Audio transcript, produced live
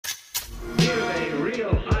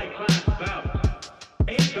real high-class stuff.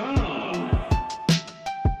 It's on.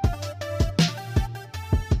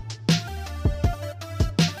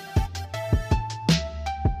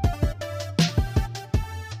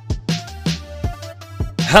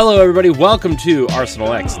 Hello, everybody. Welcome to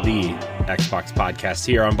Arsenal X, the Xbox podcast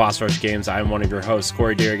here on Boss Rush Games. I'm one of your hosts,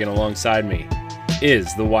 Corey Derrigan. Alongside me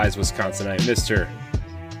is the wise Wisconsinite, Mr.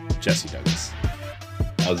 Jesse Douglas.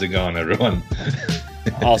 How's it going, everyone?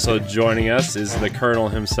 Also joining us is the Colonel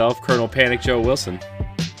himself, Colonel Panic Joe Wilson.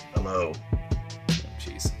 Hello.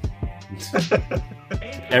 Jeez.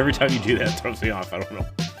 Every time you do that, it throws me off. I don't know.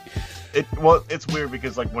 Well, it's weird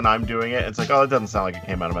because like when I'm doing it, it's like, oh, it doesn't sound like it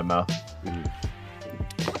came out of my mouth.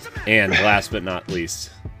 And last but not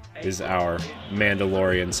least is our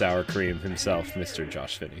Mandalorian sour cream himself, Mr.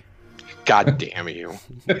 Josh Finney. God damn you.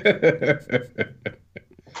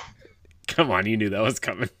 Come on, you knew that was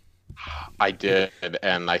coming. I did,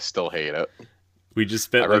 and I still hate it. We just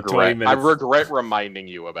spent like 20 minutes. I regret reminding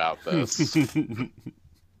you about this.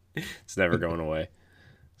 It's never going away.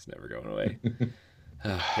 It's never going away.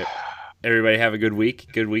 Everybody have a good week,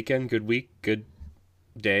 good weekend, good week, good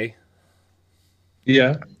day.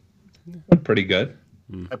 Yeah, pretty good.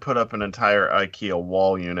 I put up an entire IKEA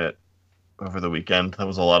wall unit over the weekend. That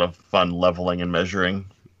was a lot of fun leveling and measuring.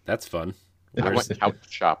 That's fun. I went couch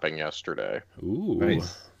shopping yesterday. Ooh.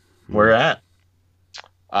 Nice. Where at?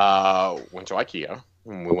 Went to IKEA.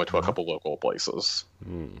 And we went to a couple local places.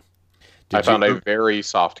 Did I found a very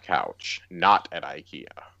soft couch, not at IKEA.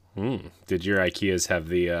 Did your IKEAs have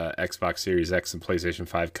the Xbox Series X and PlayStation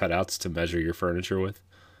 5 cutouts to measure your furniture with?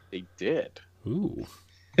 They did. Ooh.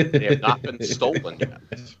 They have not been stolen yet.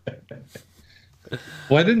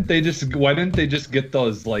 Why didn't they just get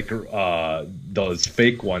those those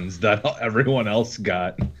fake ones that everyone else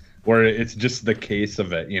got, where it's just the case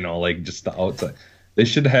of it, like just the outside? They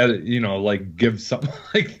should have, give something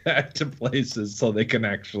like that to places so they can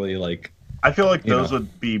actually I feel like those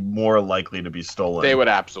would be more likely to be stolen. They would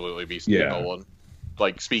absolutely be Yeah. stolen.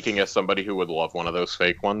 Like, speaking as somebody who would love one of those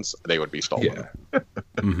fake ones, they would be stolen. Yeah.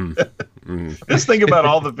 Just think about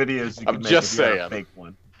all the videos you can I'm make just if you had a saying. fake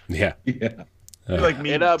one. Yeah. Yeah. Like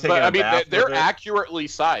me And, taking but a I mean, bath they're with it. accurately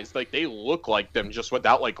sized. Like, they look like them just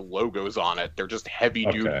without like logos on it. They're just heavy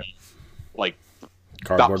duty, Okay. like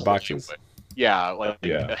Cardboard not boxes. plywood. Yeah, like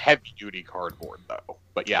Yeah. a heavy duty cardboard though.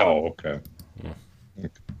 But yeah, Oh, okay.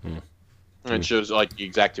 and it shows like the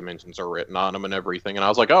exact dimensions are written on them and everything. And I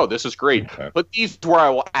was like, oh, this is great. Okay. But these are where I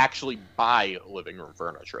will actually buy living room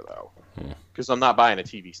furniture though, because I'm not buying a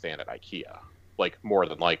TV stand at IKEA. Like, more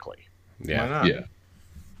than likely. Why Yeah. not? Yeah.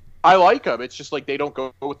 I like them. It's just like they don't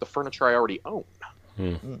go with the furniture I already own.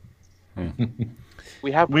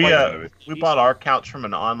 We have We like, we bought our couch from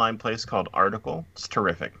an online place called Article. It's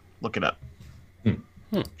terrific. Look it up. Here's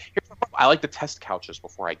the problem. I like to test couches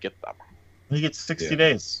before I get them. You get 60 Yeah.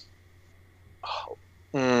 days. Oh,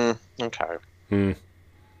 okay. You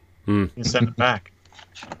send it back.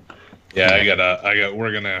 Yeah,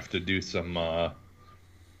 we're gonna have to do some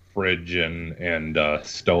fridge and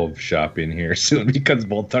stove shopping here soon, because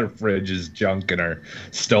both our fridge is junk and our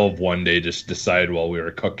stove one day just decided while we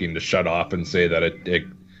were cooking to shut off and say that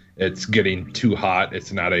it's getting too hot.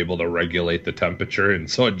 It's not able to regulate the temperature,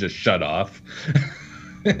 and so it just shut off.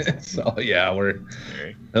 So yeah,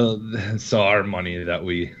 so our money that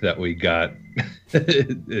we got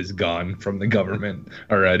is gone from the government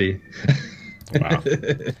already. Wow.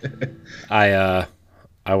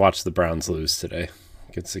 I watched the Browns lose today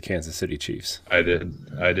against the Kansas City Chiefs. I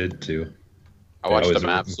did too. I watched was the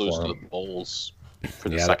Mavs rooting lose for to the 'em. Bulls for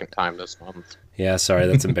the Yeah. second time this month. Yeah, sorry,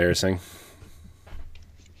 that's embarrassing.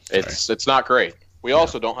 It's not great. We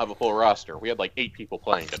also don't have a full roster. We had like 8 people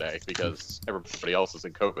playing today because everybody else is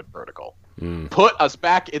in COVID protocol. Put us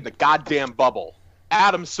back in the goddamn bubble.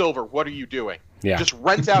 Adam Silver, what are you doing? Yeah. Just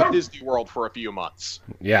rent out Disney World for a few months.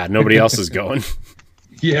 Yeah, nobody else is going.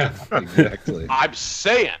 Yeah, exactly. I'm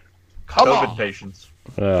saying, come COVID on. patients.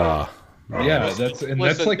 Yeah, that's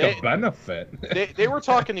Listen, like a benefit. They were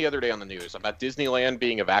talking the other day on the news about Disneyland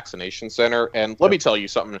being a vaccination center, and let me tell you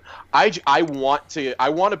something. I want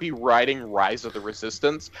to be riding Rise of the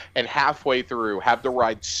Resistance, and halfway through have the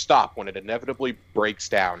ride stop when it inevitably breaks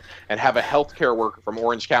down, and have a healthcare worker from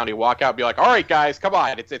Orange County walk out and be like, "All right, guys, come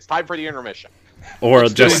on, it's time for the intermission." Or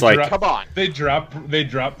just like, Come on. They drop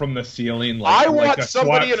from the ceiling. I like want a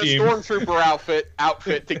somebody in SWAT a team. stormtrooper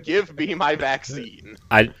outfit to give me my vaccine.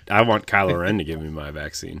 I want Kylo Ren to give me my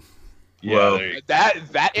vaccine. Yeah, Whoa. there you-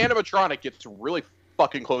 That animatronic gets really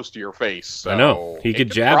fucking close to your face. So I know. He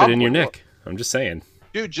could jab it in your neck. I'm just saying.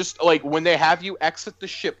 Dude, just like when they have you exit the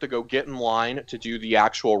ship to go get in line to do the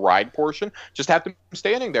actual ride portion, just have them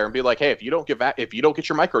standing there and be like, "Hey, if you don't get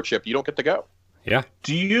your microchip, you don't get to go." Yeah.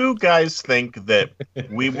 Do you guys think that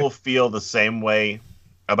we will feel the same way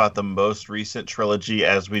about the most recent trilogy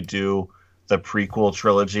as we do the prequel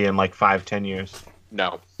trilogy in like 5-10 years?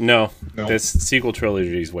 No. No. This sequel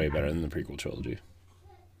trilogy is way better than the prequel trilogy.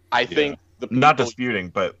 I think the people, Not disputing,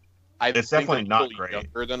 but I it's think definitely the not people great.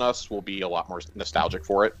 Younger than us will be a lot more nostalgic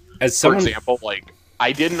for it. As For someone, example, like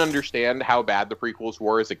I didn't understand how bad the prequels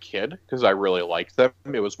were as a kid because I really liked them.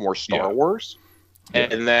 It was more Star Wars.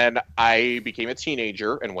 And then I became a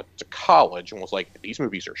teenager and went to college and was like, these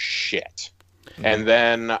movies are shit. And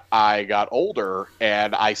then I got older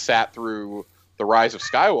and I sat through The Rise of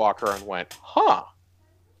Skywalker and went, huh,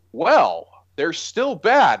 well, they're still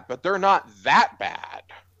bad, but they're not that bad.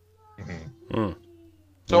 Mm.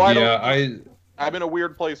 So I'm in a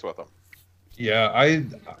weird place with them. Yeah, I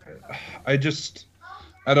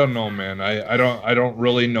don't know, man. I don't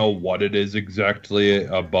really know what it is exactly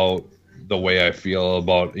about the way I feel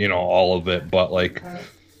about, all of it, but like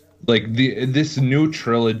this new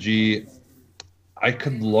trilogy, I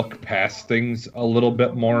could look past things a little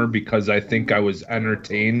bit more because I think I was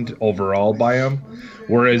entertained overall by them.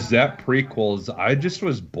 Whereas that prequels, I just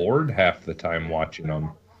was bored half the time watching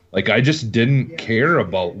them. Like, I just didn't care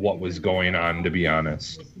about what was going on, to be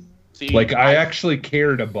honest. See, Like, I actually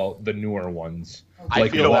cared about the newer ones. I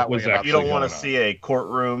Like, feel what that way was about actually You don't want going to on. see a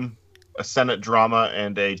courtroom, a Senate drama,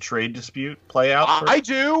 and a trade dispute play out for I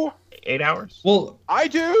do. 8 hours? Well, I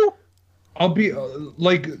do. I'll be,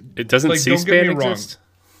 like... It doesn't Like, don't get C-SPAN me wrong. exist?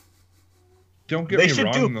 Don't get They me should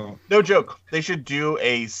wrong, do- though. No joke. They should do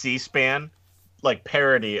a C-SPAN, like,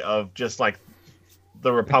 parody of just, like,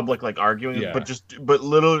 the Republic, like, arguing, Yeah. but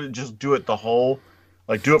literally just do it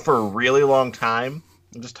do it for a really long time,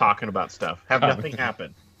 and just talking about stuff. Have nothing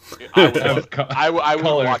happen. I would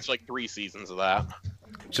Color. watch like 3 seasons of that.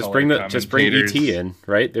 Just Color bring commentators. ET in,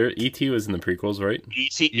 right? ET was in the prequels, right?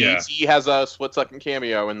 Yeah. E.T. has a split-second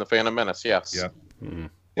cameo in The Phantom Menace, yes. Yeah. Mm.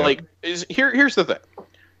 Like, here's the thing.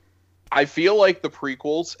 I feel like the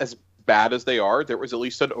prequels, as bad as they are, there was at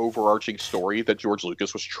least an overarching story that George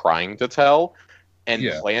Lucas was trying to tell and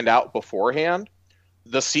planned out beforehand.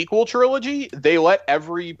 The sequel trilogy, they let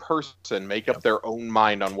every person make up their own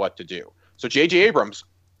mind on what to do. So J.J. Abrams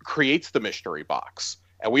creates the mystery box.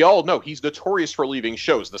 And we all know he's notorious for leaving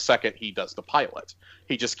shows the second he does the pilot.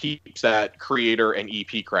 He just keeps that creator and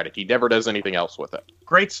EP credit. He never does anything else with it.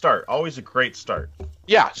 Great start. Always a great start.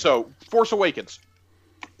 Yeah, so Force Awakens.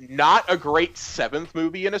 Not a great 7th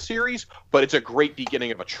movie in a series, but it's a great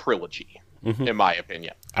beginning of a trilogy, in my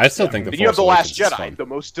opinion. I still think the Then you have The Force Last Awakens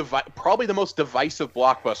is Jedi, fun. probably the most divisive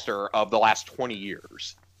blockbuster of the last 20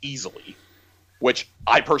 years, easily. Which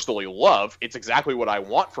I personally love. It's exactly what I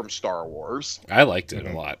want from Star Wars. I liked it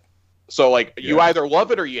a lot. So, like, you either love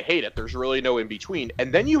it or you hate it. There's really no in between.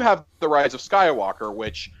 And then you have The Rise of Skywalker,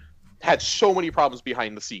 which had so many problems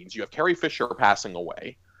behind the scenes. You have Carrie Fisher passing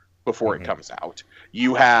away before it comes out.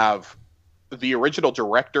 You have the original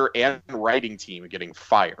director and writing team getting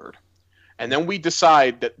fired. And then we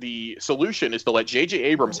decide that the solution is to let J.J.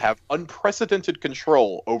 Abrams have unprecedented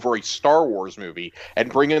control over a Star Wars movie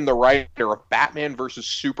and bring in the writer of Batman versus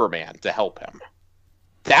Superman to help him.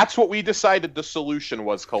 That's what we decided the solution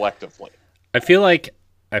was collectively. I feel like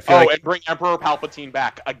And bring Emperor Palpatine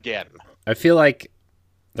back again. I feel like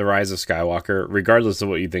The Rise of Skywalker, regardless of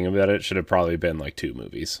what you think about it, should have probably been like 2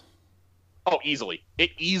 movies. Oh, easily. It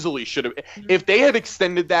easily should have. If they had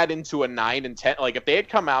extended that into a 9 and 10, like if they had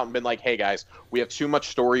come out and been like, hey guys, we have too much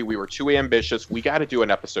story, we were too ambitious, we got to do an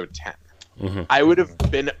episode 10. I would have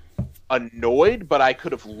been annoyed, but I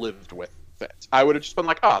could have lived with it. I would have just been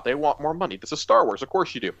like, they want more money. This is Star Wars. Of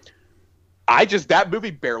course you do. That movie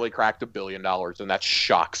barely cracked $1 billion, and that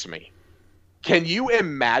shocks me. Can you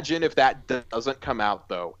imagine if that doesn't come out,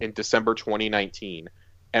 though, in December 2019,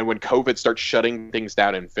 and when COVID starts shutting things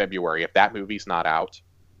down in February, if that movie's not out?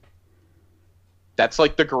 That's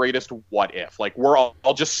like the greatest what if. Like, we're all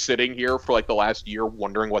just sitting here for like the last year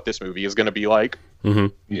wondering what this movie is going to be like.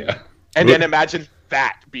 Yeah. And then imagine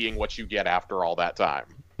that being what you get after all that time.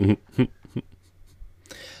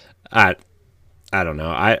 I don't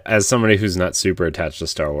know. As somebody who's not super attached to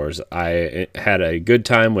Star Wars, I had a good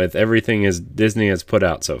time with everything Disney has put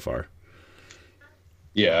out so far.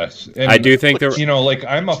 Yes. And I do think there. like,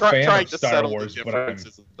 I'm a fan Trying of to Star settle Wars, the but I'm...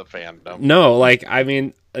 differences of the fandom. No, like, I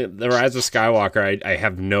mean, The Rise of Skywalker, I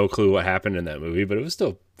have no clue what happened in that movie, but it was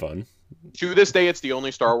still fun. To this day, it's the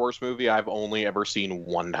only Star Wars movie I've only ever seen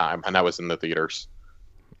one time, and that was in the theaters.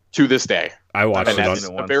 to this day. I watched And it that's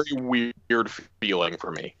on. a very weird feeling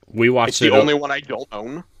for me. We It's watched the it. only one I don't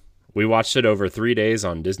own. We watched it over 3 days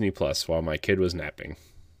on Disney Plus while my kid was napping.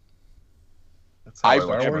 That's how I I've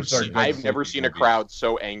watch never Wars are seen, good I've never sleeping seen a movies. crowd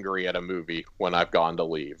so angry at a movie when I've gone to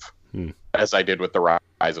leave, Hmm. as I did with the Rise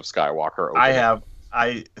of Skywalker.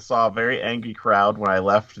 I saw a very angry crowd when I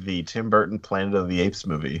left the Tim Burton Planet of the Apes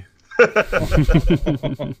movie.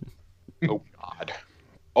 Oh God.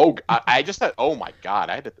 Oh, I just had. Oh my God,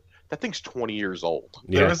 that thing's 20 years old.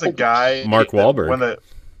 There Yeah. was a guy Mark that- Wahlberg.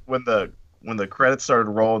 when the credits started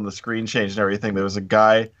rolling, the screen changed and everything. There was a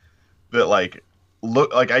guy that like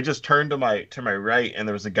looked like, I just turned to my right, and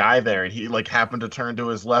there was a guy there, and he like happened to turn to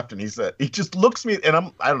his left, and he just looks me, and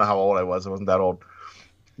I don't know how old I was. I wasn't that old,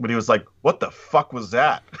 but he was like, "What the fuck was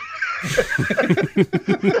that?"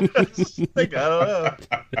 Like, I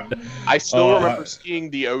don't know. I still Uh, remember seeing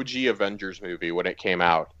the OG Avengers movie when it came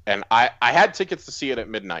out, and I had tickets to see it at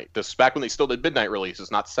midnight. This back when they still did midnight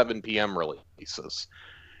releases, not 7 p.m. releases.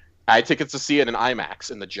 I had tickets to see it in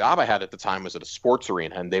IMAX, and the job I had at the time was at a sports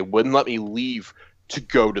arena, and they wouldn't let me leave to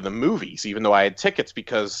go to the movies, even though I had tickets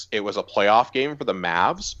because it was a playoff game for the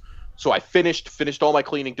Mavs. So I finished all my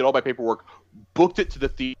cleaning, did all my paperwork, booked it to the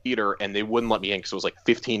theater, and they wouldn't let me in because it was like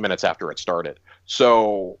 15 minutes after it started.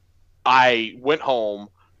 So I went home,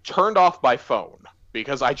 turned off my phone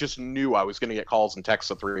because I just knew I was going to get calls and texts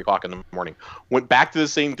at 3 o'clock in the morning. Went back to the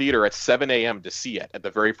same theater at 7 a.m. to see it at the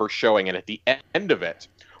very first showing, and at the end of it,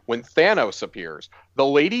 when Thanos appears, the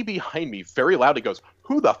lady behind me very loudly goes,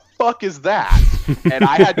 "Who the fuck is that?" And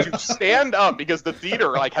I had to stand up because the theater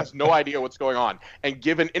like has no idea what's going on and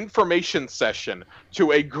give an information session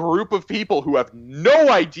to a group of people who have no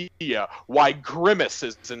idea why Grimace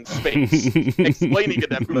is in space, explaining to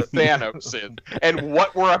them who Thanos is and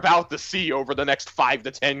what we're about to see over the next 5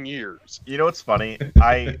 to 10 years. You know what's funny?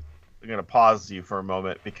 I'm gonna pause you for a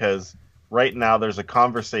moment because right now there's a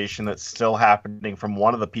conversation that's still happening from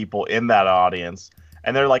one of the people in that audience,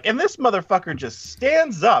 and they're like, and this motherfucker just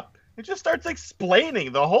stands up and just starts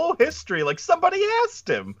explaining the whole history like somebody asked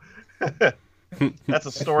him. That's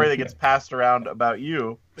a story that gets passed around about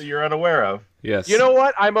you that you're unaware of. Yes. You know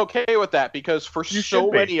what? I'm okay with that because for You so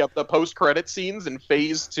should be. many of the post-credit scenes in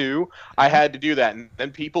Phase 2, I had to do that. And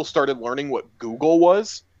then people started learning what Google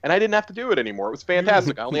was, and I didn't have to do it anymore. It was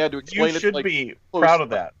fantastic. I only had to You explain it should like, be close proud of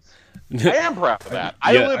that. I am proud of that.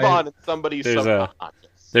 I Yeah, live on in somebody's there's a-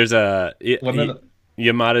 subconscious. There's a One of the-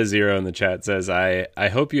 Yamada Zero in the chat says, I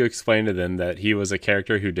hope you explain to them that he was a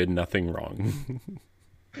character who did nothing wrong."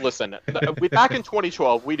 Listen, back in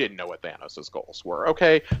 2012, we didn't know what Thanos' goals were,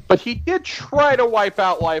 okay? But he did try to wipe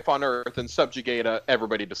out life on Earth and subjugate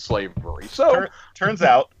everybody to slavery. So, Turns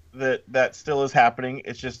out that still is happening.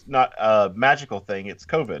 It's just not a magical thing. It's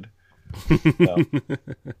COVID. So,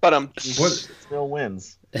 but What? it still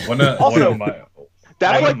wins. One of my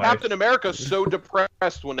that's one why of my- Captain America's so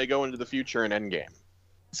depressed when they go into the future in Endgame.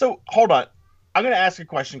 So hold on, I'm gonna ask a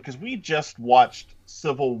question because we just watched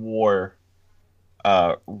Civil War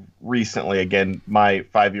recently. Again, my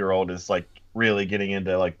 5-year-old is like really getting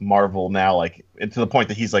into like Marvel now, like and to the point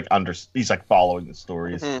that he's like following the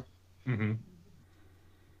stories. Mhm. Mhm.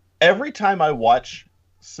 Every time I watch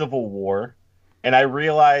Civil War, and I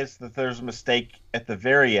realize that there's a mistake at the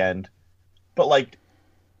very end, but like,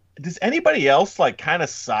 does anybody else like kind of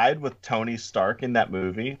side with Tony Stark in that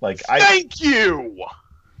movie? Like, Thank you!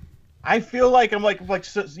 I feel like I'm like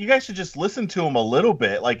so you guys should just listen to him a little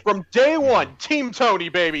bit. Like, From day one, Team Tony,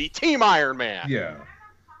 baby. Team Iron Man. Yeah.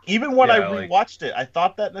 even when I Yeah, like- rewatched it, I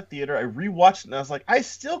thought that in the theater. I rewatched it and I was like, I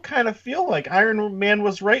still kind of feel like Iron Man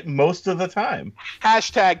was right most of the time.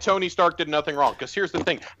 Hashtag Tony Stark did nothing wrong. Because here's the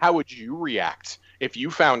thing. How would you react if you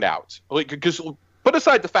found out? Like, because put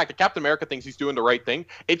aside the fact that Captain America thinks he's doing the right thing,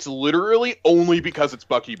 it's literally only because it's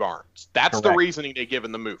Bucky Barnes. That's the Correct. reasoning they give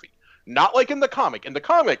in the movie. Not like in the comic. In the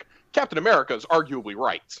comic, Captain America is arguably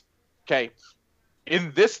right. Okay?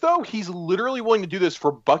 In this, though, he's literally willing to do this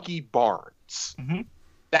for Bucky Barnes. Mhm.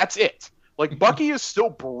 That's it. Like, Bucky is still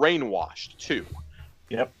brainwashed, too.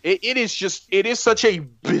 Yep. It is such a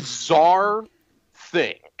bizarre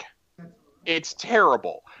thing. It's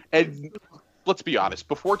terrible. And let's be honest,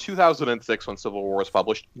 before 2006, when Civil War was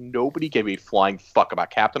published, nobody gave a flying fuck about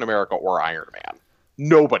Captain America or Iron Man.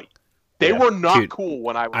 Nobody. They Yeah. were not Dude, cool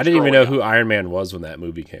when I was I didn't even know growing who up. Iron Man was when that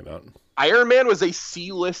movie came out. Iron Man was a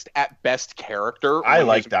C-list at best character. I when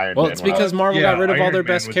liked his- Iron Well, Man. it's when I because was- Marvel Yeah, got rid of all Iron their Man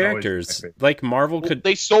best was always my characters. favorite. Like Marvel could,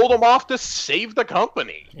 They sold him off to save the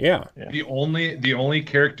company. yeah. The only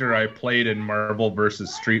character I played in Marvel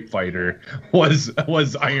versus Street Fighter was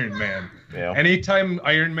Iron Man. Yeah. Anytime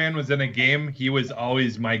Iron Man was in a game, he was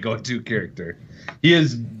always my go-to character. He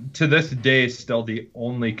is to this day still the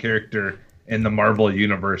only character in the Marvel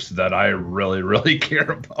universe that I really, really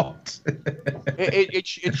care about.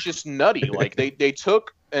 It's just nutty. Like they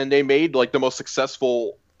took and they made like the most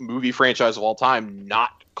successful movie franchise of all time,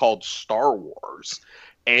 not called Star Wars,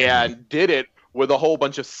 and did it with a whole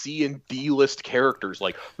bunch of C and D list characters.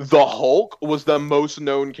 Like the Hulk was the most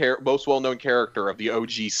well-known character of the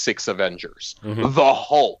OG 6 Avengers. Mhm. The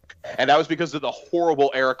Hulk, and that was because of the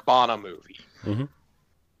horrible Eric Bana movie.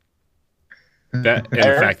 That and the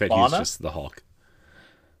Eric fact that he's Bana? just the Hulk.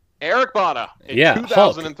 Eric Bana in Yeah, Hulk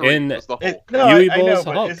 2003 in- was the Hulk. No, Huey I know, Bowles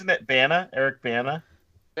but Hulk. isn't it Bana? Eric Bana?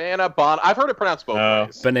 Bana. I've heard it pronounced both Oh.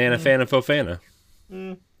 ways. Banana Fana Fofana.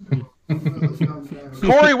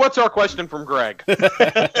 Corey, what's our question from Greg? I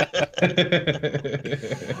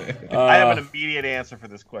have an immediate answer for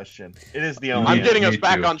this question. It is the only. I'm Yeah, getting us me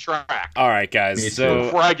back too. on track All right, guys. Me So,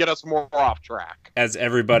 before I get us more off track. as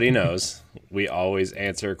everybody knows, we always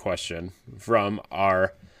answer a question from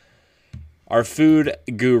our food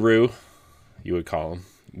guru, you would call him,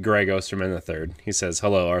 Greg Osterman III. He says,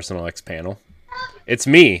 "Hello, Arsenal X panel. It's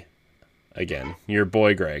me again, your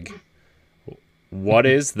boy Greg. What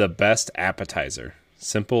is the best appetizer?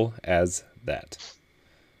 Simple as that."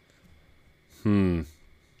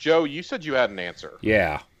 Joe, you said you had an answer.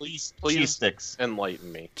 Yeah. Please cheese sticks.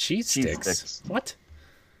 enlighten me. Cheese Cheese sticks. sticks. What?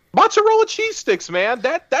 Mozzarella cheese sticks, man.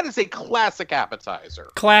 That is a classic appetizer.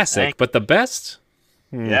 Classic, Thank- but the best?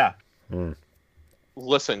 Yeah.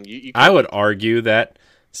 Listen, you I would argue that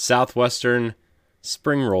Southwestern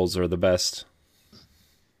spring rolls are the best.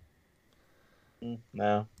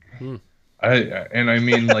 No. I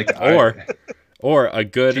mean, like, Or a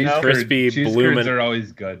good crispy cheese bloomin' curds are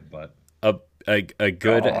always good, but a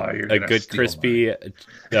good Oh, you're gonna steal crispy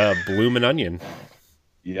bloomin' onion.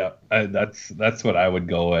 yeah, that's what I would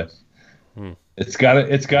go with. It's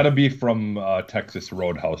gotta be from Texas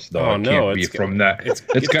Roadhouse though. Oh, it no, can't be it's- from that.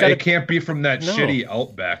 gotta- It can't be from that No. shitty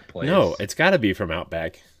Outback place. No, it's got to be from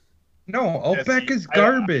Outback. No, Outback see, is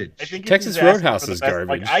garbage. I think if Texas he's asking Roadhouse for the is best-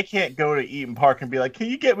 garbage. Like, I can't go to Eaton Park and be like, "Can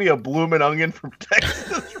you get me a bloomin' onion from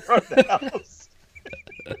Texas Roadhouse?"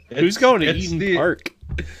 Who's going to it's Eaton the- Park?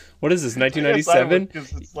 What is this, Yes, I would, 1997?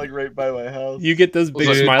 'cause it's like right by my house. You get those big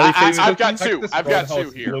Listen, smiley face I've got cookies? two. Texas I've got two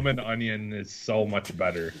Roadhouse here. Bloomin' onion is so much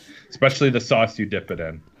better, especially the sauce you dip it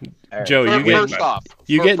in. Joe, you First get off,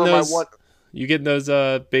 you for- getting for my those? one- You getting those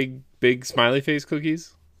big smiley face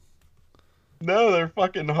cookies? No, they're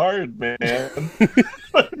fucking hard, man.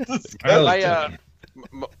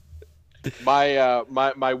 I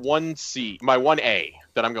my my 1C, my 1A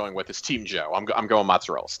that I'm going with is Team Joe. I'm going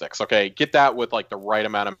mozzarella sticks. Okay, get that with like the right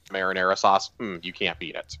amount of marinara sauce. You can't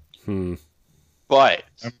beat it. But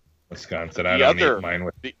Wisconsin. I the don't other eat mine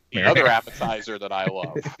with. the other appetizer that I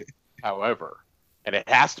love, however, and it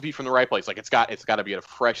has to be from the right place. Like it's got to be at a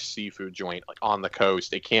fresh seafood joint, like on the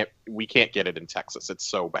coast. We can't get it in Texas. It's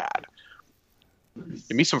so bad.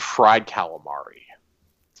 Give me some fried calamari.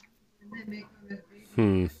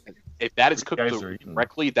 If that is cooked guys are eating.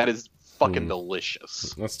 correctly, that is fucking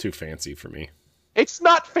delicious. That's too fancy for me. It's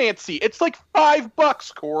not fancy. It's like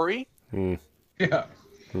 $5, Corey. Yeah.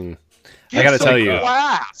 I gotta It's tell like, you,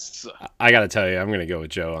 Glass. I gotta tell you, I'm gonna go with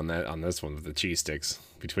Joe on this one with the cheese sticks.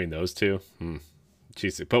 Between those two,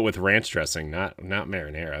 cheese stick, but with ranch dressing, not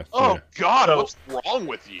marinara. Oh Yeah. God, So- what's wrong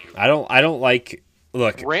with you? I don't like.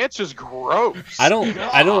 Look, Ranch is gross. I don't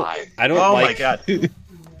God. Oh like. my god!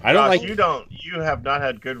 I don't Josh, like. You have not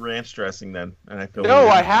had good ranch dressing then, and I feel No,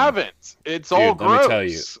 weird. I haven't. It's all Dude,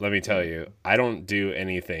 gross. let me tell you. I don't do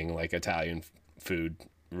anything like Italian food.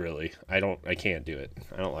 Really, I can't do it.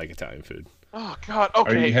 I don't like Italian food. Oh God.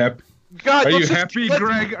 Are you Okay. happy? God, Are you let's just- happy, let's-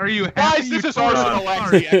 Greg? Are you happy? Guys, this is Arsenal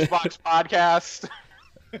X, the Xbox podcast.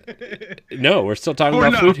 No, we're still talking Or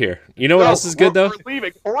about no. food here. You know what No, else is good though? We're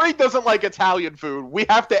leaving. Corey doesn't like Italian food. We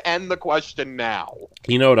have to end the question now.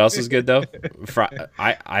 You know what else is good though?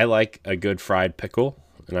 I like a good fried pickle,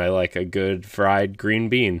 and I like a good fried green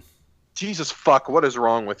bean. Jesus fuck, what is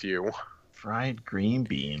wrong with you? fried green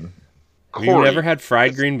bean. Have you never had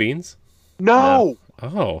fried green beans? No.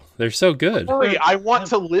 Oh, they're so good. Corey, I want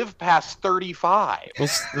to live past 35. Well,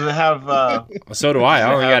 Does it have so do I.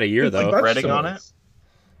 I only got a year though. breading on it,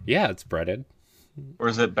 Yeah, it's breaded. or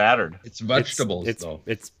is it battered? It's vegetables, It's though.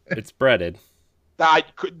 it's breaded. I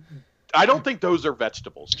don't think those are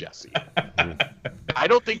vegetables, Jesse. I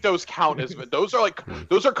don't think those count as those are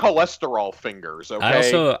cholesterol fingers.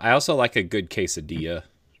 Okay. I also like a good quesadilla,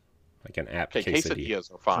 like an app Okay, quesadilla. quesadillas are It's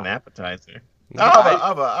an fine. appetizer. I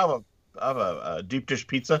have a deep dish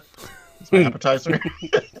pizza. It's my appetizer.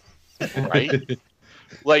 Right?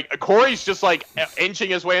 Like Corey's just like inching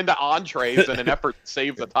his way into entrees in an effort to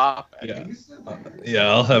save the topic. Yeah.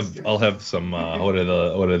 I'll have some. What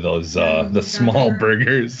are those? The small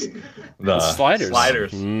burgers. The Sliders.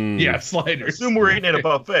 Sliders. Yeah, sliders. Assume we're eating at a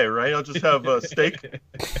buffet, right? I'll just have a steak.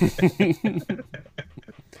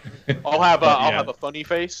 I'll have Yeah. a funny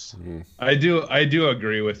face. I do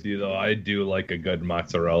agree with you though. I do like a good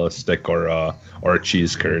mozzarella stick or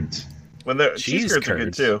cheese curds. When the Cheese cheese curds are good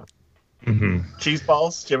curds. too. Mm-hmm. Cheese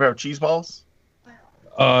balls? Do you ever have cheese balls?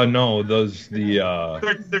 No, those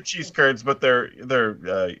They're cheese curds, but they're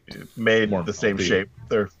made More the same healthy. shape.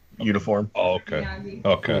 They're uniform. Oh, okay.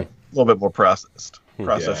 Okay. A little bit more processed. Hmm.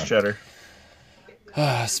 Processed Yeah. cheddar.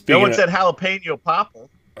 No Speaking one of, said jalapeno popple.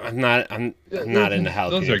 I'm not into jalapeno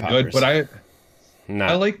Those are poppers. good, but I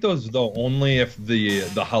Not- like those though only if the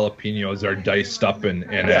jalapenos are diced up in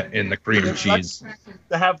Yeah. in the cream cheese.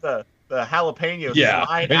 To have the jalapenos Yeah,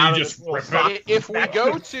 slide and you out of just this little rip it. sock If we back go in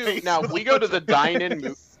your to face now, if with we a go to bunch the of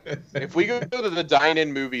dine-in, if we go to the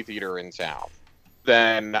dine-in movie theater in town,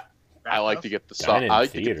 then I like to get the soft. Dine-in I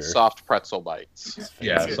like to get theater? the soft pretzel bites.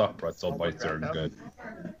 Yeah, soft pretzel bites are good.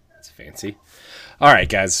 It's fancy. All right,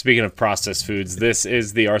 guys. Speaking of processed foods, this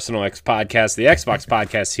is the Arsenal X podcast, the Xbox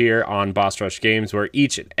podcast here on Boss Rush Games, where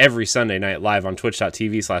each and every Sunday night live on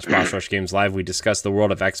twitch.tv/Boss Rush Games Live, we discuss the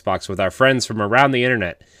world of Xbox with our friends from around the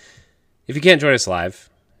internet. If you can't join us live,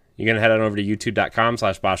 you're going to head on over to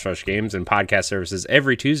youtube.com/Boss Rush Games and podcast services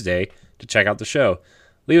every Tuesday to check out the show.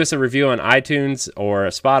 Leave us a review on iTunes or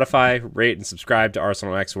Spotify. Rate and subscribe to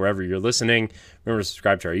Arsenal X wherever you're listening. Remember to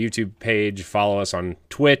subscribe to our YouTube page. Follow us on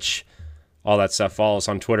Twitch. All that stuff. Follow us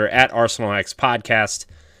on Twitter at Arsenal X Podcast.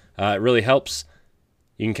 It really helps.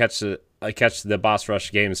 You can catch the Boss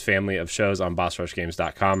Rush Games family of shows on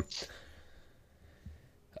bossrushgames.com.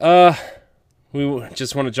 We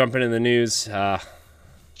just want to jump into the news.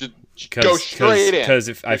 Just go straight in. Because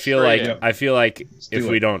I feel straight like in. if do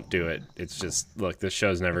we it. don't do it, it's just look. This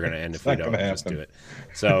show's never going to end if we not don't gonna just do happen.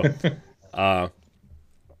 it. So,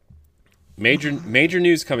 major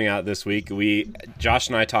news coming out this week. Josh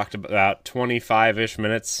and I talked about 25-ish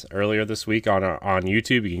minutes earlier this week on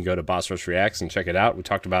YouTube. You can go to Boss Rush Reacts and check it out. We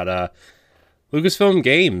talked about Lucasfilm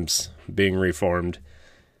Games being reformed,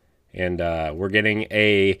 and we're getting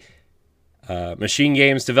a Machine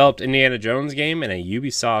Games developed Indiana Jones game and a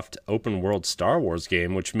Ubisoft open world Star Wars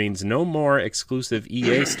game, which means no more exclusive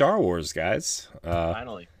EA Star Wars, guys.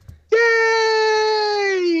 Finally.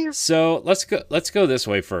 Yay! So let's go this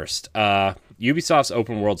way first. Ubisoft's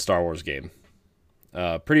open world Star Wars game.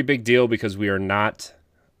 Pretty big deal because we are not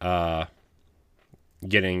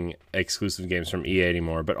getting exclusive games from EA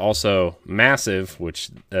anymore, but also Massive, which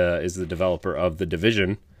is the developer of The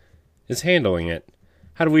Division, is handling it.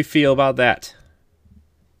 How do we feel about that?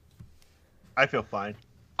 I feel fine.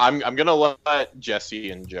 I'm gonna let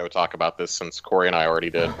Jesse and Joe talk about this since Corey and I already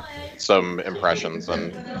did some impressions,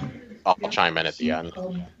 and I'll chime in at the end.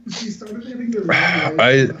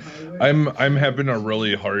 I'm having a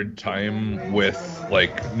really hard time with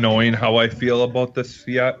like knowing how I feel about this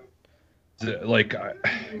yet. Like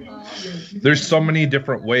there's so many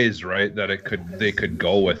different ways, right, that they could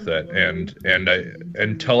go with it, and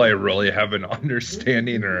until I really have an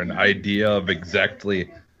understanding or an idea of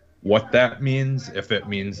exactly what that means, if it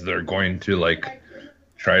means they're going to like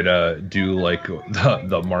try to do like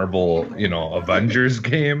the Marvel, Avengers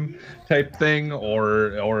game type thing,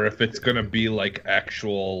 or if it's gonna be like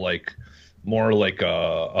actual like more like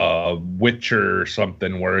a Witcher or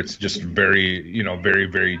something where it's just very very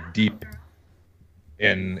very deep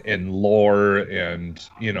in lore and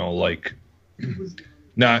like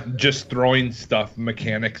not just throwing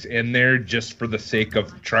mechanics in there just for the sake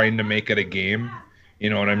of trying to make it a game. You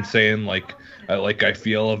know what I'm saying? Like I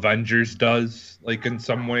feel Avengers does, like in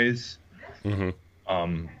some ways.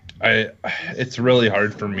 Mm-hmm. It's really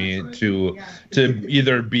hard for me to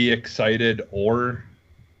either be excited or,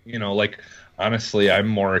 like honestly, I'm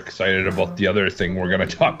more excited about the other thing we're gonna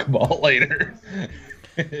talk about later.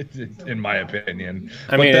 In my opinion,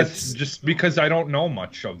 I mean, that's just because I don't know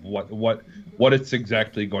much of what it's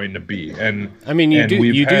exactly going to be. And I mean, you and do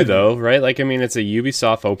we've had- though, right? Like, I mean, it's a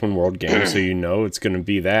Ubisoft open world game, so it's going to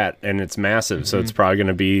be that, and it's massive, so it's probably going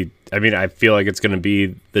to be. I mean, I feel like it's going to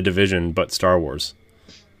be The Division, but Star Wars,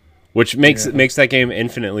 which makes that game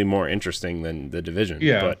infinitely more interesting than The Division.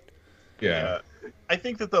 Yeah. But Yeah. I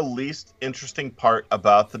think that the least interesting part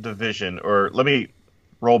about The Division, or let me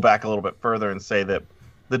roll back a little bit further and say that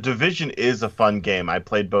the Division is a fun game. I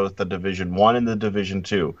played both the Division 1 and the Division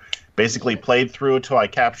 2. Basically played through until I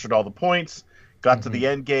captured all the points, got to the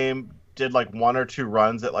end game, did like 1 or 2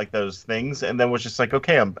 runs at like those things, and then was just like,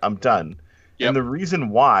 okay, I'm done. Yep. And the reason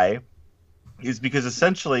why is because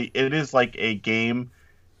essentially it is like a game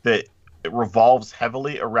that it revolves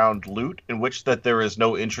heavily around loot, in which that there is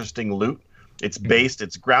no interesting loot. It's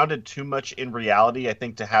it's grounded too much in reality, I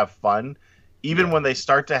think, to have fun. Even when they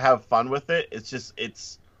start to have fun with it, it's just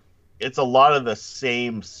it's a lot of the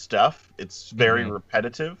same stuff. It's very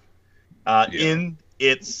repetitive in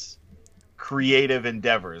its creative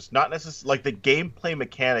endeavors. Not necessarily like the gameplay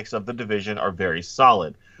mechanics of the Division are very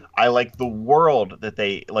solid. I like the world that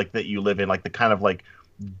that you live in, like the kind of like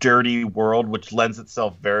dirty world, which lends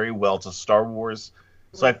itself very well to Star Wars.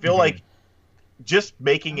 So I feel like just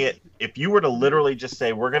making it, if you were to literally just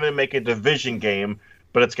say, we're going to make a Division game,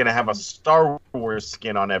 but it's going to have a Star Wars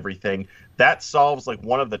skin on everything, that solves like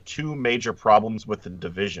one of the 2 major problems with the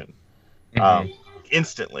Division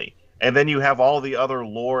instantly. And then you have all the other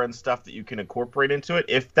lore and stuff that you can incorporate into it.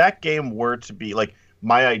 If that game were to be like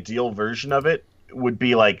my ideal version of it, would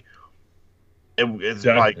be like it's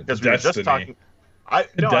like, because we were just talking.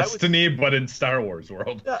 Destiny, but in Star Wars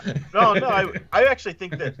world. I actually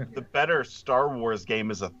think that the better Star Wars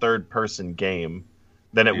game is a third-person game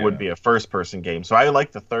than it would be a first-person game. So I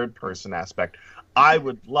like the third-person aspect. I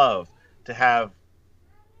would love to have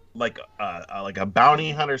like a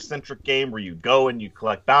bounty hunter-centric game where you go and you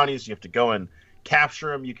collect bounties. You have to go and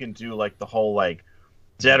capture them. You can do like the whole like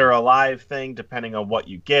dead or alive thing depending on what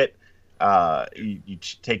you get. You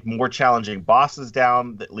take more challenging bosses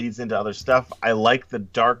down that leads into other stuff. I like the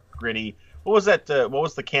dark, gritty. What was that? What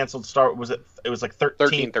was the canceled Star? Was it? It was like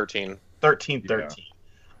 1313. Yeah.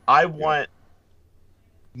 I want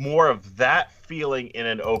more of that feeling in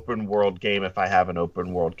an open world game. If I have an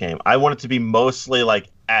open world game, I want it to be mostly like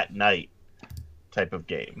at night type of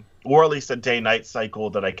game, or at least a day-night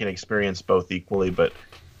cycle that I can experience both equally. But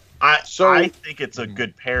I think it's a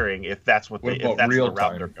good pairing if that's the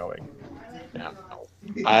route they're going. Yeah,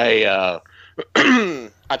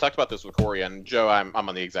 I talked about this with Corey and Joe. I'm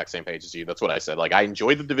on the exact same page as you. That's what I said. Like, I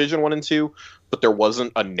enjoyed the Division 1 and 2, but there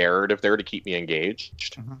wasn't a narrative there to keep me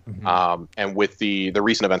engaged. And with the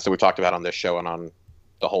recent events that we talked about on this show and on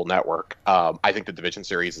the whole network, I think the Division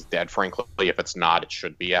series is dead. Frankly, if it's not, it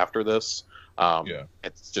should be after this.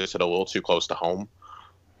 It's just hit a little too close to home.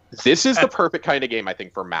 This is the perfect kind of game, I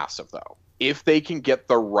think, for Massive, though, if they can get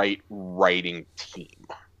the right writing team,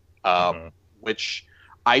 which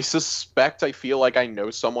I suspect, I feel like I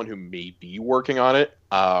know someone who may be working on it.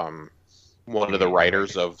 One of the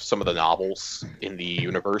writers of some of the novels in the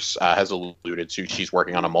universe has alluded to she's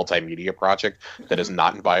working on a multimedia project that does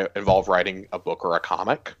not involve writing a book or a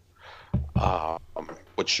comic,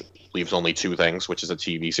 which leaves only 2 things, which is a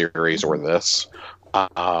TV series or this.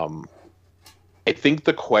 I think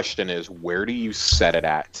the question is, where do you set it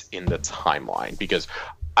at in the timeline? Because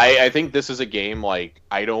I think this is a game, like,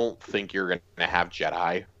 I don't think you're going to have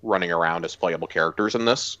Jedi running around as playable characters in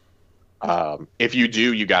this. If you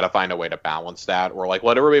do, you got to find a way to balance that, or like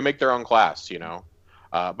let everybody make their own class, you know?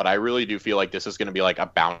 But I really do feel like this is going to be like a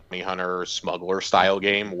bounty hunter smuggler style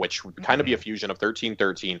game, which would kind of be a fusion of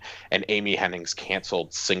 1313 and Amy Hennig's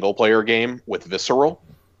canceled single player game with Visceral.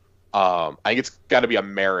 I think it's got to be a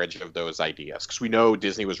marriage of those ideas, because we know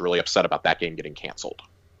Disney was really upset about that game getting canceled.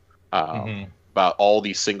 About all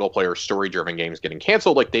these single-player story-driven games getting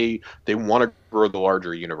canceled. Like, they want to grow the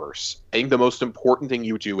larger universe. I think the most important thing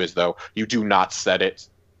you do is, though, you do not set it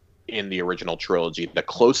in the original trilogy. The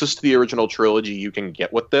closest to the original trilogy you can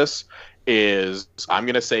get with this is, I'm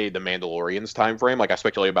going to say, the Mandalorian's time frame. Like, I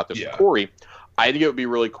speculated about this with Corey. I think it would be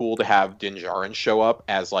really cool to have Din Djarin show up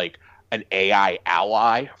as, like, an AI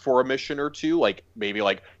ally for a mission or 2, like maybe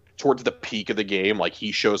like towards the peak of the game, like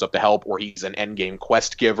he shows up to help, or he's an end game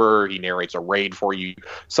quest giver, he narrates a raid for you,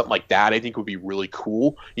 something like that. I think would be really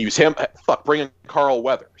cool. Use him. Bring in Carl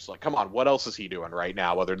Weathers. Like, come on, what else is he doing right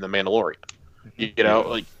now other than the Mandalorian? You know,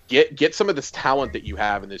 like get some of this talent that you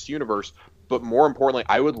have in this universe. But more importantly,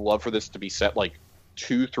 I would love for this to be set like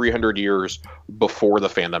 200-300 years before the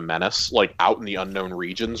Phantom Menace, like out in the unknown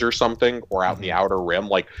regions or something, or out in the Outer Rim.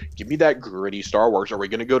 Like, give me that gritty Star Wars. Are we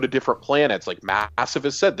going to go to different planets? Like Massive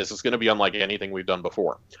has said, this is going to be unlike anything we've done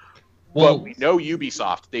before. Well, but we know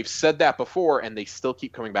Ubisoft, they've said that before, and they still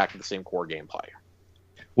keep coming back to the same core gameplay.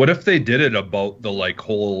 What if they did it about the like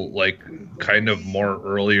whole like kind of more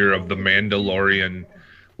earlier of the Mandalorian,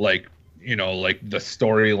 like, you know, like the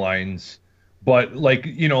storylines, but like,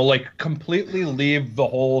 you know, like completely leave the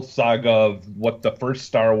whole saga of what the first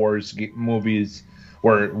Star Wars movies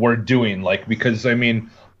we're doing, like, because I mean,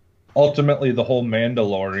 ultimately the whole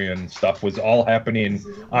Mandalorian stuff was all happening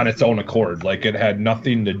on its own accord. Like, it had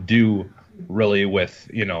nothing to do really with,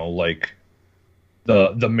 you know, like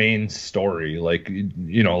the main story. Like,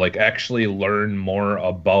 you know, like actually learn more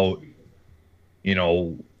about, you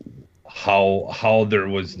know, how there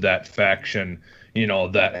was that faction, you know,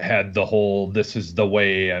 that had the whole "this is the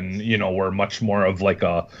way," and, you know, were much more of like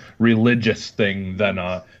a religious thing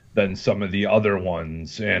than some of the other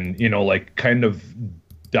ones, and, you know, like kind of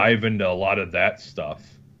dive into a lot of that stuff.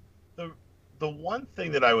 The one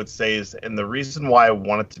thing that I would say is, and the reason why I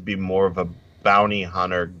want it to be more of a bounty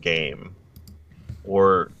hunter game,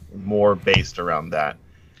 or more based around that,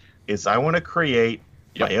 is I want to create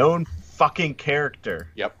my own fucking character.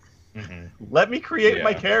 Yep. Let me create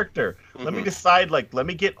my Yeah. character. Let me decide, like, let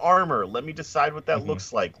me get armor. Let me decide what that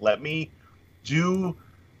looks like. Let me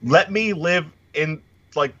live in,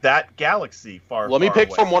 like, that galaxy far, Let me far pick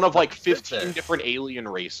away. from one of like Sit there. 15 different alien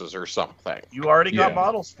races or something. You already got Yeah.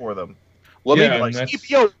 models for them. Let Yeah, me and like that's-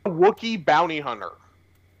 be a Wookiee bounty hunter.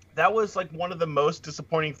 That was, like, one of the most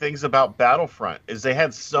disappointing things about Battlefront, is they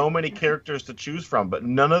had so many characters to choose from, but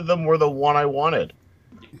none of them were the one I wanted.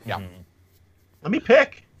 Yeah. Let me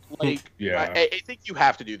pick. Like, Yeah. I think you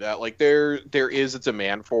have to do that. Like, there is a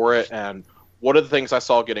demand for it, and one of the things I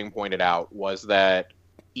saw getting pointed out was that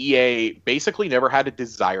EA basically never had a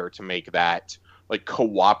desire to make that like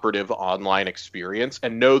cooperative online experience.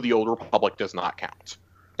 And no, the Old Republic does not count.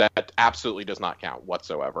 That absolutely does not count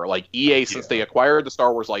whatsoever. Like, EA, since they acquired the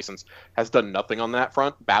Star Wars license, has done nothing on that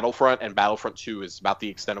front. Battlefront and Battlefront 2 is about the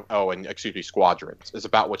extent of Squadrons is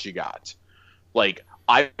about what you got. Like,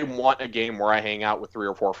 I want a game where I hang out with 3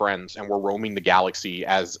 or 4 friends and we're roaming the galaxy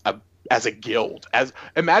as a guild.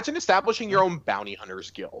 Imagine establishing your own bounty hunters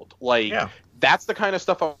guild. Like, that's the kind of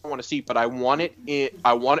stuff I want to see, but I want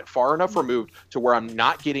it far enough removed to where I'm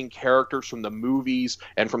not getting characters from the movies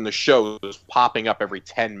and from the shows popping up every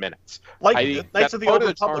 10 minutes. Like, Knights of the Old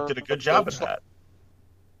Republic did a good job at that.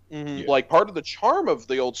 Yeah. Like, part of the charm of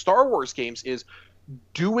the old Star Wars games is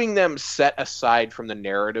doing them set aside from the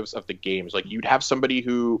narratives of the games. Like, you'd have somebody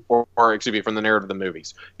who, or excuse me, from the narrative of the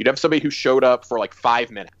movies, you'd have somebody who showed up for like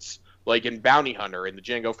 5 minutes. Like in Bounty Hunter, in the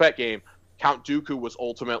Jango Fett game, Count Dooku was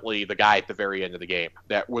ultimately the guy at the very end of the game.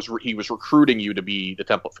 He was recruiting you to be the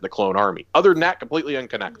template for the clone army. Other than that, completely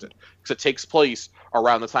unconnected, because it takes place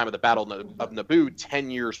around the time of the Battle of Naboo, 10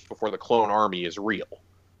 years before the clone army is real.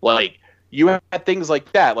 Like, you had things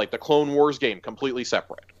like that, like the Clone Wars game, completely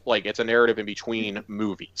separate. Like, it's a narrative in between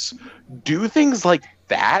movies. Do things like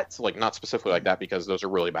that, like, not specifically like that because those are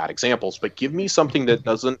really bad examples, but give me something that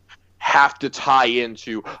doesn't have to tie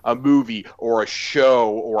into a movie or a show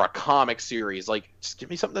or a comic series. Like, just give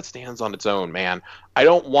me something that stands on its own, man. I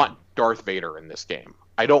don't want Darth Vader in this game.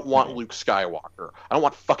 I don't want Luke Skywalker. I don't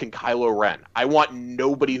want fucking Kylo Ren. I want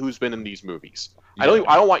nobody who's been in these movies. I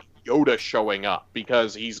don't want Yoda showing up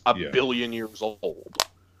because he's a billion years old.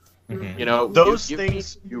 You know, those give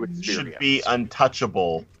things me new should be experience.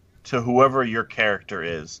 untouchable to whoever your character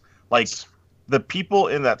is. Like, the people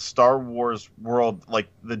in that Star Wars world, like,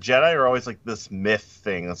 the Jedi are always like this myth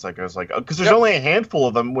thing. It's like, I was like, because there's only a handful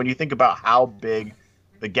of them when you think about how big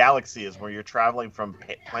the galaxy is, where you're traveling from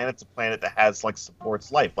planet to planet that has, like,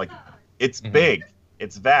 supports life. Like, it's big,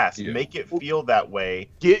 it's vast. Yeah. Make it feel that way.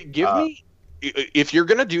 Give me, if you're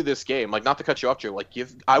gonna do this game, like, not to cut you off, Joe, like,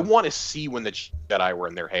 I want to see when the Jedi were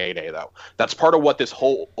in their heyday, though. That's part of what this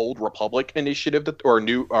whole Old Republic initiative, or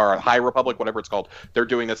High Republic, whatever it's called, they're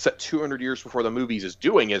doing that's set 200 years before the movies is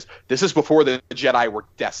doing. This is before the Jedi were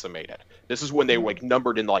decimated. This is when they were, like,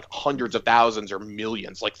 numbered in like hundreds of thousands or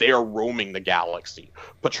millions. Like, they are roaming the galaxy,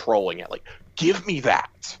 patrolling it. Like, give me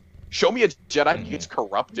that. Show me a Jedi who gets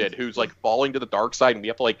corrupted, who's like falling to the dark side, and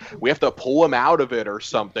we have to pull him out of it or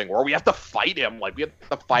something, or we have to fight him. Like, we have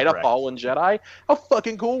to fight a fallen Jedi. How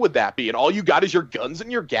fucking cool would that be? And all you got is your guns and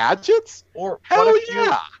your gadgets? Or Hell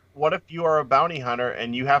what what if you are a bounty hunter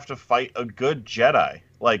and you have to fight a good Jedi?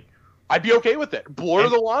 Like, I'd be okay with it. Blur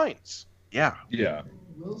the lines. yeah.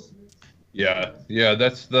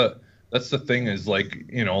 That's the thing, is, like,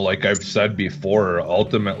 you know, like I've said before,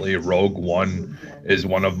 ultimately Rogue One is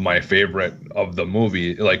one of my favorite of the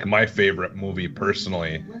movie, like my favorite movie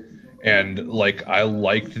personally. And, like, I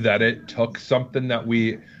liked that it took something that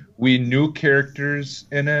we knew characters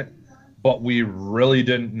in it, but we really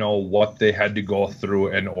didn't know what they had to go through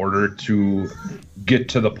in order to get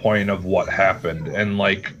to the point of what happened. And,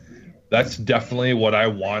 like, that's definitely what I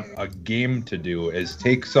want a game to do, is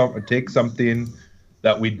take something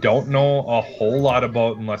that we don't know a whole lot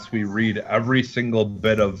about unless we read every single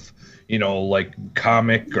bit of, you know, like,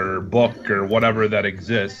 comic or book or whatever that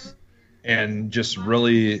exists, and just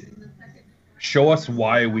really show us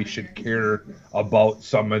why we should care about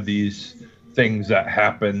some of these things that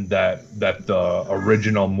happen that the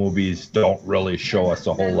original movies don't really show us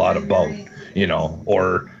a whole lot about, you know,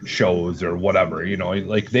 or shows or whatever, you know,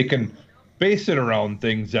 like they can base it around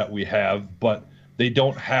things that we have, but they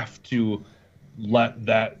don't have to let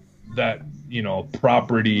that you know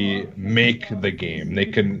property make the game. They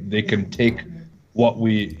can take what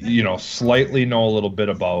we, you know, slightly know a little bit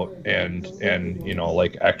about and you know,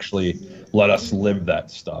 like actually let us live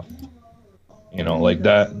that stuff. You know, like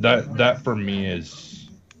that for me is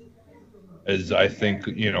I think,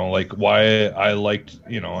 you know, like why I liked,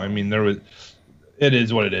 you know, I mean it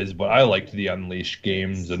is what it is, but I liked the Unleashed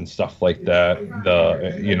games and stuff like that.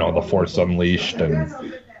 You know, the Force Unleashed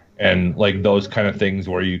and like those kind of things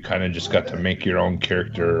where you kind of just got to make your own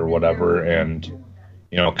character or whatever and,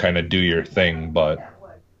 you know, kind of do your thing. But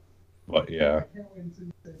yeah.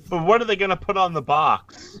 But what are they gonna put on the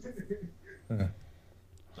box?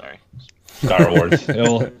 Sorry. Star Wars.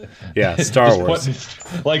 Yeah, Star just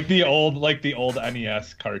Wars. Like the old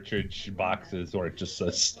NES cartridge boxes where it just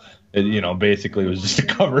says, you know, basically it was just a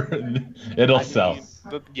cover. It'll sell.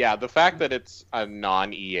 The fact that it's a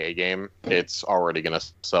non-EA game, it's already gonna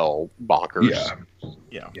sell bonkers.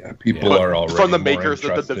 Yeah. People are already from the more makers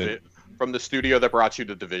of interested. from the studio that brought you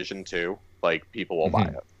to Division 2, like people will buy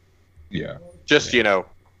it. Yeah. Just you know,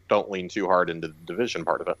 don't lean too hard into the Division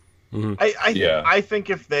part of it. I think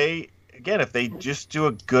if they just do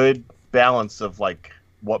a good balance of like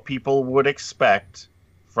what people would expect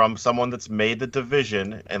from someone that's made the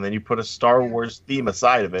Division, and then you put a Star Wars theme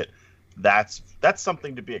aside of it, that's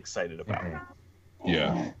something to be excited about.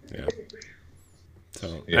 Yeah.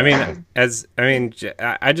 So Yeah.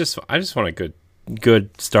 I just want a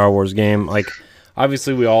good Star Wars game. Like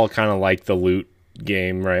obviously we all kind of like the loot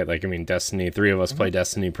game, right? Like I mean Destiny, 3 of us play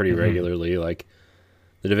Destiny pretty regularly. Like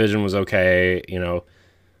the Division was okay, you know.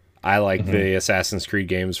 I like the Assassin's Creed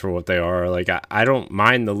games for what they are. Like I don't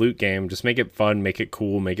mind the loot game. Just make it fun, make it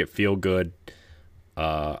cool, make it feel good.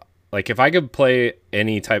 Like if I could play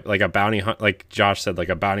any type, like a bounty hunt, like Josh said, like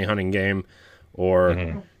a bounty hunting game,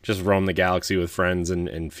 or just roam the galaxy with friends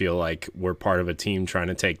and feel like we're part of a team trying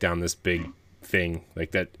to take down this big thing,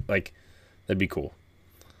 like that, like that'd be cool.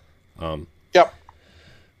 Yep.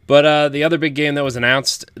 But the other big game that was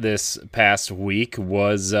announced this past week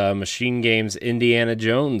was Machine Games' Indiana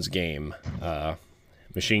Jones game.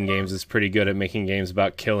 Machine Games is pretty good at making games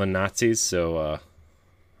about killing Nazis, so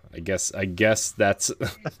I guess that's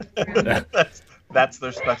that's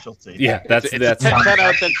their specialty. yeah. That's 10 out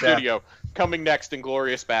of 10 studio. Coming next,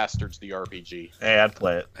 Inglourious Bastards, the RPG. Hey, I'd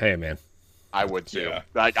play it. Hey man, I would too.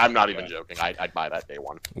 Yeah. I'm not even joking. I'd buy that day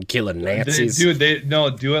one. killing Nazis. Do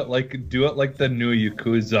it like the new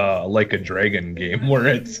Yakuza Like a Dragon game where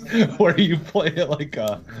you play it like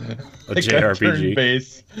a JRPG.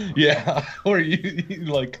 turn-based, yeah, where you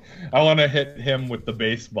like I want to hit him with the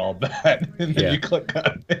baseball bat and then you click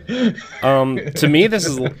on it. To me this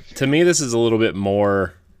is a little bit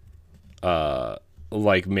more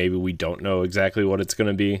like maybe we don't know exactly what it's going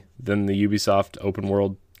to be than the Ubisoft open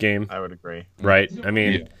world game. I would agree. Right? I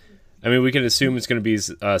mean, we can assume it's going to be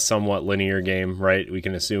a somewhat linear game, right? We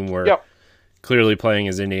can assume we're clearly playing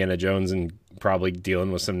as Indiana Jones and probably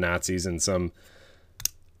dealing with some Nazis and some,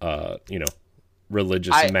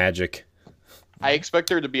 religious magic. I expect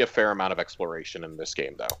there to be a fair amount of exploration in this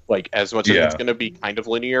game, though. Like, as much as it's going to be kind of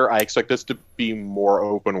linear, I expect this to be more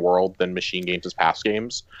open world than Machine Games' past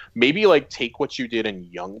games. Maybe, like, take what you did in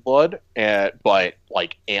Youngblood, but,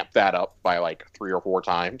 like, amp that up by, like, 3 or 4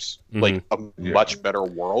 times. Like, a much better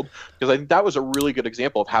world. Because I think that was a really good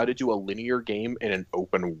example of how to do a linear game in an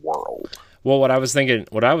open world. Well, what I was thinking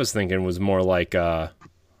was more like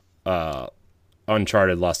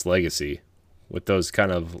Uncharted Lost Legacy, with those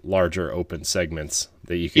kind of larger open segments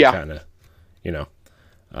that you can kind of,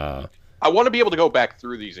 I want to be able to go back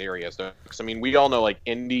through these areas, though, because, I mean, we all know, like,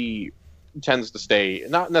 indie tends to stay,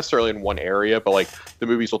 not necessarily in one area, but, like, the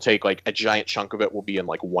movies will take, like, a giant chunk of it will be in,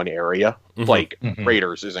 like, one area. Like,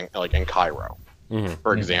 Raiders is, in Cairo,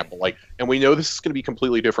 for example. Like, and we know this is going to be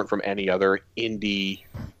completely different from any other indie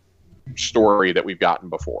story that we've gotten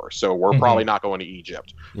before. So we're probably not going to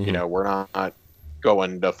Egypt. You know, we're not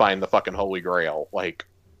going to find the fucking Holy Grail. Like,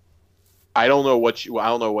 I don't know what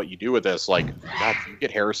you do with this. Like, God, you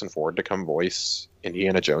get Harrison Ford to come voice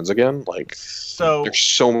Indiana Jones again. Like, so there's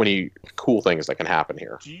so many cool things that can happen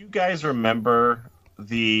here. Do you guys remember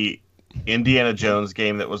the Indiana Jones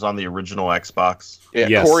game that was on the original Xbox? Yeah,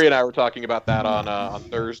 Yes. Corey and I were talking about that on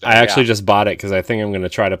Thursday. I actually just bought it because I think I'm going to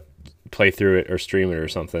try to play through it or stream it or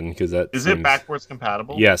something, because that Is seems... it backwards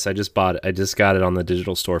compatible? Yes, I just bought it. I just got it on the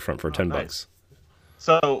digital storefront for $10. Nice.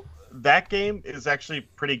 So that game is actually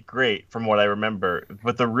pretty great from what I remember.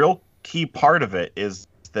 But the real key part of it is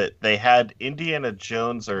that they had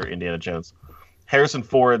Harrison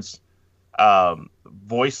Ford's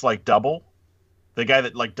voice like double, the guy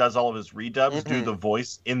that like does all of his redubs, do the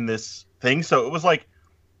voice in this thing. So it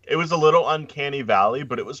was a little uncanny valley,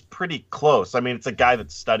 but it was pretty close. I mean, it's a guy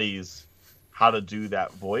that studies how to do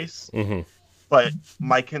that voice. Mm-hmm. But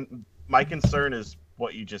my concern is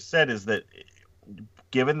what you just said, is that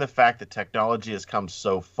given the fact that technology has come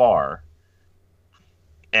so far,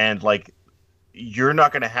 and like you're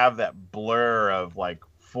not going to have that blur of like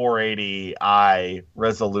 480i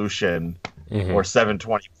resolution or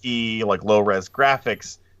 720p like low res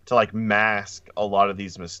graphics to like mask a lot of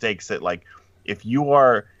these mistakes, that like if you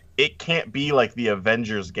are, it can't be like the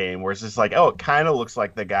Avengers game where it's just like, oh, it kind of looks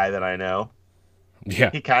like the guy that I know.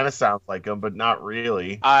 Yeah, He kind of sounds like him, but not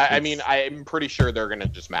really. I mean, I'm pretty sure they're gonna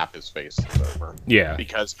just map his face over. yeah.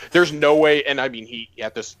 Because there's no way, and I mean, he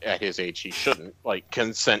at his age, he shouldn't like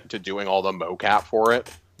consent to doing all the mocap for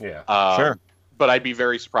it. Yeah. Sure. But I'd be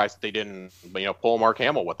very surprised if they didn't, pull Mark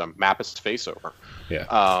Hamill with them, map his face over.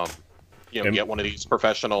 Yeah. Get one of these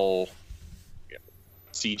professional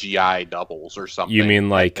CGI doubles or something. You mean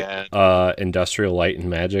like and Industrial Light and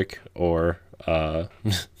Magic, or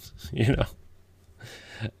you know?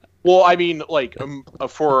 Well, I mean, like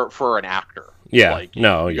for an actor. Yeah. Like,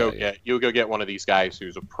 No. you go get one of these guys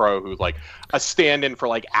who's a pro, who's like a stand-in for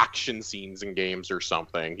like action scenes in games or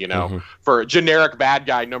something. For a generic bad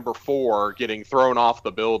guy number 4 getting thrown off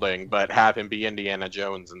the building, but have him be Indiana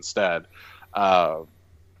Jones instead. I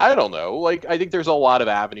don't know. Like, I think there's a lot of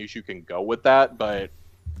avenues you can go with that, but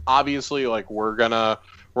obviously, like, we're gonna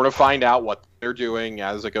find out what they're doing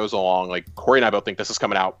as it goes along. Like, Corey and I both think this is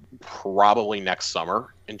coming out probably next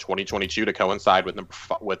summer in 2022 to coincide with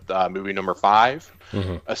movie number 5,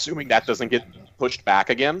 assuming that doesn't get pushed back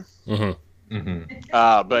again.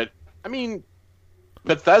 But I mean,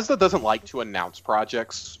 Bethesda doesn't like to announce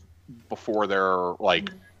projects before they're like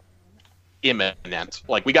imminent.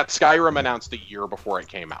 Like, we got Skyrim announced a year before it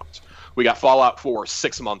came out. We got Fallout 4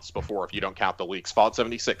 6 months before, if you don't count the leaks. Fallout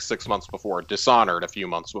 76 6 months before. Dishonored a few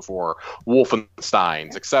months before.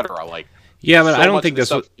 Wolfenstein's, etc. Like, yeah, but so I don't much think of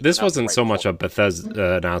the this stuff this wasn't right so much before. a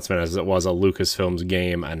Bethesda announcement as it was a Lucasfilms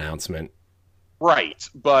game announcement. Right,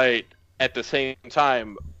 but at the same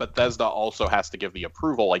time, Bethesda also has to give the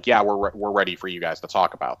approval. Like, yeah, we're ready for you guys to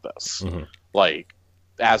talk about this. Like,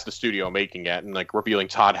 as the studio making it, and like revealing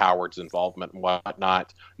Todd Howard's involvement and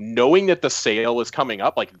whatnot, knowing that the sale is coming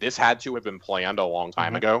up, like, this had to have been planned a long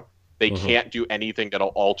time ago. They can't do anything that'll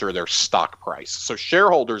alter their stock price. So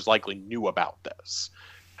shareholders likely knew about this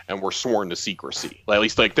and were sworn to secrecy. At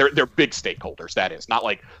least, like, they're big stakeholders. That is not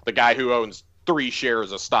like the guy who owns 3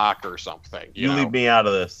 shares of stock or something. You know? leave me out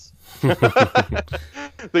of this.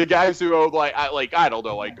 The guys who own I don't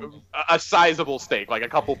know, like a sizable stake, like a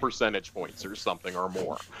couple percentage points or something or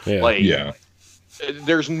more. Yeah.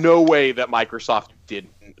 There's no way that Microsoft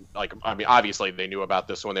didn't, like, I mean, obviously they knew about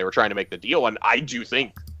this when they were trying to make the deal, and I do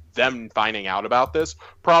think them finding out about this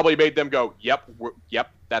probably made them go, yep,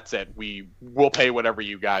 that's it. We'll pay whatever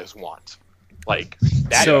you guys want. Like,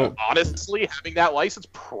 that, So- honestly, having that license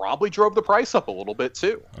probably drove the price up a little bit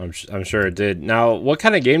too. I'm sure it did. Now, what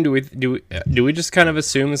kind of game do we just kind of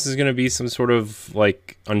assume this is going to be some sort of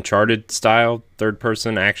like Uncharted style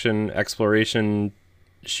third-person action exploration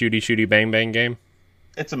shooty bang bang game?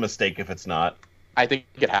 It's a mistake if it's not. I think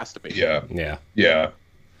it has to be. Yeah.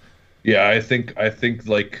 I think when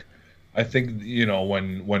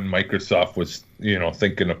Microsoft was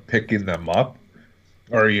thinking of picking them up,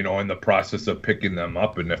 or in the process of picking them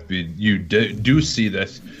up, and if you do see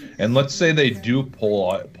this, and let's say they do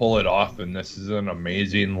pull it off, and this is an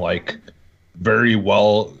amazing, like, very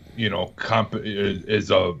well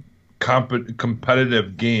is a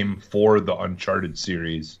competitive game for the Uncharted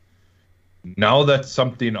series. Now that's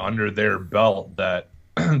something under their belt that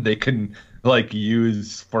they can like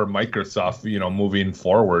use for Microsoft, moving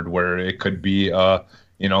forward, where it could be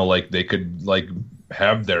like they could like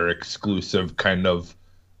have their exclusive kind of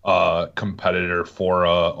competitor for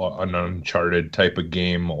an Uncharted type of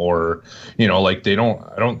game, or like I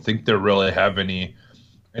don't think they really have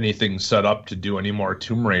anything set up to do any more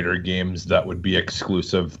Tomb Raider games that would be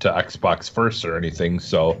exclusive to Xbox first or anything.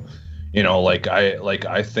 So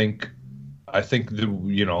I think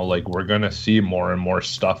like we're gonna see more and more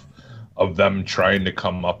stuff of them trying to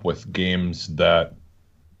come up with games that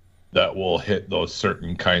will hit those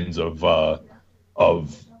certain kinds of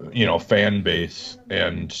fan base.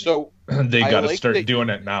 And So They I got to like start that- doing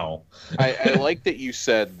it now. I like that you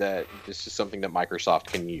said that this is something that Microsoft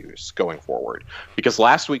can use going forward. Because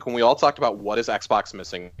last week, when we all talked about what is Xbox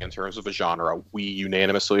missing in terms of a genre, we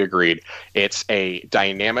unanimously agreed it's a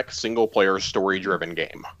dynamic single-player story-driven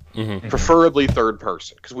game, preferably third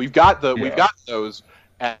person. Because we've got those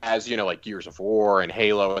as like Gears of War and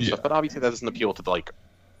Halo and stuff, but obviously that doesn't appeal to like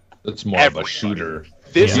That's more everybody. of a shooter.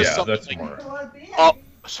 This is Yeah, something that's like, more.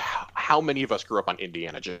 how many of us grew up on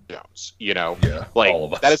Indiana Jones? Yeah, Like all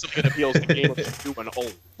of us. that is something that appeals to Game of Two and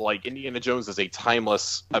old. Like Indiana Jones is a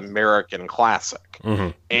timeless American classic,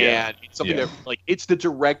 and it's something that like it's the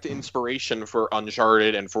direct inspiration for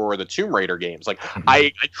Uncharted and for the Tomb Raider games. Like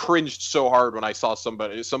I cringed so hard when I saw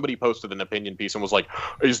somebody posted an opinion piece and was like,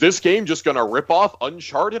 "Is this game just gonna rip off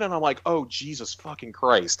Uncharted?" And I'm like, "Oh Jesus fucking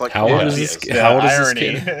Christ!" Like How old is this? How old is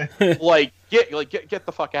this kid? like get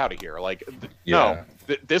the fuck out of here. Like Yeah.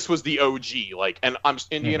 no. This was the OG, like, and I'm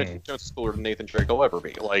Indiana Jones is cooler than Nathan Drake will ever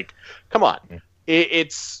be. Like, come on,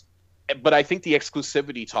 it's. But I think the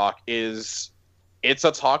exclusivity talk it's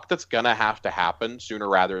a talk that's gonna have to happen sooner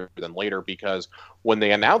rather than later, because when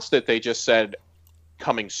they announced it, they just said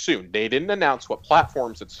coming soon. They didn't announce what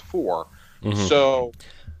platforms it's for. So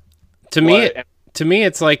To me,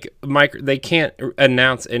 it's like they can't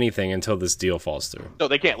announce anything until this deal falls through. no,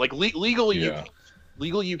 they can't. Like legally, Yeah.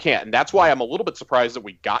 Legally, you can't, and that's why I'm a little bit surprised that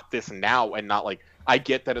we got this now and not like. I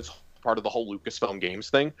get that it's part of the whole Lucasfilm Games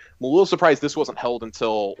thing. I'm a little surprised this wasn't held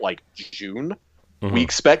until like June. We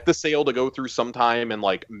expect the sale to go through sometime in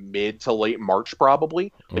like mid to late March,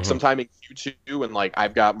 probably, like sometime in Q2, and like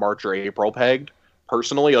I've got March or April pegged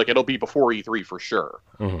personally. Like it'll be before E3 for sure,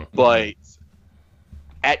 but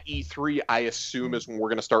at E3, I assume is when we're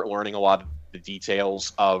going to start learning a lot of the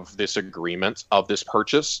details of this agreement, of this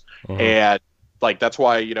purchase, and like that's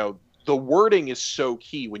why the wording is so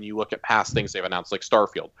key when you look at past things they've announced, like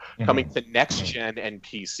Starfield coming to next gen and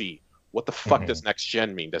PC. What the fuck does next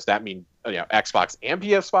gen mean? Does that mean Xbox and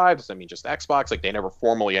PS5? Does that mean just Xbox? Like they never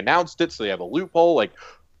formally announced it, so they have a loophole. Like,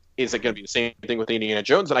 is it going to be the same thing with Indiana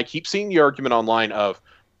Jones? And I keep seeing the argument online of,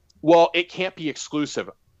 well, it can't be exclusive.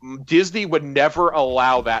 Disney would never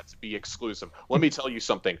allow that to be exclusive. Let me tell you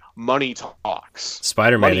something. Money talks.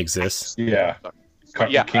 Spider-Man exists. Yeah.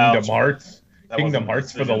 Yeah. Kingdom Hearts. That Kingdom wasn't a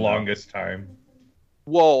Hearts for the decision, though. longest time.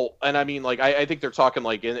 Well, and I mean, like, I think they're talking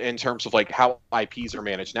like in terms of like how IPs are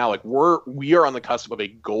managed now. Like we are on the cusp of a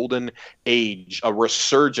golden age, a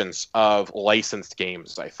resurgence of licensed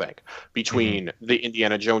games. I think between the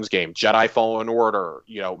Indiana Jones game, Jedi Fallen Order,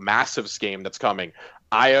 Massive's game that's coming.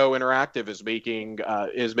 IO Interactive is making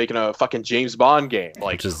a fucking James Bond game,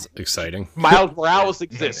 like, which is exciting. Miles Morales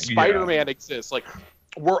exists, Yeah. Spider-Man exists, like.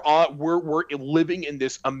 We're living in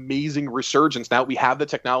this amazing resurgence. Now we have the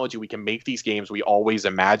technology. We can make these games we always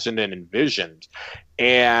imagined and envisioned.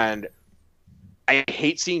 And I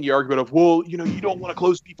hate seeing the argument of, well, you don't want to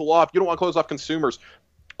close people off. You don't want to close off consumers.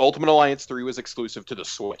 Ultimate Alliance 3 was exclusive to the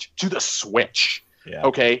Switch. Yeah.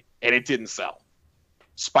 Okay? And it didn't sell.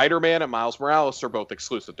 Spider-Man and Miles Morales are both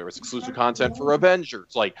exclusive. There was exclusive content for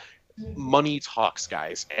Avengers. Like, money talks,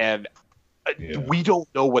 guys. And we don't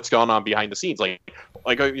know what's going on behind the scenes. Like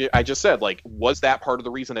I just said, like, was that part of the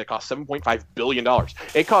reason it cost $7.5 billion?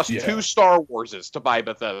 It cost 2 Star Warses to buy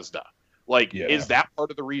Bethesda. Like, is that part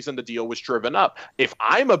of the reason the deal was driven up? If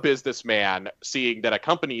I'm a businessman seeing that a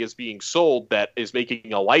company is being sold that is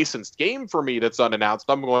making a licensed game for me that's unannounced,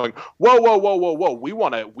 I'm going, whoa. We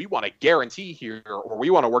want to guarantee here, or we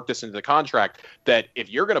want to work this into the contract that if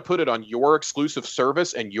you're going to put it on your exclusive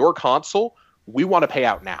service and your console, we want to pay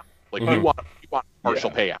out now. Like, we want partial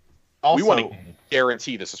payout. Also, we want to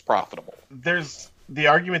guarantee this is profitable. There's the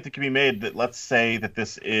argument that can be made that let's say that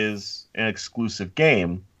this is an exclusive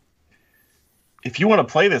game. If you want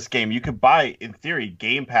to play this game, you could buy, in theory,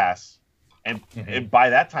 Game Pass, and by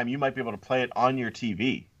that time you might be able to play it on your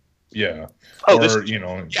TV. Yeah. Oh, or,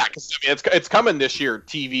 yeah, because I mean, it's coming this year.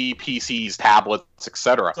 TV, PCs, tablets,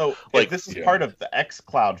 etc. So, like, if this is part of the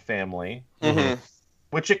xCloud family,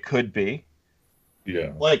 which it could be,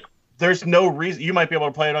 like, there's no reason you might be able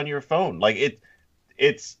to play it on your phone. Like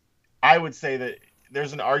it's. I would say that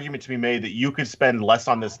there's an argument to be made that you could spend less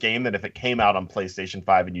on this game than if it came out on PlayStation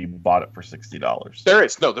 5 and you bought it for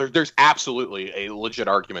 $60. There's absolutely a legit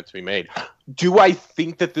argument to be made. Do I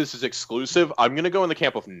think that this is exclusive? I'm going to go in the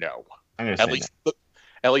camp of no. I'm going to say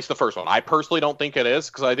At least the first one. I personally don't think it is,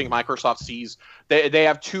 because I think Microsoft sees they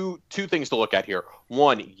have two things to look at here.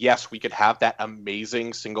 One, yes, we could have that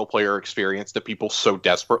amazing single player experience that people so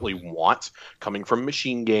desperately want, coming from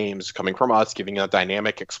machine games, coming from us, giving a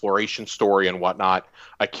dynamic exploration story and whatnot,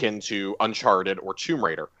 akin to Uncharted or Tomb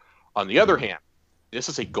Raider. On the other hand, this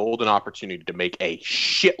is a golden opportunity to make a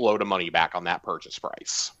shitload of money back on that purchase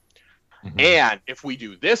price. Mm-hmm. And if we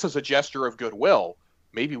do this as a gesture of goodwill,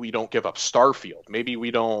 maybe we don't give up Starfield. Maybe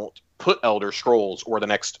we don't put Elder Scrolls or the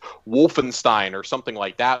next Wolfenstein or something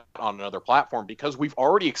like that on another platform, because we've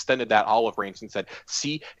already extended that olive branch and said,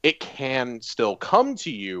 see, it can still come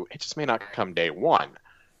to you. It just may not come day one.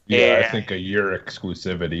 Yeah, and, I think a year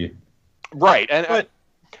exclusivity. Right. And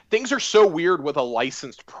things are so weird with a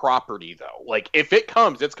licensed property, though. Like, if it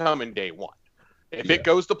comes, it's coming day one. If it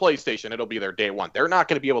goes to PlayStation, it'll be there day one. They're not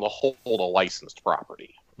going to be able to hold a licensed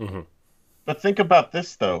property. Mm-hmm. But think about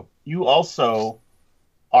this, though. You also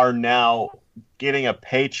are now getting a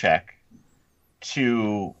paycheck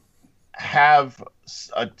to have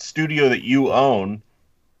a studio that you own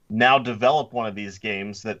now develop one of these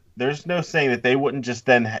games. That there's no saying that they wouldn't just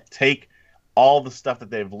then take all the stuff that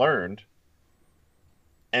they've learned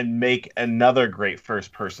and make another great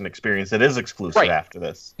first-person experience that is exclusive after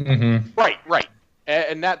this. Mm-hmm. Right.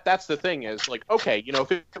 And that's the thing is, like, okay, you know,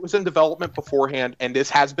 if it was in development beforehand and this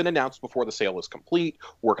has been announced before the sale is complete,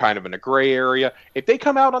 we're kind of in a gray area. If they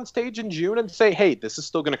come out on stage in June and say, hey, this is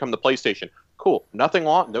still going to come to PlayStation, cool. No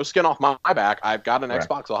skin off my back. I've got an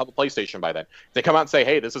Xbox. I'll have a PlayStation by then. If they come out and say,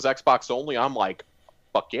 hey, this is Xbox only, I'm like,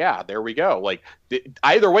 fuck yeah, there we go. Like,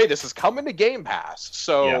 either way, this is coming to Game Pass.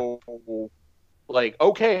 So... Yeah. Like,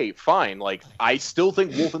 okay, fine. Like, I still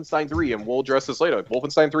think Wolfenstein 3, and we'll address this later,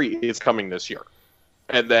 Wolfenstein 3 is coming this year.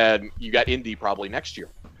 And then you got Indy probably next year.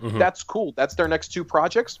 Mm-hmm. That's cool. That's their next two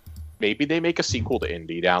projects. Maybe they make a sequel to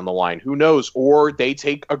Indy down the line. Who knows? Or they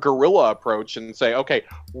take a guerrilla approach and say, okay,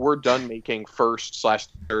 we're done making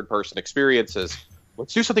first/third person experiences.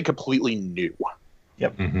 Let's do something completely new.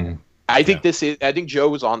 Yep. Mm-hmm. I think Joe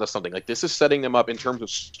was onto something. Like, this is setting them up in terms of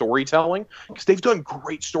storytelling, because they've done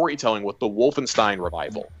great storytelling with the Wolfenstein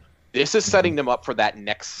revival. This is setting them up for that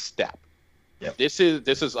next step. Yep. This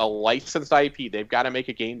is a licensed IP. They've got to make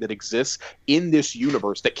a game that exists in this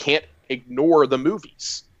universe that can't ignore the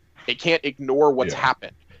movies. It can't ignore what's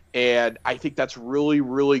happened. And I think that's really,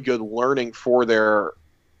 really good learning for their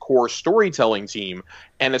core storytelling team.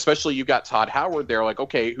 And especially you've got Todd Howard there, like,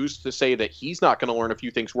 okay, who's to say that he's not going to learn a few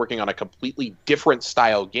things working on a completely different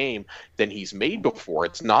style game than he's made before?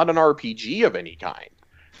 It's not an RPG of any kind.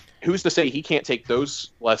 Who's to say he can't take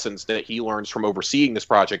those lessons that he learns from overseeing this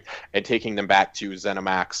project and taking them back to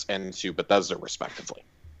ZeniMax and to Bethesda, respectively?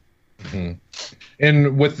 Mm-hmm.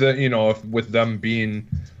 And with with them being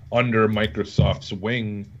under Microsoft's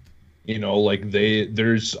wing, you know, like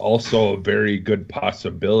there's also a very good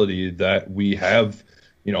possibility that we have,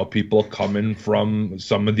 you know, people coming from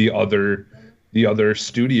some of the other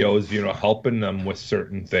studios, you know, helping them with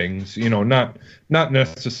certain things, you know, not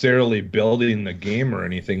necessarily building the game or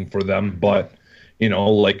anything for them, but, you know,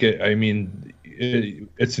 like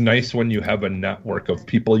it's nice when you have a network of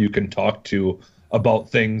people you can talk to about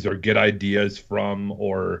things or get ideas from,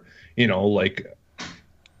 or, you know, like,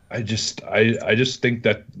 I just think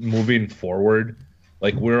that moving forward,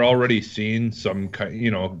 like, we're already seeing some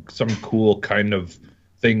cool kind of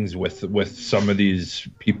things with some of these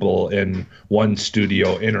people in one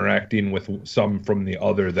studio interacting with some from the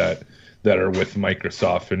other that are with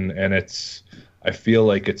Microsoft, and I feel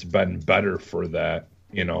like it's been better for that,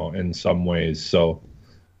 you know, in some ways. So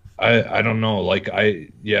I don't know, like,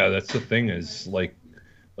 that's the thing is, like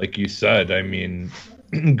you said, I mean,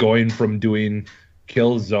 going from doing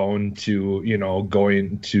Killzone to, you know,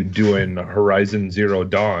 going to doing Horizon Zero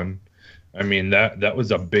Dawn, I mean, that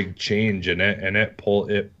was a big change, and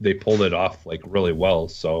they pulled it off, like, really well.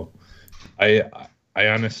 So I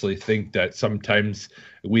honestly think that sometimes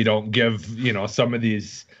we don't give, you know, some of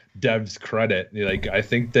these devs credit. Like, I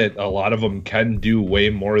think that a lot of them can do way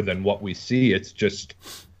more than what we see. It's just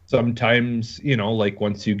sometimes, you know, like,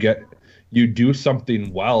 once you do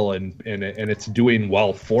something well and it's doing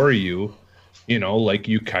well for you, you know, like,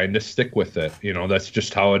 you kind of stick with it. You know, that's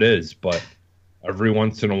just how it is. But every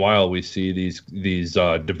once in a while we see these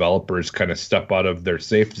developers kind of step out of their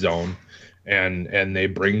safe zone and they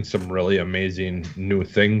bring some really amazing new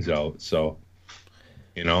things out. So,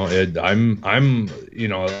 you know, I'm you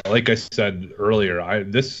know, like I said earlier,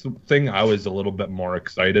 this thing I was a little bit more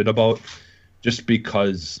excited about, just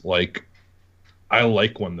because, like, I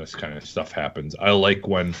like when this kind of stuff happens. I like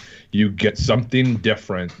when you get something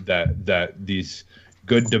different that these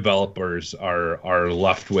good developers are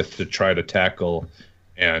left with to try to tackle.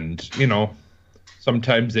 And, you know,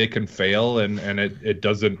 sometimes they can fail and it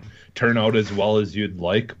doesn't turn out as well as you'd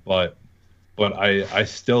like, but I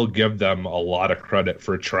still give them a lot of credit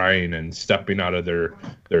for trying and stepping out of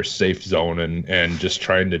their safe zone and just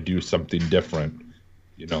trying to do something different.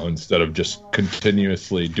 you know, instead of just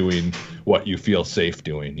continuously doing what you feel safe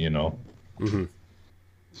doing, you know. Mm-hmm.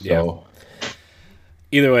 So,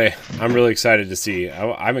 Either way, I'm really excited to see.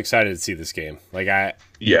 I'm excited to see this game. Like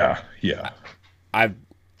yeah. I'm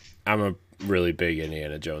a really big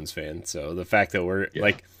Indiana Jones fan, so the fact that we're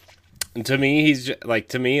like, to me,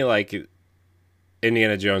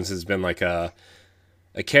 Indiana Jones has been like a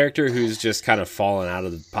character who's just kind of fallen out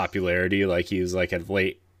of the popularity. Like he was like at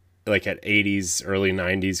 80s, early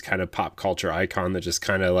 90s kind of pop culture icon that just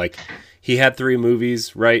kind of like, he had 3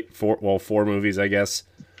 movies, right? 4 movies, I guess.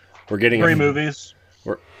 We're getting 3 movies.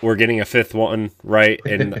 We're getting a 5th one, right?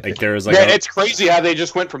 And like there was like it's crazy how they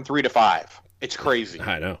just went from 3 to 5. It's crazy.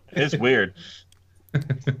 I know. It's weird.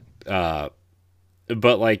 But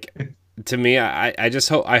like, to me, I just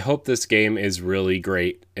hope this game is really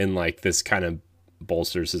great and like this kind of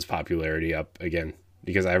bolsters his popularity up again,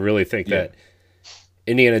 because I really think that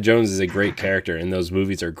Indiana Jones is a great character and those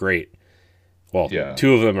movies are great. Well,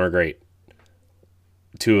 2 of them are great.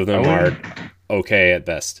 2 of them are okay at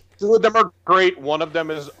best. 2 of them are great. 1 of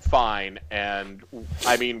them is fine, and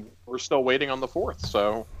I mean, we're still waiting on the 4th.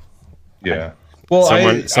 So, yeah. Well,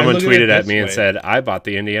 someone tweeted at me and said, "I bought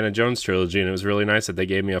the Indiana Jones trilogy, and it was really nice that they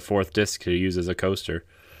gave me a 4th disc to use as a coaster."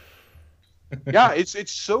 Yeah,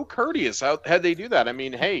 it's so courteous how they do that. I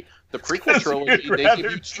mean, hey, the prequel trilogy, they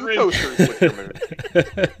give you 2 coasters with your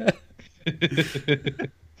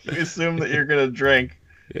movie. We assume that you're gonna drink.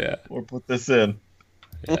 Yeah. Or put this in.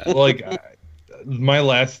 Yeah. Like, my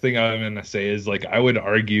last thing I'm gonna say is, like, I would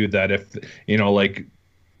argue that if, you know, like,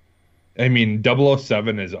 I mean,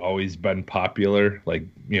 007 has always been popular, like,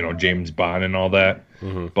 you know, James Bond and all that.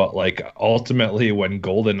 Mm-hmm. But like, ultimately, when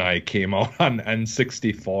GoldenEye came out on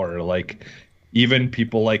N64, like, even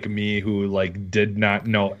people like me who like did not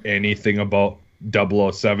know anything about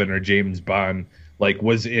 007 or James Bond, like,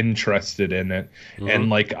 was interested in it. Mm-hmm. And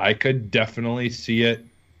like, I could definitely see it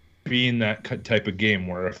being that type of game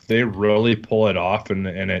where if they really pull it off and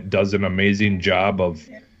it does an amazing job of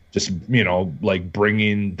just, you know, like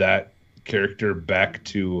bringing that character back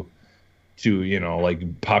to you know,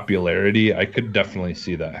 like popularity, I could definitely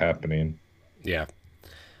see that happening. Yeah.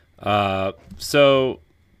 So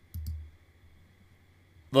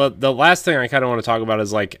the last thing I kind of want to talk about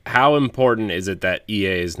is like, how important is it that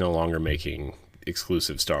EA is no longer making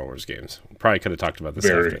exclusive Star Wars games? Probably could have talked about this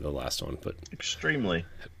after the last one, but extremely.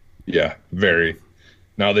 Yeah, very.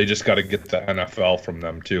 Now they just got to get the NFL from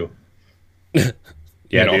them too. Yeah,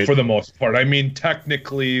 you know, dude. for the most part. I mean,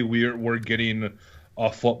 technically we're getting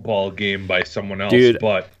a football game by someone else, dude,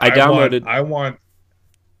 but I downloaded. I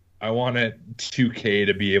want it 2K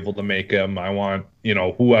to be able to make them. I want, you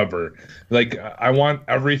know, whoever. Like, I want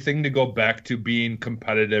everything to go back to being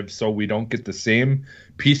competitive, so we don't get the same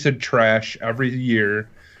piece of trash every year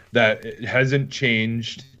that it hasn't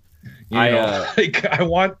changed. You know, like, I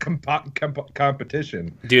want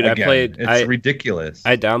competition. Dude, again. It's ridiculous.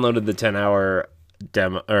 I downloaded the 10-hour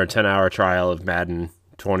demo or 10-hour trial of Madden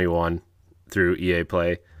 21 through EA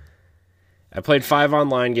Play. I played 5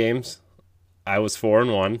 online games. I was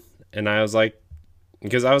 4-1, and I was like,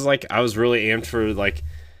 because I was really amped for like.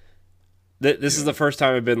 This is the first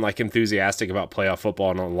time I've been like enthusiastic about playoff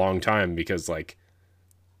football in a long time, because like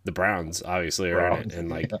the Browns obviously are in it, and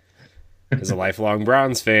like. As a lifelong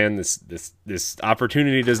Browns fan, this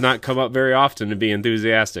opportunity does not come up very often to be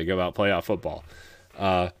enthusiastic about playoff football.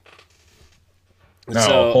 So,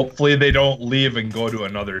 hopefully they don't leave and go to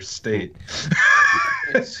another state.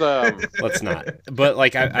 It's let's not. But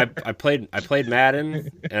like I played Madden,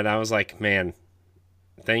 and I was like, man,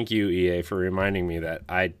 thank you EA for reminding me that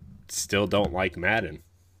I still don't like Madden.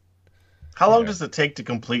 How long does it take to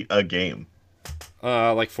complete a game?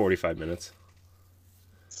 Like 45 minutes.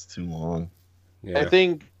 It's too long. Yeah. I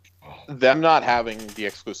think them not having the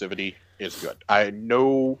exclusivity is good. I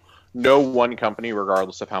know no one company,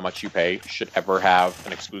 regardless of how much you pay, should ever have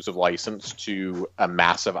an exclusive license to a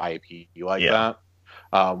massive IP like that.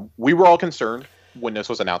 We were all concerned when this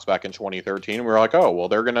was announced back in 2013. We were like, oh, well,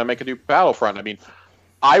 they're going to make a new Battlefront. I mean,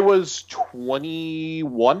 I was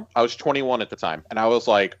 21. I was 21 at the time. And I was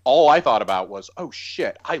like, all I thought about was, oh,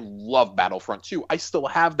 shit, I love Battlefront 2. I still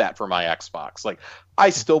have that for my Xbox. Like,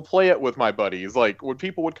 I still play it with my buddies. Like, when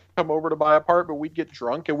people would come over to buy a part, but we'd get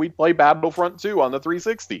drunk and we'd play Battlefront 2 on the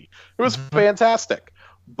 360. It was fantastic.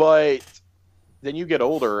 But then you get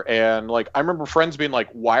older, and, like, I remember friends being like,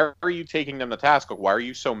 why are you taking them to task? Like, why are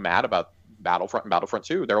you so mad about Battlefront and Battlefront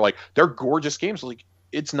 2? They're like, they're gorgeous games. Like,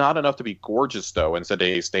 it's not enough to be gorgeous, though, in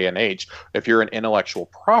today's day and age. If you're an intellectual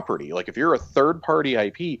property, like if you're a third-party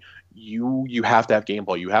IP, you have to have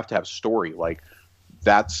gameplay. You have to have story. Like,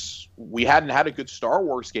 we hadn't had a good Star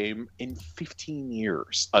Wars game in 15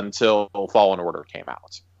 years until Fallen Order came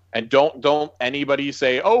out. And don't anybody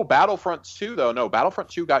say, oh, Battlefront 2 though. No, Battlefront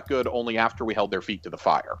 2 got good only after we held their feet to the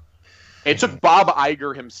fire. It took Bob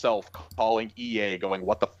Iger himself calling EA, going,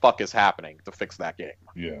 "What the fuck is happening?" to fix that game.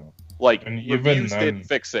 Yeah. Like, And reviews didn't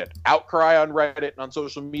fix it. Outcry on Reddit and on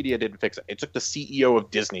social media didn't fix it. It took the CEO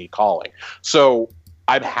of Disney calling. So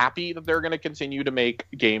I'm happy that they're going to continue to make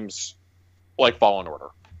games like Fallen Order.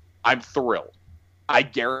 I'm thrilled. I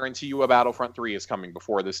guarantee you a Battlefront 3 is coming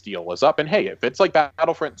before this deal is up. And hey, if it's like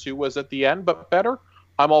Battlefront 2 was at the end, but better,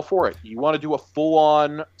 I'm all for it. You want to do a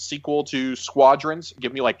full-on sequel to Squadrons?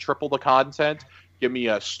 Give me like triple the content. Give me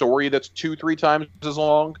a story that's 2-3 times as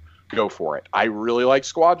long. Go for it. I really like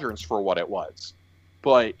Squadrons for what it was.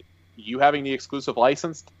 But you having the exclusive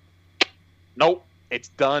license, nope. It's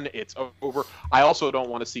done. It's over. I also don't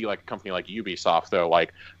want to see like a company like Ubisoft though,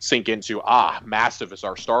 like sink into Massive is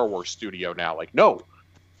our Star Wars studio now. Like, no,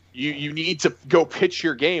 you need to go pitch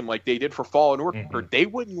your game like they did for Fallen Order. Mm-hmm. They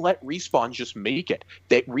wouldn't let Respawn just make it.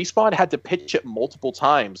 Respawn had to pitch it multiple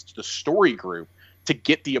times to the story group to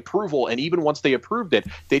get the approval, and even once they approved it,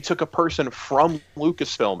 they took a person from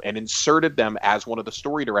Lucasfilm and inserted them as one of the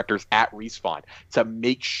story directors at Respawn to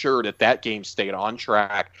make sure that that game stayed on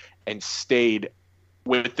track and stayed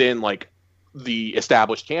within like the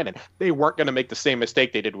established canon. They weren't going to make the same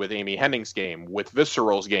mistake they did with Amy Hennig's game, with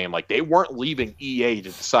Visceral's game. Like, they weren't leaving EA to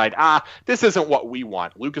decide, this isn't what we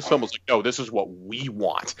want. Lucasfilm was like, no, this is what we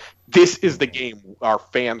want. This is the game our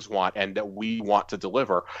fans want and that we want to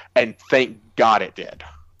deliver. And thank God it did.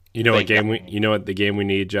 You know what the game we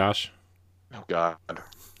need, Josh? Oh God.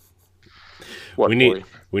 We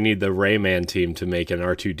need the Rayman team to make an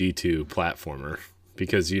R2D2 platformer,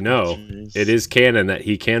 because it is canon that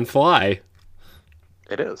he can fly.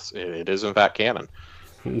 It is. It is in fact canon.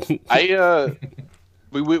 We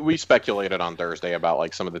speculated on Thursday about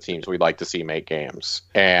like some of the teams we'd like to see make games,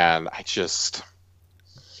 and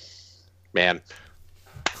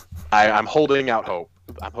I'm holding out hope.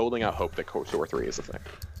 I'm holding out hope that KOTOR 3 is a thing.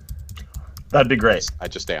 That'd be great. I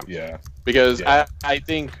just am. Yeah. Because I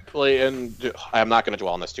think, and I'm not going to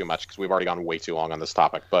dwell on this too much because we've already gone way too long on this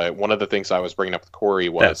topic, but one of the things I was bringing up with Corey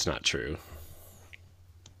was... That's not true.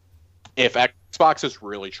 If Xbox is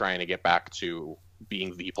really trying to get back to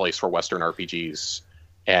being the place for Western RPGs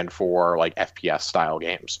and for like FPS style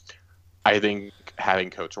games, I think having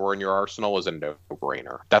KOTOR in your arsenal is a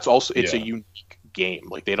no-brainer. That's also, it's a unique game.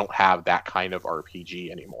 Like, they don't have that kind of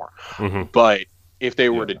RPG anymore. Mm-hmm. But if they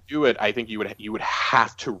were to do it, I think you would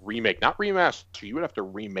have to remake, not remaster. You would have to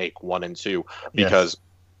remake 1 and 2 because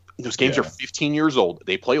those games are 15 years old.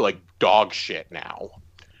 They play like dog shit now,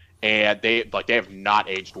 and they have not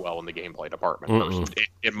aged well in the gameplay department.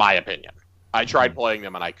 In my opinion, I tried playing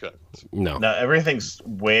them and I couldn't. No, everything's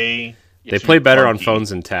way. They play better on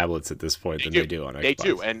phones and tablets at this point than they do on Xbox. They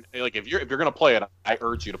do, and like if you're gonna play it, I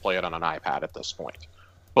urge you to play it on an iPad at this point.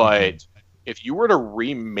 But if you were to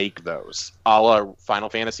remake those, a la Final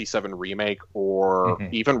Fantasy VII Remake or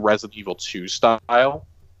even Resident Evil 2 style,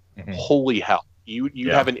 holy hell, you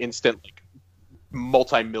have an instant like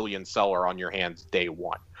multi-million seller on your hands day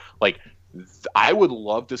one. Like, I would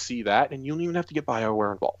love to see that, and you don't even have to get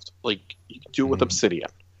BioWare involved. Like, you can do it with Obsidian.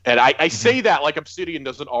 And I say that like Obsidian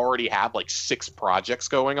doesn't already have like 6 projects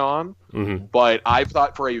going on, but I've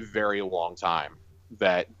thought for a very long time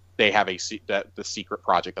that they have that the secret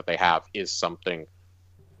project that they have is something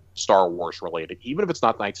Star Wars related. Even if it's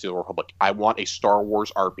not Knights of the Republic, I want a Star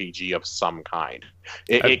Wars RPG of some kind.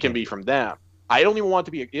 It can be from them. I don't even want it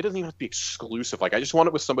to be. It doesn't even have to be exclusive. Like, I just want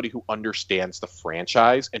it with somebody who understands the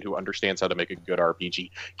franchise and who understands how to make a good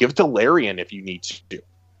RPG. Give it to Larian if you need to.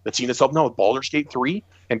 That's seen itself now with Baldur's Gate 3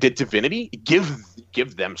 and did Divinity. Give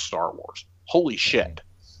them Star Wars. Holy shit.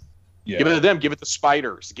 Yeah. Give it to them. Give it to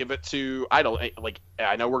Spiders. Give it to I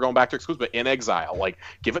know we're going back to exclusive, but In Exile. Like,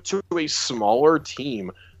 give it to a smaller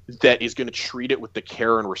team that is going to treat it with the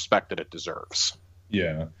care and respect that it deserves.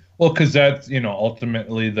 Yeah. Well, because that's,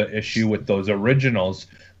 ultimately the issue with those originals.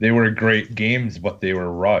 They were great games, but they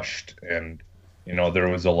were rushed, and there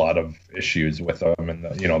was a lot of issues with them, and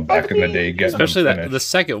back in the day, especially that the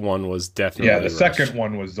second one was definitely the second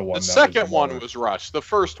one was the one. The second one was rushed. The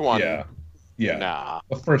first one, nah.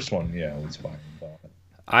 The first one, was fine.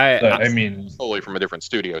 But I mean, totally from a different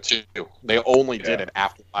studio too. They only did it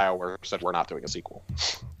after BioWare said we're not doing a sequel.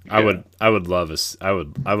 I would love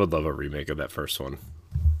a remake of that first one.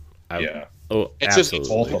 It's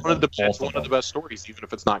absolutely. Just one of the best stories, even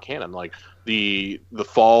if it's not canon. Like the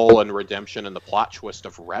fall and redemption and the plot twist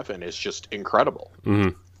of Revan is just incredible.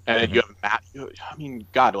 And And then you have Matt. I mean,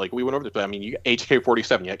 God, like we went over this, but I mean, you got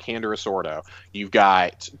HK-47, you got Kandor Sordo, you've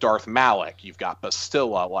got Darth Malak, you've got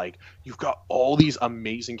Bastilla, like you've got all these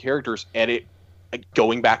amazing characters. And it,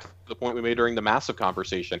 going back to the point we made during the Massive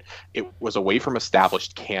conversation, it was away from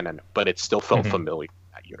established canon, but it still felt familiar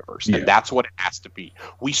in that universe, and that's what it has to be.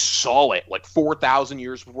 We saw it like 4,000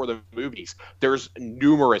 years before the movies. There's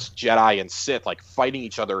numerous Jedi and Sith like fighting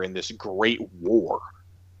each other in this great war.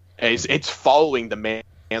 It's following the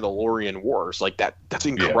Mandalorian Wars, like that. That's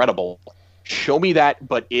incredible. Yeah. Show me that,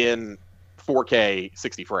 but in 4K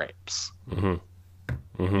 60 frames.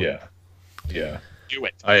 Yeah. Do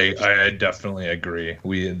it. I definitely agree.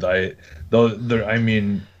 I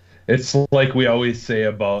mean, it's like we always say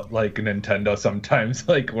about like Nintendo sometimes,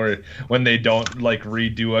 like when they don't like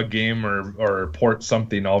redo a game or port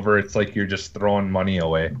something over, it's like you're just throwing money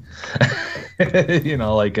away. You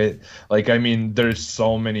know, I mean, there's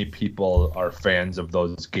so many people are fans of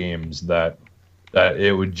those games that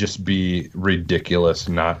it would just be ridiculous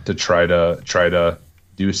not to try to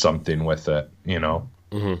do something with it, you know.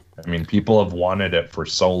 I mean, people have wanted it for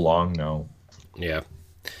so long now. Yeah.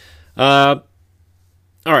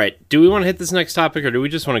 All right. Do we want to hit this next topic, or do we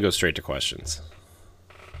just want to go straight to questions?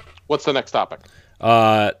 What's the next topic?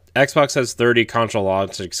 Xbox has 30 console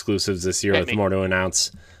launch exclusives this year with more to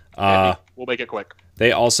announce. We'll make it quick.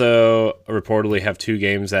 They also reportedly have 2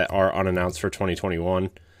 games that are unannounced for 2021.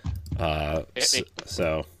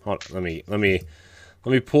 So hold on, let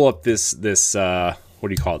me pull up this what do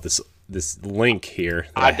you call it, this link here.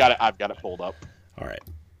 I've got it pulled up. All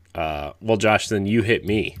right. Well, Josh, then you hit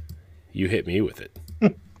me with it.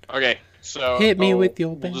 Okay, so hit me with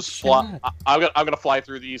your best shot. I'm gonna fly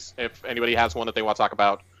through these. If anybody has one that they want to talk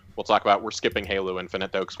about, we'll talk about. We're skipping Halo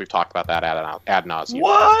Infinite though, because we've talked about that ad nauseum.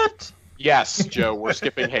 What? Yes, Joe, we're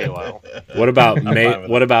skipping Halo. What about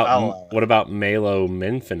what about Halo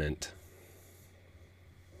Infinite?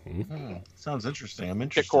 Sounds interesting. I'm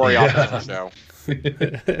interested. Get Corey off the show.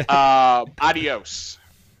 Adios.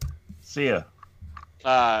 See ya.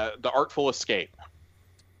 The Artful Escape.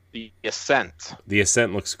 The Ascent. The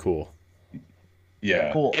Ascent looks cool.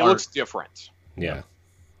 Yeah, Cool. It looks different. Yeah.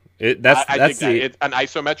 I dig that. It's an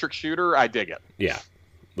isometric shooter. I dig it. Yeah,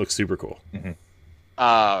 looks super cool.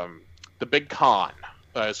 The Big Con.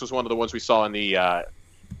 This was one of the ones we saw in the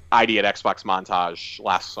ID at Xbox montage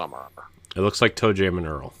last summer. It looks like Toe Jam and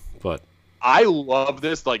Earl, but I love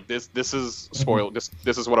this. Like this is spoiled.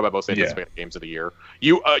 This is one of my most anticipated games of the year.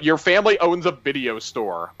 Your family owns a video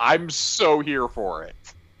store. I'm so here for it.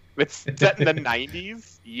 It's set in the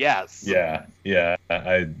 90s. Yes. Yeah.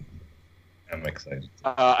 I'm excited.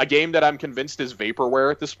 A game that I'm convinced is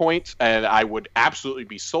vaporware at this point, and I would absolutely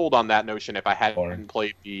be sold on that notion if I hadn't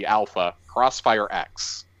played the alpha. Crossfire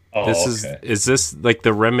X. Oh, is this like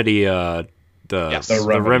the Remedy the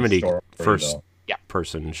Remedy first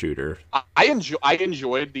person shooter? I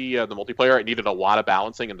enjoyed the multiplayer. It needed a lot of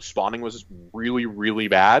balancing, and the spawning was really, really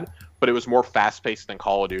bad, but it was more fast paced than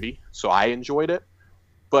Call of Duty, so I enjoyed it.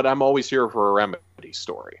 But I'm always here for a Remedy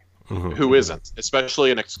story. Who isn't?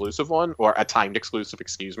 Especially an exclusive one, or a timed exclusive,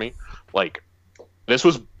 excuse me. Like, this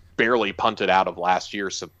was barely punted out of last year,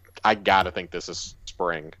 so I gotta think this is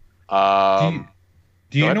spring. Do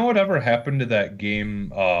you know whatever happened to that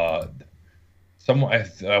game? I want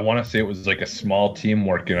to say it was like a small team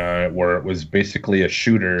working on it, where it was basically a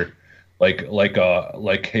shooter, like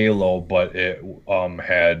Halo, but it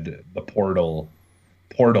had the portals.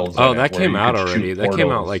 Oh, that came out already. That came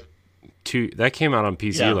out that came out on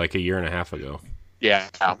PC like a year and a half ago. Yeah,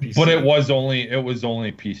 but it was only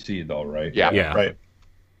PC though, right? Yeah. Right.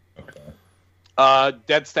 Okay.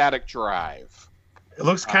 Dead Static Drive. It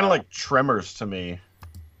looks kind of like Tremors to me.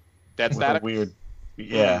 Dead Static. Weird.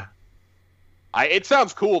 Yeah. It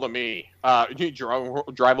sounds cool to me. You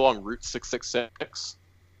drive along Route 666.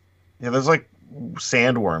 Yeah, there's like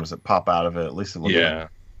sandworms that pop out of it. At least it looks. Yeah.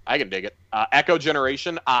 I can dig it. Echo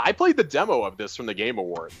Generation. I played the demo of this from the Game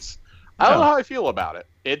Awards. I don't know how I feel about it.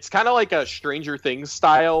 It's kind of like a Stranger Things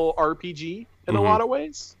style RPG in a lot of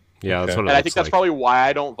ways. Yeah, that's what it and I think that's probably why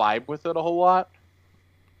I don't vibe with it a whole lot.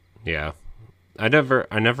 Yeah. I never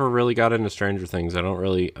really got into Stranger Things. I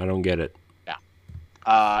don't get it.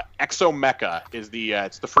 Yeah. Exomecha is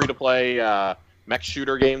it's the free to play mech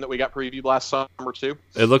shooter game that we got previewed last summer too.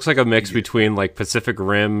 It looks like a mix between like Pacific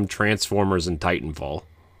Rim, Transformers, and Titanfall.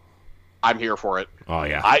 I'm here for it. Oh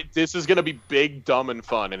yeah. This is gonna be big, dumb, and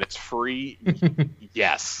fun, and it's free.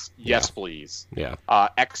 Yes, please. Yeah.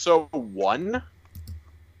 Exo 1.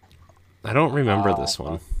 I don't remember this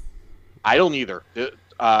one. I don't either.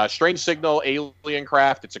 Strange Signal, Alien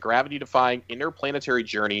Craft. It's a gravity-defying interplanetary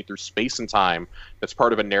journey through space and time that's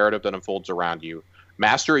part of a narrative that unfolds around you.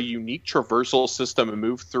 Master a unique traversal system and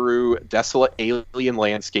move through desolate alien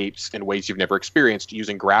landscapes in ways you've never experienced,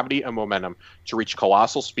 using gravity and momentum to reach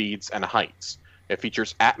colossal speeds and heights. It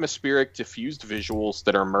features atmospheric, diffused visuals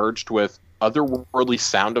that are merged with otherworldly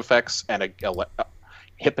sound effects and a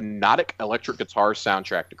hypnotic electric guitar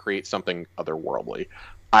soundtrack to create something otherworldly.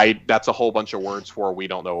 That's a whole bunch of words for we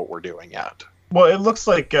don't know what we're doing yet. Well, it looks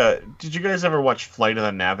like. Did you guys ever watch Flight of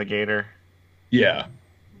the Navigator? Yeah.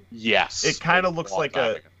 Yes. It kind of looks like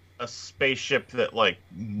a spaceship that like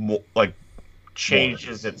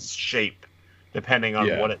changes its shape depending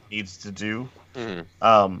on what it needs to do. Mhm.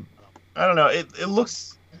 I don't know. It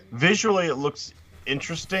looks visually it looks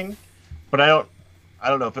interesting, but I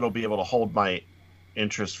don't know if it'll be able to hold my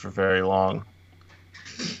interest for very long.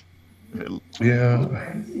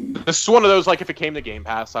 Yeah. This is one of those, like, if it came to Game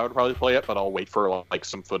Pass, I would probably play it, but I'll wait for like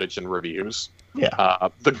some footage and reviews. Yeah.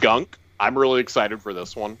 The Gunk, I'm really excited for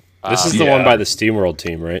this one. This is the one by the SteamWorld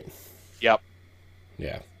team, right? Yep.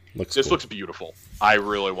 Yeah. Looks This cool. looks beautiful. I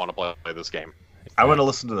really want to play this game. I want to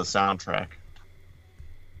listen to the soundtrack.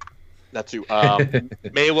 That too.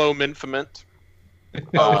 Malo Minfament.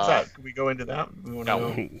 Oh, what's that? Can we go into that? We wanna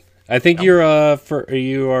No. go- I think you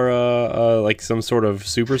are like some sort of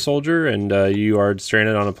super soldier, and you are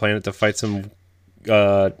stranded on a planet to fight some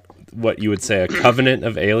what you would say a covenant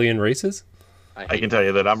of alien races. I can tell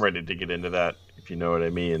you that I'm ready to get into that, if you know what I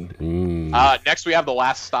mean. Next, we have The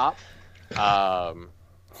Last Stop,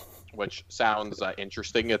 which sounds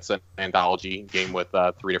interesting. It's an anthology game with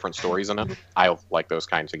 3 different stories in it. I like those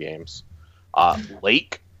kinds of games.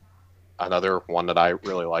 Lake, another one that I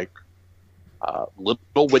really like.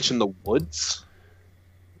 Little Witch in the Woods.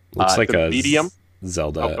 Looks like The a Medium.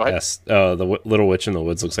 Zelda. Oh, go ahead. Little Witch in the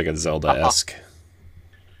Woods looks like a Zelda-esque.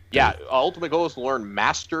 Yeah, ultimate goal is to learn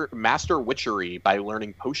master witchery by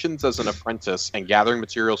learning potions as an apprentice and gathering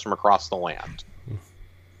materials from across the land.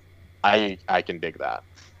 I can dig that.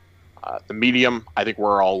 The Medium, I think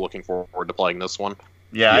we're all looking forward to playing this one.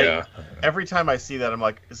 Yeah. Every time I see that, I'm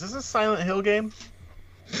like, is this a Silent Hill game?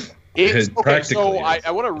 It's okay. Practically So is.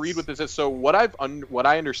 I want to read what this is. So what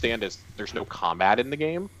I understand is there's no combat in the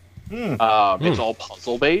game. It's all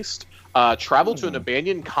puzzle based. Travel to an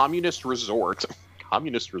abandoned communist resort.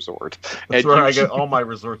 That's where I get all my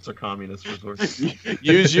resorts are communist resorts.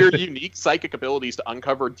 Use your unique psychic abilities to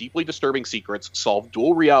uncover deeply disturbing secrets, solve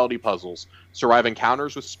dual reality puzzles, survive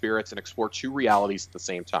encounters with spirits, and explore 2 realities at the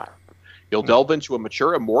same time. You'll delve into a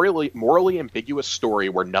mature and morally ambiguous story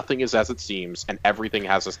where nothing is as it seems and everything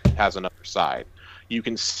has another side. You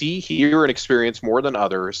can see, hear, and experience more than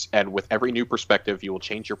others, and with every new perspective, you will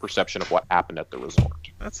change your perception of what happened at the resort.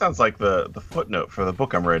 That sounds like the footnote for the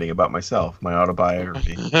book I'm writing about myself, my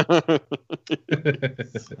autobiography.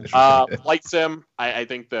 Flight Sim, I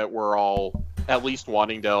think that we're all at least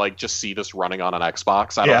wanting to like just see this running on an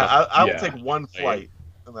Xbox. I will Yeah. take one flight,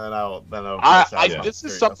 and then I'll. This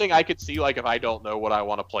is something I could see, like, if I don't know what I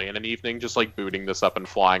want to play in an evening, just like booting this up and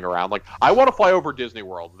flying around. Like, I want to fly over Disney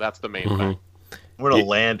World. That's the main thing. I'm gonna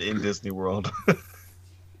land in Disney World.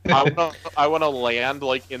 I want to land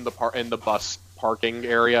like in the bus parking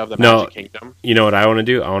area of the Magic Kingdom. You know what I want to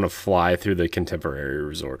do? I want to fly through the Contemporary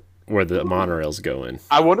Resort where the monorails go in.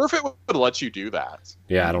 I wonder if it would let you do that.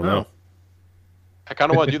 Yeah, I don't know. I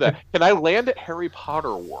kind of want to do that. Can I land at Harry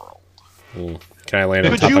Potter World? Can I land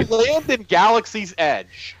on Could top you of... land in Galaxy's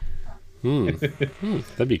Edge?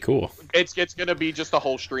 That'd be cool. It's going to be just a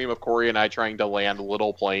whole stream of Corey and I trying to land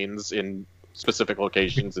little planes in specific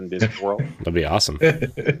locations in Disney World. That'd be awesome.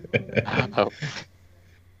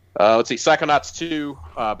 Let's see, Psychonauts 2,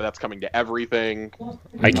 but that's coming to everything.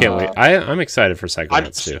 I can't wait. I'm excited for I'm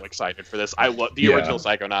Psychonauts so too. excited for this. I love the original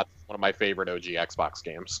Psychonauts. One of my favorite OG Xbox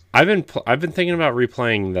games. I've been thinking about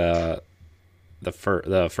replaying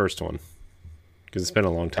the first one because it's been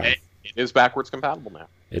a long time. It is backwards compatible now.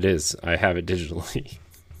 It is. I have it digitally.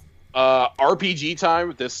 RPG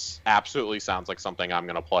time. This absolutely sounds like something I'm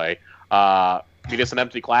going to play. Meet us an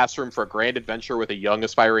empty classroom for a grand adventure with a young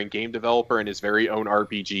aspiring game developer and his very own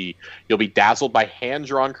RPG. You'll be dazzled by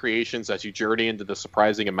hand-drawn creations as you journey into the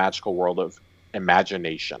surprising and magical world of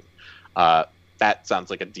imagination. That sounds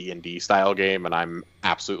like a D&D style game, and I'm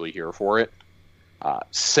absolutely here for it.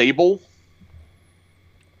 Sable.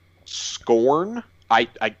 Scorn.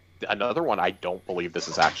 Another one. I don't believe this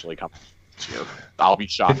is actually coming this year. I'll be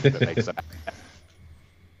shocked if it makes it.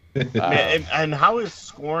 And how is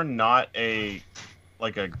Scorn not a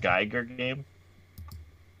Geiger game?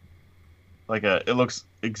 It looks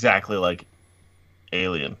exactly like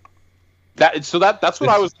Alien. That's what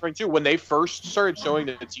I was referring to when they first started showing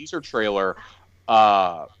the teaser trailer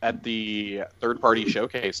at the third-party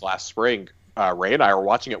showcase last spring. Ray and I were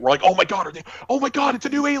watching it. We're like, oh my god, it's a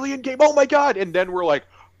new Alien game. Oh my god. And then we're like,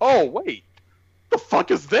 oh, wait, the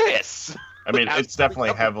fuck is this? I mean, Like, it's definitely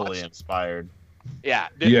I've heavily watched it. inspired. Yeah.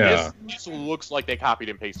 Yeah. This looks like they copied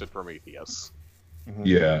and pasted Prometheus.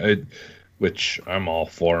 Yeah, which I'm all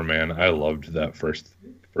for, man. I loved that first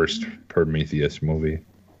Prometheus movie.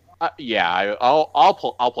 Yeah,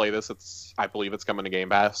 I'll play this. I believe it's coming to Game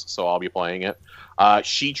Pass, so I'll be playing it.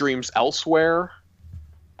 She Dreams Elsewhere.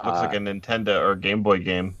 Looks like a Nintendo or Game Boy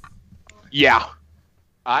game. Yeah.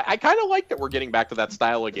 I kind of like that we're getting back to that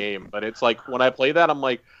style of game, but it's like when I play that, I'm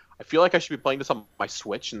like, I feel like I should be playing this on my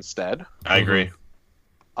Switch instead. I agree.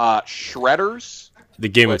 Shredders. The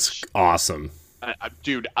game Which- looks awesome.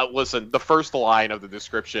 Dude, listen, the first line of the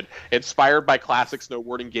description, inspired by classic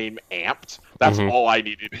snowboarding game Amped. That's Mhm. all I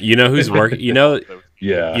needed. You know who's working?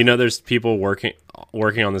 Yeah. There's people working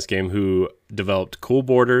on this game who developed Cool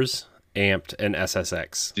Borders, Amped, and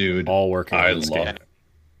SSX. Dude, all working I on this love game. it.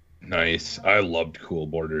 Nice. I loved Cool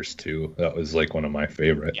Borders too. That was like one of my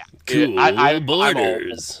favorite. Yeah. Cool I'm all-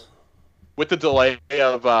 Borders. with the delay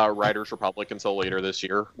of Riders Republic until later this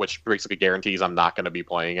year, which basically guarantees I'm not going to be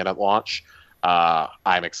playing it at launch,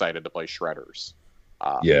 I'm excited to play Shredders.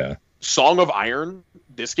 Yeah. Song of Iron,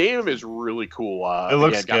 this game is really cool. It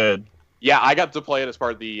looks again, good. Yeah, I got to play it as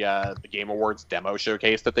part of the Game Awards demo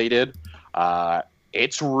showcase that they did.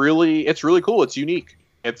 It's really cool. It's unique.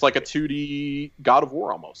 It's like a 2D God of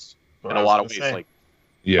War almost in a lot of ways. Like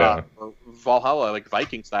Yeah. or Valhalla, like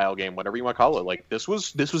Viking style game, whatever you want to call it. Like this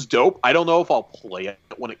was dope. I don't know if I'll play it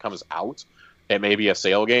when it comes out. It may be a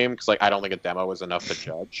sale game because like I don't think a demo is enough to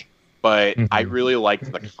judge. But I really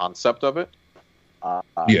liked the concept of it.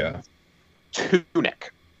 Yeah.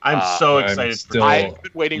 Tunic. I'm so I'm excited still- for it. I've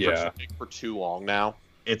been waiting yeah. for Tunic for too long now.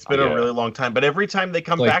 It's been Yeah. a really long time, but every time they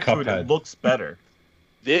come Like back to it, Cuphead. it looks better.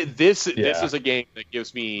 This Yeah. is a game that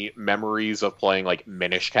gives me memories of playing like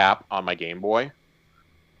Minish Cap on my Game Boy.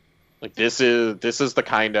 Like this is the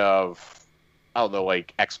kind of I don't know,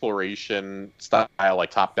 like exploration style, like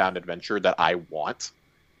top down adventure that I want.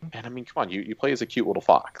 And I mean, come on, you play as a cute little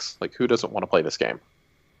fox. Like who doesn't want to play this game?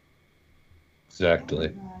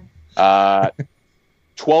 Exactly.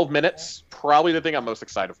 12 minutes, probably the thing I'm most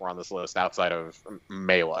excited for on this list outside of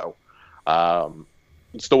Malo.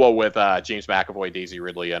 Still with James McAvoy, Daisy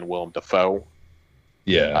Ridley, and Willem Dafoe.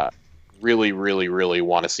 Yeah. Really, really, really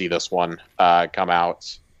want to see this one come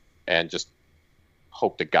out, and just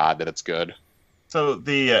hope to God that it's good. So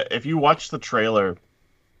if you watch the trailer,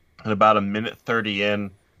 at about a minute 30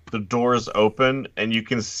 in, the doors open and you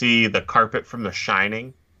can see the carpet from The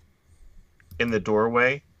Shining in the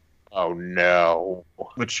doorway, Oh no!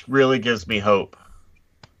 which really gives me hope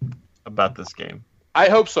about this game. I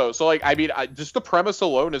hope so. So, like, I mean, just the premise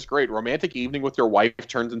alone is great. Romantic evening with your wife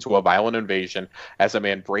turns into a violent invasion as a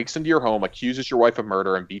man breaks into your home, accuses your wife of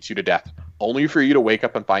murder, and beats you to death, only for you to wake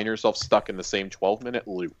up and find yourself stuck in the same 12-minute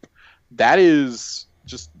loop. That is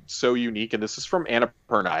just so unique, and this is from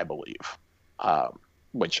Annapurna, I believe,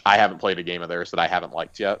 which I haven't played a game of theirs that I haven't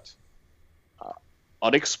liked yet.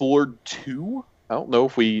 Unexplored 2? I don't know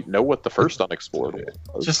if we know what the first Unexplored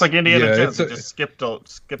was. Just like Indiana Yeah, Jones, it's it just skipped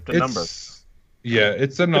a number. Yeah,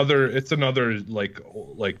 it's another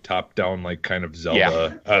like top down like kind of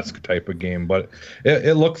Zelda-esque type of game, but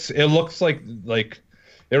it looks like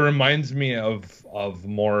it reminds me of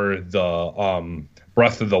more the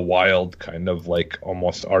Breath of the Wild kind of like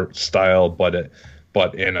almost art style, but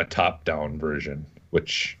in a top down version,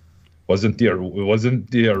 which wasn't the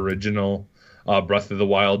original Breath of the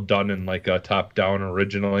Wild done in like a top down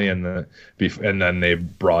originally, and then they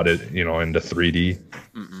brought it into 3D.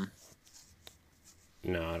 Mm-mm.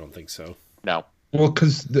 No, I don't think so. No. Well,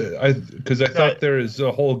 because I thought there is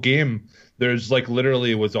a whole game. There's like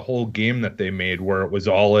literally was a whole game that they made where it was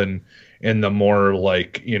all in the more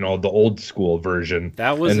like the old school version.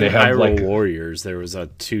 That was And in they have, Hyrule like- Warriors. There was a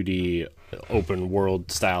 2D open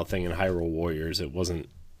world style thing in Hyrule Warriors. It wasn't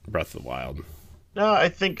Breath of the Wild. No, I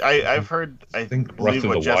think I've heard. I think believe Breath of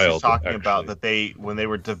what the Jess is Wild, talking about, actually. that when they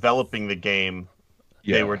were developing the game,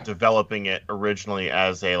 Yeah. they were developing it originally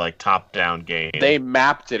as a like top-down game. They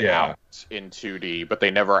mapped it Yeah. out in 2D, but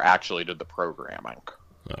they never actually did the programming.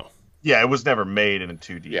 Yeah, it was never made in a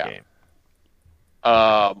 2D Yeah. game.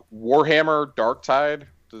 Warhammer Darktide.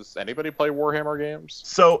 Does anybody play Warhammer games?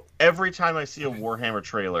 So every time I see a Warhammer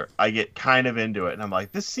trailer, I get kind of into it, and I'm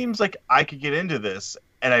like, this seems like I could get into this,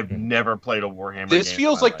 and I've never played a Warhammer game. This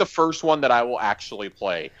feels like the first one that I will actually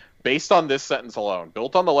play. Based on this sentence alone,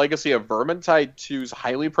 built on the legacy of Vermintide 2's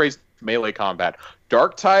highly praised melee combat,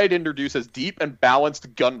 Darktide introduces deep and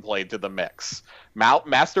balanced gunplay to the mix.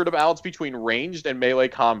 Master the balance between ranged and melee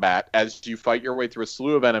combat as you fight your way through a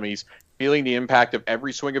slew of enemies feeling the impact of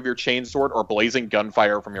every swing of your chainsword or blazing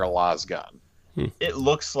gunfire from your las gun. It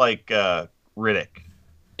looks like Riddick.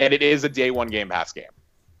 And it is a day one Game Pass game.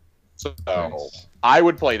 So Nice. I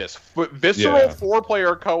would play this. Visceral Yeah.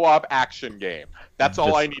 4-player co-op action game. That's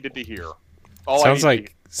all I needed to hear. Sounds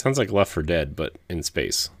like Left 4 Dead, but in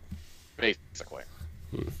space. Basically.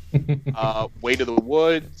 Way to the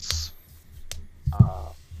Woods,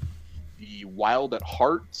 The Wild at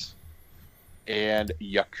Heart, and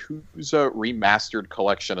Yakuza Remastered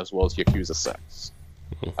Collection, as well as Yakuza 6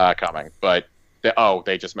 coming. But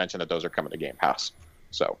they just mentioned that those are coming to Game Pass.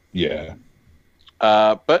 So Yeah.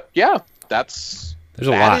 but yeah, there's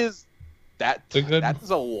a lot. That is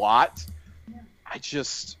a lot.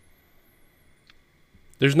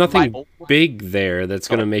 There's nothing My- big there that's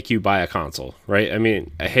going to make you buy a console, right? I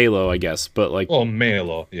mean, a Halo, I guess, but like, Well,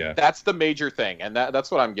 Malo, yeah. That's the major thing, and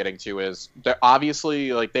that's what I'm getting to is they're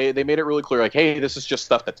obviously like they made it really clear, like, hey, this is just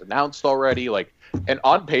stuff that's announced already, like, and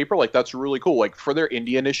on paper, like, that's really cool. Like, for their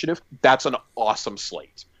indie initiative, that's an awesome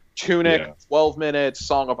slate. Tunic, Yeah. 12 minutes,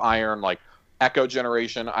 Song of Iron, like Echo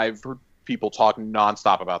Generation. I've heard people talk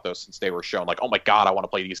nonstop about those since they were shown. Like, oh my god, I want to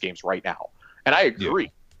play these games right now, and I agree. Yeah.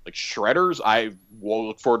 Like Shredders, I will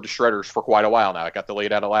look forward to Shredders for quite a while now. I got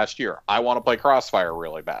delayed out of last year. I want to play Crossfire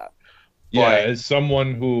really bad. Yeah, But- as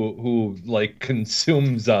someone who like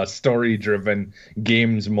consumes story driven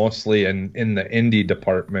games mostly in the indie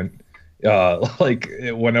department, like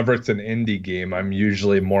whenever it's an indie game, I'm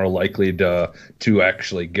usually more likely to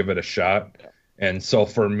actually give it a shot. And so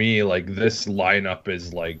for me, like this lineup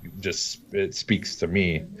is like just it speaks to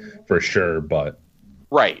me for sure. But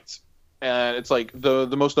Right. And it's like the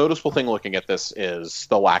most noticeable thing looking at this is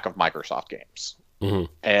the lack of Microsoft games. Mhm.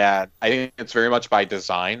 And I think it's very much by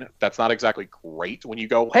design. That's not exactly great when you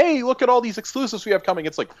go, hey, look at all these exclusives we have coming.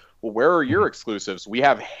 It's like, well, where are your exclusives? We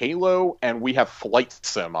have Halo and we have Flight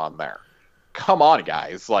Sim on there. Come on,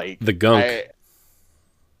 guys. Like the gunk.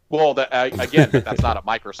 Again, that's not a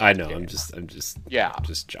Microsoft I know. game. I'm just Yeah.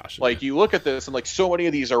 joshing. Like you look at this and like so many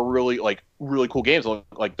of these are really cool games.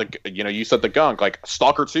 Like you said the gunk. Like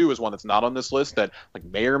Stalker 2 is one that's not on this list that like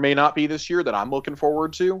may or may not be this year that I'm looking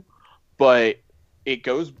forward to. But it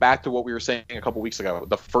goes back to what we were saying a couple weeks ago.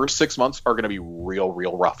 The first 6 months are going to be real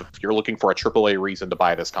rough if you're looking for a AAA reason to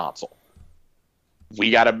buy this console.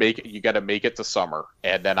 You got to make it to summer,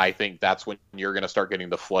 and then I think that's when you're going to start getting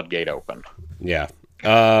the floodgate open. yeah.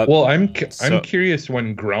 well, I'm So- curious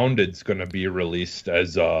when Grounded's going to be released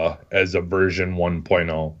as a version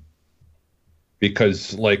 1.0,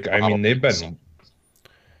 because like I mean they've been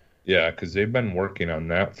because they've been working on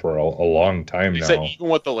that for a long time They now. said even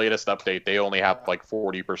with the latest update, they only have like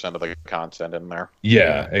 40% of the content in there.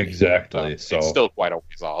 Yeah, exactly. So It's still quite a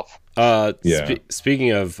ways off. Yeah.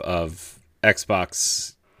 Speaking of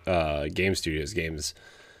Xbox Game Studios games,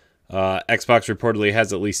 Xbox reportedly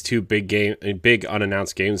has at least two big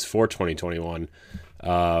unannounced games for 2021.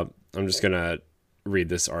 I'm just gonna read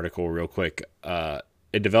this article real quick.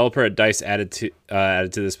 A developer at DICE added to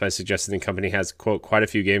this by suggesting the company has, quote, quite a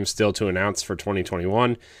few games still to announce for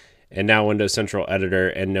 2021. And now Windows Central editor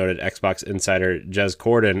and noted Xbox insider Jez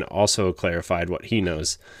Corden also clarified what he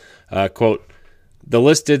knows. Quote, the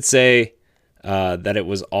list did say that it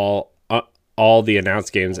was all the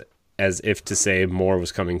announced games, as if to say more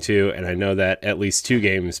was coming too. And I know that at least two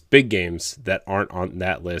games, big games, that aren't on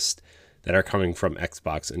that list that are coming from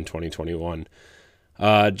Xbox in 2021.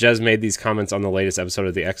 Jez made these comments on the latest episode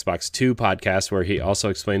of the Xbox 2 podcast, where he also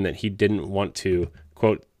explained that he didn't want to,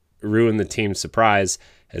 quote, ruin the team's surprise,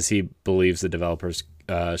 as he believes the developers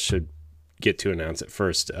should get to announce it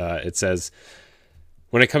first. It says,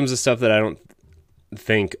 when it comes to stuff that I don't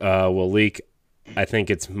think will leak, I think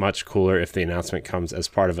it's much cooler if the announcement comes as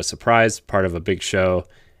part of a surprise, part of a big show,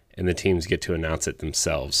 and the teams get to announce it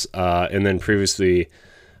themselves. And then previously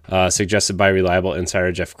suggested by reliable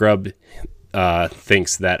insider Jeff Grubb,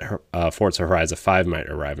 thinks that Forza Horizon 5 might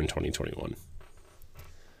arrive in 2021.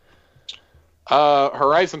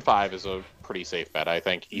 Horizon 5 is a pretty safe bet, I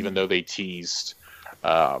think, even though they teased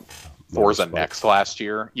Forza Motorsport. Next last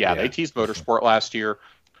year. Yeah, they teased Motorsport last year,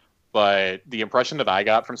 but the impression that I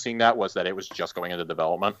got from seeing that was that it was just going into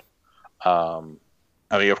development.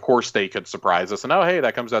 I mean, of course, they could surprise us and, oh, hey,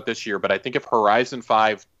 that comes out this year. But I think if Horizon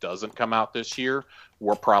 5 doesn't come out this year,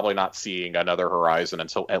 we're probably not seeing another Horizon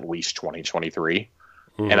until at least 2023.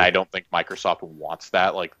 Mhm. And I don't think Microsoft wants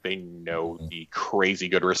that. Like, they know the crazy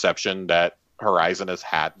good reception that Horizon has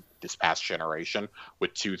had this past generation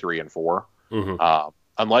with 2, 3, and 4. Mhm.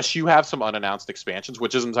 Unless you have some unannounced expansions,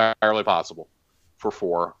 which is entirely possible for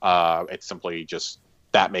 4. It's simply just,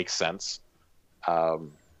 that makes sense.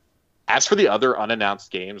 As for the other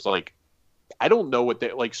unannounced games, like, I don't know what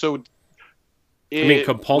they like. So I mean,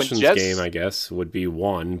 Compulsion's game, I guess, would be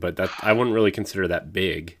one, but that I wouldn't really consider that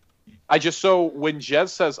big. So when Jez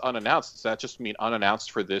says unannounced, does that just mean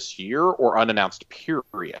unannounced for this year or unannounced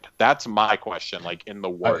period? That's my question, like in the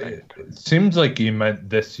wording. It seems like he meant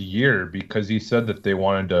this year because he said that they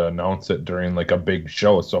wanted to announce it during like a big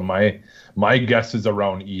show. So my guess is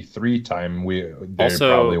around E3 time. They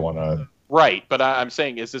Also, probably want to. Right, but I'm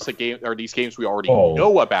saying, is this a game? Are these games we already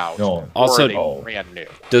know about? No. Or Also, are they brand new?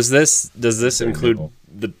 Does this include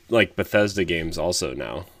the Bethesda games also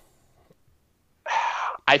now?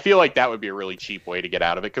 I feel like that would be a really cheap way to get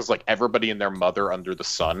out of it because like everybody and their mother under the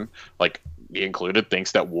sun, like me included,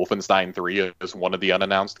 thinks that Wolfenstein 3 is one of the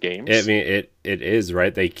unannounced games. I mean, it is,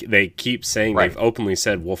 right? They keep saying, Right. They've openly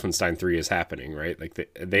said Wolfenstein 3 is happening, right? Like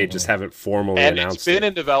they just haven't formally and announced it's been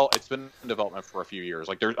it. it's been in development for a few years.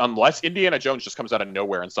 Like unless Indiana Jones just comes out of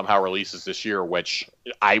nowhere and somehow releases this year, which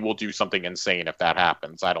I will do something insane if that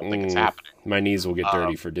happens. I don't think it's happening. My knees will get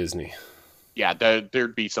dirty for Disney. Yeah,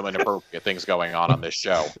 there'd be some inappropriate things going on this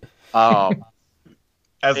show. As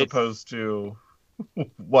It's- opposed to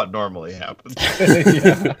what normally happens.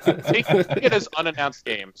 Take it as unannounced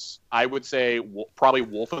games. I would say probably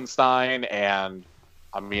Wolfenstein and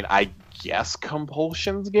I mean I guess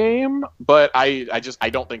Compulsion's game, but I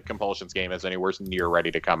don't think Compulsion's game is anywhere near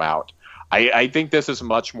ready to come out. I think this is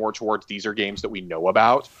much more towards these are games that we know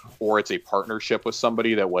about, or it's a partnership with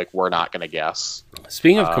somebody that like we're not going to guess.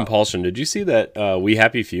 Speaking of Compulsion, did you see that We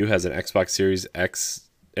Happy Few has an Xbox Series X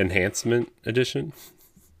enhancement edition?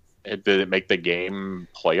 Did it make the game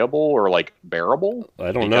playable or like bearable?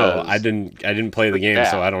 I don't know. Because- I didn't play the game, Yeah.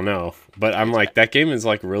 so I don't know. But I'm like, that game is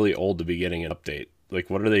like really old to be getting an update. Like,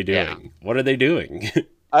 what are they doing? Yeah. What are they doing?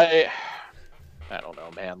 I don't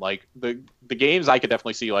know, man. Like the games I could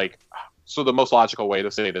definitely see like. So the most logical way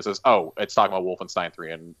to say this is, it's talking about Wolfenstein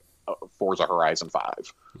 3 and Forza Horizon 5.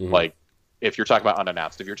 Mhm. Like, if you're talking about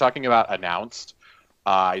unannounced. If you're talking about announced,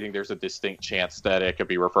 I think there's a distinct chance that it could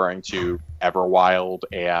be referring to Everwild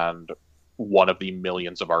and one of the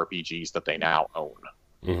millions of RPGs that they now own.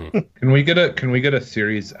 Mhm. Can we get a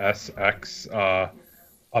Series SX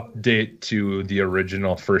update to the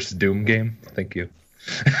original first Doom game? Thank you.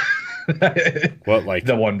 What, like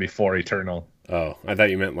the one before Eternal? Oh, I thought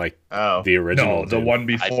you meant like Oh, the original. No, the Doom. one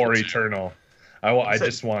before I did too. Eternal. I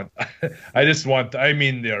just want. I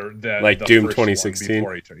mean the Like the Doom first one 2016?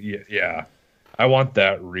 before Eternal. Yeah. I want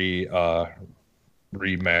that remastered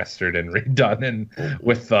and redone and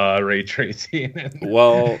with ray tracing.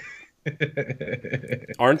 Well,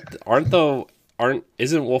 isn't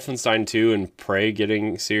Wolfenstein 2 and Prey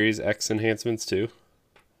getting Series X enhancements too?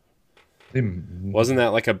 Wasn't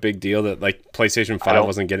that like a big deal that like PlayStation 5 don't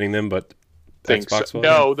wasn't getting them, but Think Xbox so. was?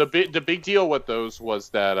 No, the big deal with those was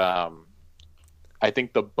that I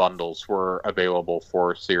think the bundles were available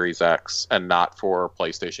for Series X and not for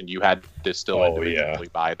PlayStation. You had to still individually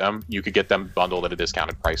buy them. You could get them bundled at a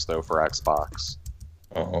discounted price though for Xbox.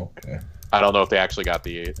 Oh, okay. I don't know if they actually got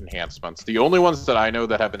the enhancements. The only ones that I know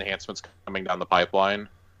that have enhancements coming down the pipeline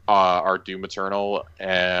are Doom Eternal,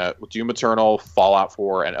 Fallout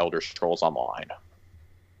 4, and Elder Scrolls Online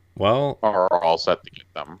Well, are all set to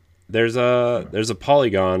get them. there's a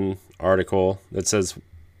Polygon article that says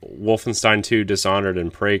Wolfenstein 2 Dishonored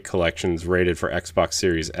and Prey collections rated for Xbox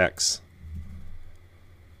Series X,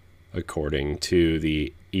 according to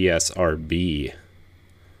the ESRB.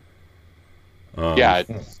 Yeah,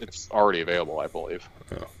 it's already available, I believe.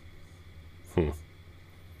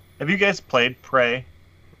 have you guys played Prey?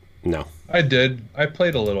 No. I did. I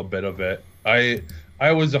played a little bit of it. I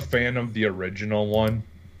was a fan of the original one.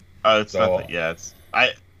 It's So- not that. Yeah, it's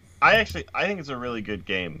I think it's a really good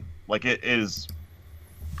game. Like it is.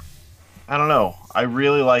 I don't know. I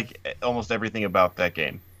really like almost everything about that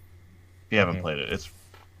game. If you haven't played it, it's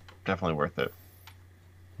definitely worth it.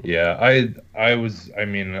 Yeah, I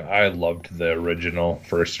loved the original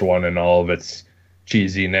first one and all of its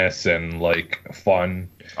cheesiness and like fun.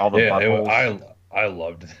 All the Yeah, buttholes. I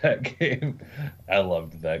loved that game. I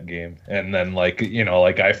loved that game. And then like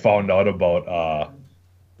I found out about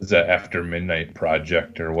the After Midnight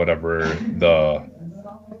Project or whatever, the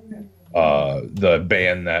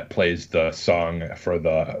band that plays the song for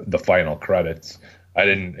the final credits.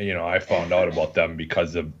 I found out about them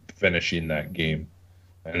because of finishing that game.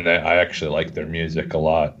 And I actually like their music a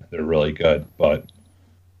lot. They're really good, but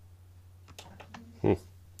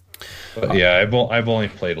yeah, I've only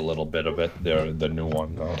played a little bit of it. The new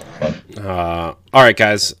one though. But All right,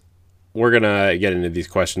 guys. We're going to get into these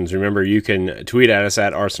questions. Remember, you can tweet at us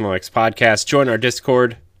at ArsenalX Podcast. Join our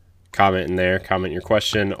Discord. Comment in there. Comment your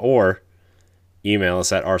question. Or email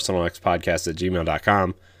us at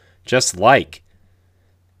arsenalxpodcast@gmail.com. Just like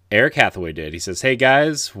Eric Hathaway did. He says, "Hey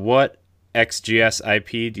guys, what XGS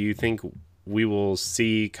IP do you think we will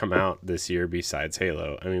see come out this year besides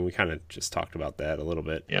Halo?" I mean, we kind of just talked about that a little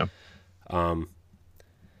bit. Yeah. I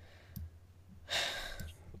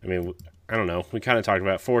mean, I don't know. We kind of talked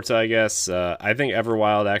about Forza, I guess. I think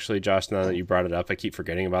Everwild, actually, Josh, now that you brought it up, I keep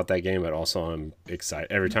forgetting about that game, but also I'm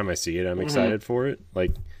excited. Every time I see it, I'm excited for it.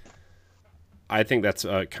 Like, I think that's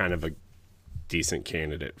kind of a decent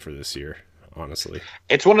candidate for this year, honestly.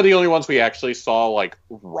 It's one of the only ones we actually saw, like,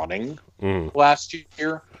 running last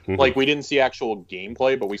year. Like, we didn't see actual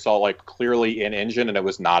gameplay, but we saw, like, clearly in engine, and it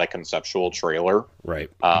was not a conceptual trailer. Right.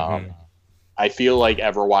 I feel like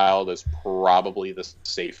Everwild is probably the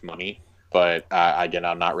safe money, but again,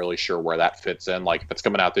 I'm not really sure where that fits in. Like, if it's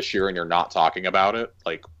coming out this year and you're not talking about it,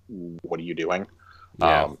 like, what are you doing?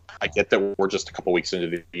 Yeah. I get that we're just a couple weeks into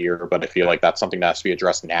the year, but I feel like that's something that has to be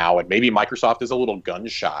addressed now. And maybe Microsoft is a little gun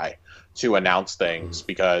shy to announce things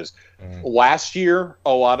because last year,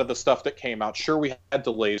 a lot of the stuff that came out, sure, we had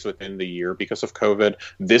delays within the year because of COVID.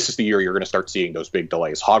 This is the year you're going to start seeing those big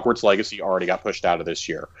delays. Hogwarts Legacy already got pushed out of this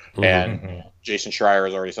year. And Jason Schreier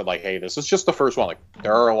has already said, like, hey, this is just the first one. Like,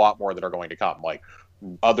 there are a lot more that are going to come. Like,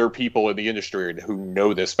 other people in the industry who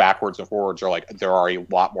know this backwards and forwards are like, there are a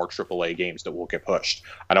lot more AAA games that will get pushed.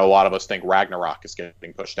 I know a lot of us think Ragnarok is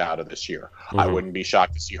getting pushed out of this year. I wouldn't be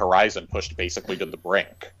shocked to see Horizon pushed basically to the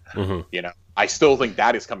brink. You know, I still think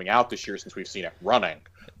that is coming out this year since we've seen it running.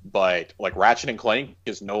 But like Ratchet and Clank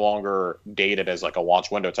is no longer dated as like a launch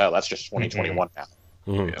window title. That's just 2021 now.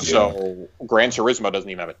 So Gran Turismo doesn't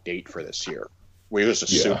even have a date for this year. We just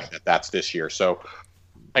assume that that's this year. So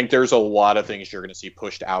I think there's a lot of things you're going to see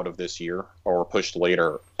pushed out of this year or pushed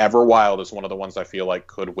later. Everwild is one of the ones I feel like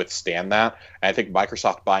could withstand that. And I think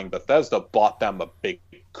Microsoft buying Bethesda bought them a big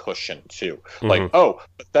cushion too. Like, oh,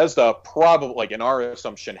 Bethesda probably, like in our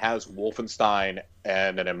assumption, has Wolfenstein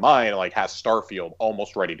and then in mine, like has Starfield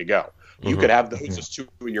almost ready to go. You could have those as two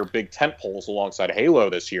of your big tent poles alongside Halo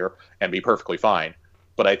this year and be perfectly fine.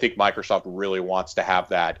 But I think Microsoft really wants to have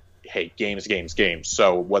that, hey, games.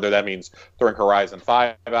 So whether that means throwing Horizon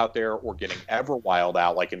 5 out there or getting Everwild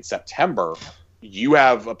out like in September, you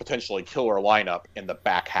have a potentially killer lineup in the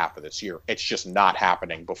back half of this year. It's just not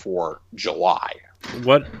happening before July.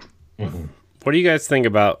 What do you guys think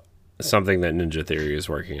about something that Ninja Theory is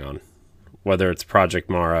working on? Whether it's Project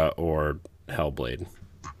Mara or Hellblade?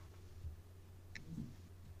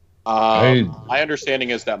 My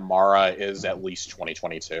understanding is that Mara is at least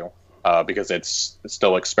 2022. Because it's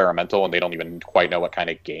still experimental and they don't even quite know what kind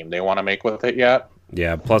of game they want to make with it yet.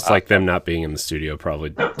 Yeah, plus like them not being in the studio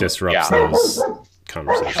probably disrupts those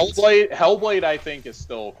conversations. Hellblade, I think, is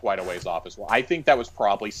still quite a ways off as well. I think that was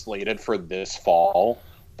probably slated for this fall,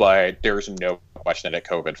 but there's no question that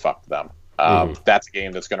COVID fucked them. That's a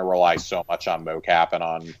game that's going to rely so much on mocap and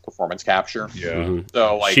on performance capture.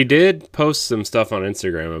 So like, she did post some stuff on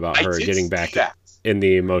Instagram about her getting back in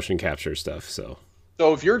the motion capture stuff. So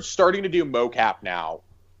if you're starting to do mocap now,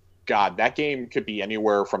 God, that game could be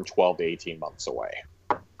anywhere from 12 to 18 months away.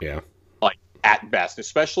 Yeah. Like, at best,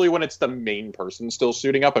 especially when it's the main person still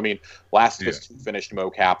suiting up. I mean, Last of Us 2 finished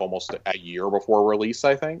mocap almost a year before release,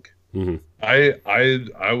 I think. I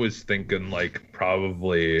was thinking, like,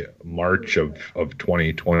 probably March of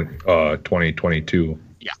 2022.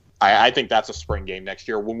 Yeah, I think that's a spring game next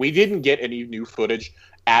year. When we didn't get any new footage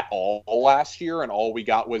at all last year, and all we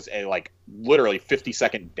got was a like literally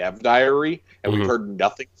 50-second dev diary, and we've heard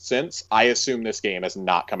nothing since. I assume this game is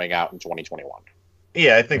not coming out in 2021.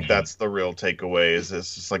 Yeah, I think that's the real takeaway. Is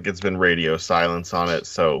it's just like it's been radio silence on it,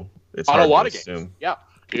 so it's on hard a lot to of assume. games. Yeah.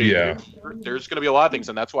 Yeah. There's going to be a lot of things,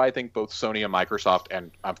 and that's why I think both Sony and Microsoft,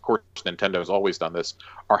 and of course Nintendo has always done this,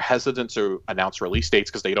 are hesitant to announce release dates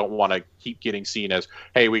because they don't want to keep getting seen as,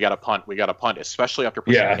 hey, we got a punt, especially after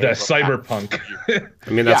pushing that Cyberpunk. I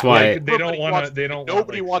mean, that's why they don't want to.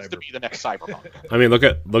 Nobody wants to be the next Cyberpunk. I mean, look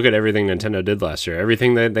at everything Nintendo did last year.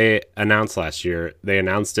 Everything that they announced last year, they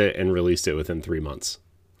announced it and released it within 3 months,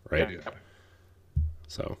 right? Yeah.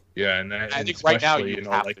 So and I think right now you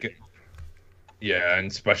have to. Yeah, and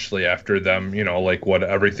especially after them, like what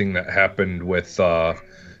everything that happened with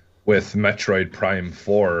Metroid Prime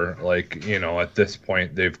 4, like, at this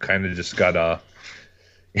point they've kind of just gotta,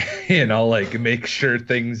 like make sure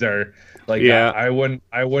things are like. Yeah.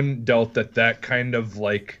 I wouldn't doubt that kind of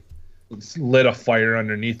like lit a fire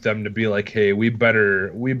underneath them to be like, hey, we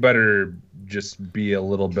better just be a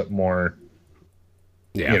little bit more.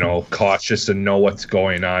 Cautious and know what's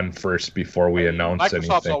going on first before we announce anything.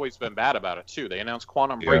 Microsoft's always been bad about it too. They announced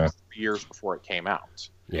Quantum Break 3 years before it came out.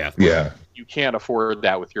 Yeah. You can't afford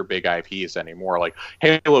that with your big IPs anymore. Like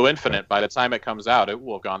Halo Infinite, by the time it comes out, it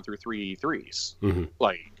will have gone through 3 E3s.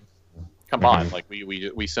 Like, combined. Like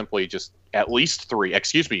we simply just at least 3.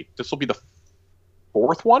 Excuse me, this will be the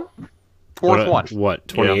 4th one. What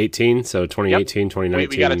 2018? So 2018, 2019.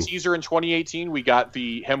 We got a teaser in 2018. We got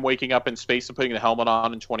him waking up in space and putting the helmet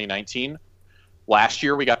on in 2019. Last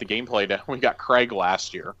year we got the gameplay. We got Craig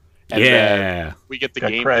last year. And then we get the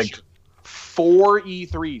game. Craig. 4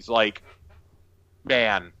 E3s. Like,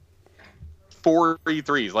 man, 4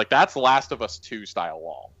 E3s. Like, that's Last of Us 2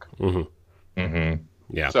 style long.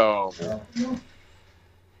 Yeah. So.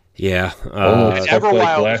 Yeah. And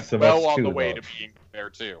Everwild Last is of well Us on 2, the way though. to being there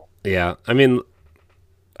too. Yeah. I mean,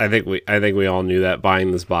 I think we all knew that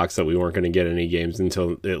buying this box that we weren't going to get any games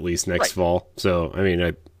until at least next fall. So I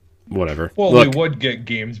mean, whatever. Well, Look, we would get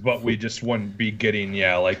games, but we just wouldn't be getting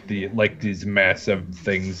like these massive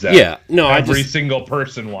things that every single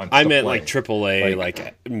person wants. I to meant play. like AAA,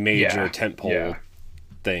 like major tentpole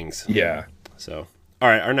things. Yeah. So, all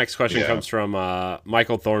right, our next question comes from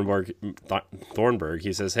Michael Thornburg.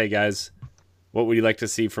 He says, "Hey guys, what would you like to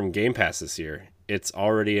see from Game Pass this year? It's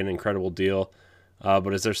already an incredible deal,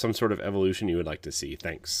 but is there some sort of evolution you would like to see?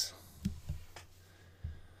 Thanks."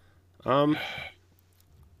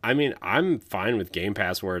 I mean, I'm fine with Game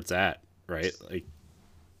Pass where it's at, right? Like,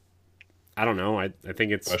 I don't know. I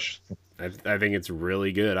think it's I think it's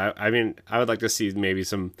really good. I mean, I would like to see maybe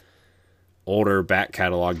some older back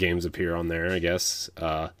catalog games appear on there, I guess.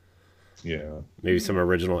 Maybe some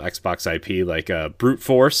original Xbox IP like Brute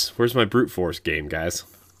Force. Where's my Brute Force game, guys?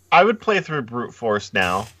 I would play through Brute Force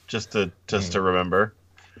now, just to remember.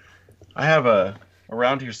 I have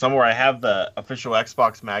around here somewhere. I have the official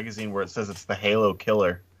Xbox magazine where it says it's the Halo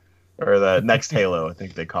Killer, or the next Halo, I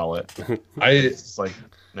think they call it. It's like,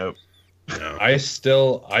 nope. No. I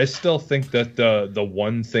still think that the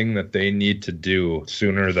one thing that they need to do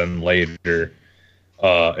sooner than later,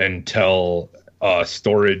 until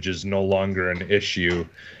storage is no longer an issue,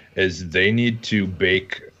 is they need to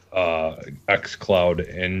bake xCloud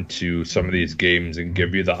into some of these games and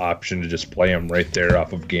give you the option to just play them right there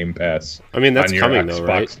off of Game Pass. I mean, that's on your coming Xbox though,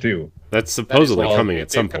 right? Too. That's supposedly coming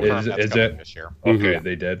at some point. Is it this year? Okay,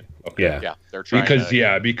 they did. Okay. Yeah, they're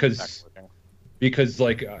trying because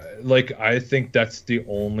like I think that's the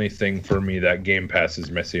only thing for me that Game Pass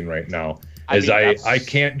is missing right now. I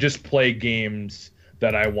can't just play games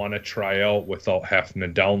that I want to try out without having to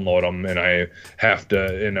download them, and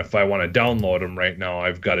if I want to download them right now,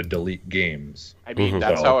 I've got to delete games. I mean,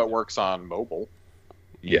 that's how it works on mobile.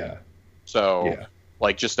 Yeah. So,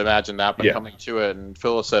 like, just imagine that, but coming to it, and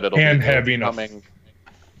Phyllis said it'll and be having coming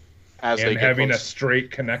a straight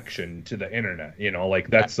connection to the internet. Like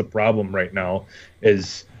that's the problem right now.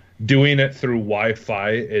 Is doing it through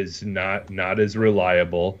Wi-Fi is not as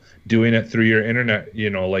reliable. Doing it through your internet,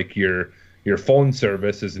 like your phone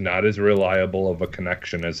service is not as reliable of a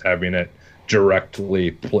connection as having it directly,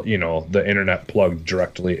 the internet plugged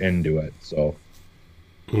directly into it. So,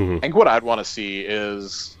 I think what I'd want to see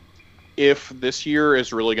is if this year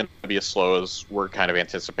is really going to be as slow as we're kind of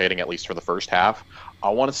anticipating, at least for the first half, I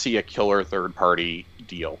want to see a killer third-party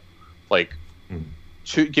deal. Like,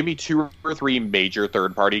 give me 2 or 3 major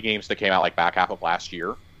third-party games that came out like back half of last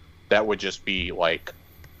year. That would just be like,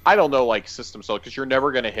 I don't know, like system sell, because you're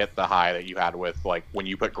never going to hit the high that you had with like when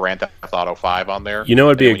you put Grand Theft Auto 5 on there. You know,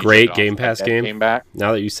 it'd be a great Game Pass game. Came back.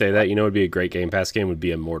 Now that you say that, it'd be a great Game Pass game would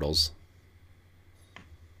be Immortals.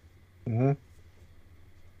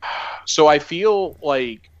 So I feel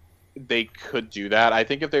like they could do that. I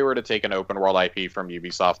think if they were to take an open world IP from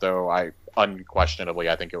Ubisoft, though, I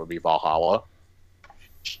think it would be Valhalla,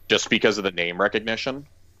 just because of the name recognition.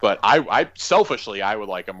 But I selfishly, I would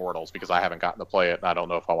like Immortals because I haven't gotten to play it, and I don't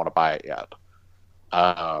know if I want to buy it yet.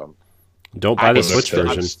 Don't buy the Switch version.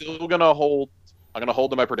 I'm still gonna hold. I'm gonna hold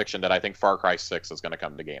to my prediction that I think Far Cry 6 is gonna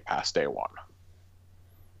come to Game Pass day one.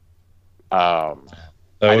 That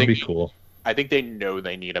would be cool. I think they know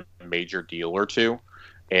they need a major deal or two,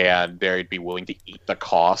 and they'd be willing to eat the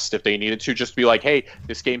cost if they needed to. Just be like, hey,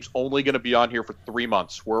 this game's only going to be on here for 3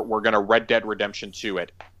 months. We're going to Red Dead Redemption 2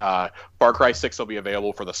 it. Far Cry 6 will be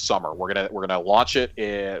available for the summer. We're gonna launch it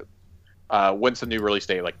in when's the new release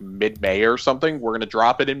date? Like mid-May or something. We're gonna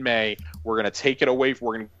drop it in May. We're gonna take it away.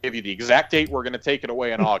 We're gonna give you the exact date. We're gonna take it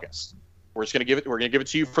away in August. We're gonna give it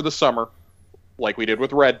to you for the summer, like we did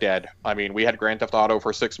with Red Dead. I mean, we had Grand Theft Auto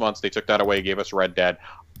for 6 months. They took that away, gave us Red Dead.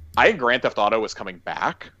 I think Grand Theft Auto was coming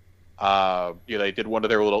back. They did one of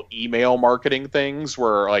their little email marketing things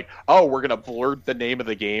where like, oh, we're gonna blur the name of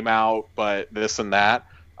the game out, but this and that,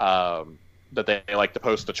 that they like to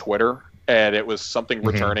post to Twitter. And it was something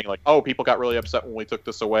returning like, oh, people got really upset when we took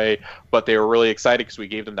this away, but they were really excited because we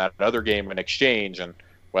gave them that other game in exchange. And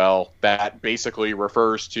well, that basically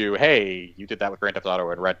refers to, hey, you did that with Grand Theft Auto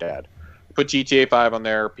and Red Dead. put GTA 5 on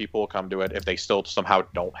there, people will come to it. If they still somehow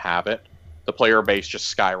don't have it, the player base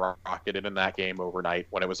just skyrocketed in that game overnight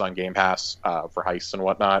when it was on Game Pass for heists and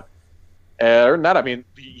whatnot. Other than that, I mean,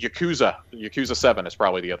 Yakuza 7 is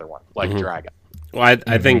probably the other one, like Dragon. Well,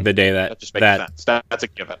 I think the day That just makes sense. That's a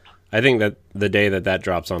given. I think that the day that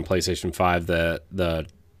drops on PlayStation 5, the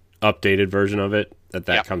updated version of it,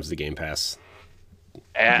 that comes to Game Pass.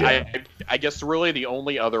 And I guess really the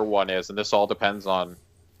only other one is, and this all depends on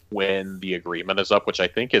when the agreement is up, which I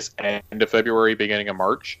think is end of February, beginning of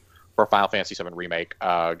March, for Final Fantasy VII Remake.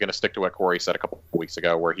 Going to stick to what Corey said a couple of weeks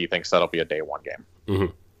ago, where he thinks that'll be a day one game. Mm-hmm.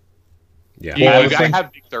 Yeah, You got to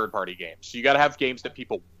have big third-party games. So you got to have games that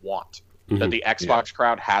people want, that the Xbox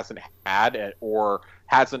crowd hasn't had or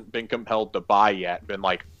hasn't been compelled to buy yet. Been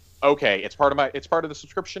like, okay, it's part of the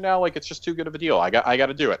subscription now. Like, it's just too good of a deal. I got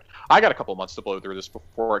to do it. I got a couple months to blow through this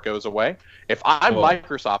before it goes away. If I'm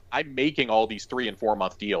Microsoft, I'm making all these 3 and 4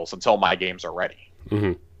 month deals until my games are ready.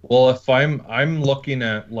 Mm-hmm. Well, if I'm looking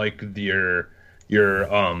at like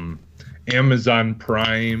your Amazon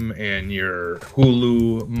Prime and your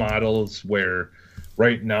Hulu models, where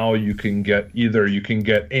right now you can get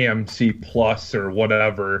AMC Plus or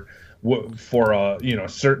whatever for a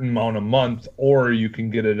certain amount a month, or you can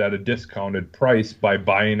get it at a discounted price by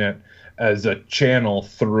buying it as a channel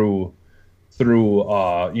through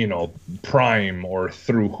Prime or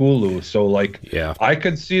through Hulu. So I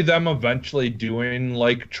could see them eventually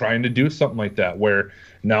trying to do something like that, where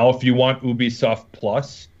now if you want Ubisoft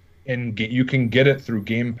Plus, you can get it through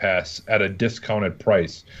Game Pass at a discounted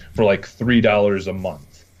price for like $3 a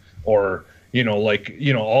month, or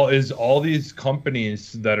all these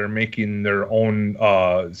companies that are making their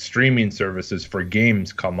own streaming services for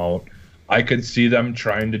games come out. I could see them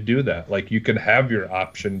trying to do that. Like, you could have your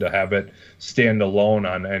option to have it stand alone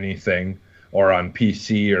on anything or on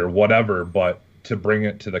PC or whatever, but to bring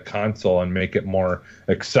it to the console and make it more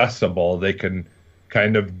accessible, they can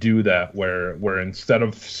kind of do that where instead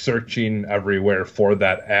of searching everywhere for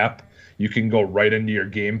that app, you can go right into your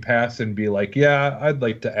Game Pass and be like, yeah, I'd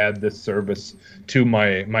like to add this service to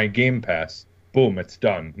my Game Pass. Boom, it's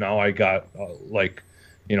done. Now I got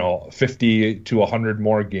 50 to 100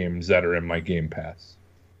 more games that are in my Game Pass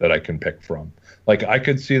that I can pick from. Like, I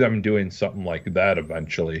could see them doing something like that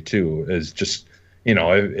eventually too, is just,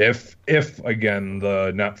 if again,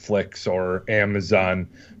 the Netflix or Amazon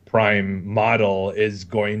Prime model is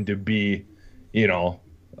going to be,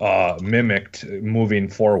 mimicked moving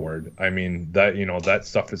forward. I mean, that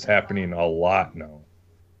stuff is happening a lot now.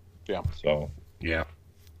 Yeah. So, yeah.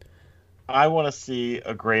 I want to see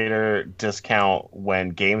a greater discount when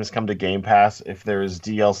games come to Game Pass, if there's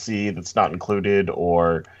DLC that's not included,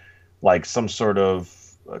 or like some sort of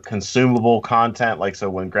consumable content. Like, so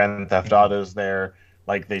when Grand Theft Auto is there,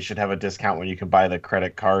 like, they should have a discount when you can buy the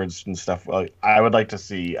credit cards and stuff. Like, I would like to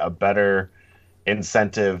see a better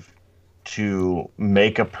incentive to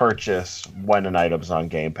make a purchase when an item's on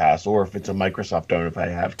Game Pass, or if it's a Microsoft own, if I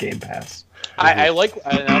have Game Pass. I like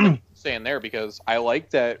saying there, because I like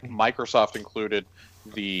that Microsoft included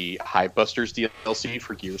the Hivebusters DLC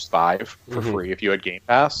for Gears 5 for free if you had Game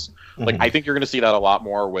Pass. Like, I think you're going to see that a lot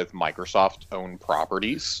more with Microsoft-owned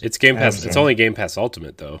properties. It's Game Pass. It's only Game Pass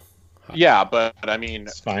Ultimate, though. Yeah, but I mean,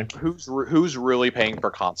 It's fine. who's really paying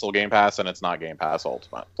for console Game Pass and it's not Game Pass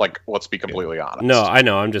Ultimate? Like, let's be completely honest. No, I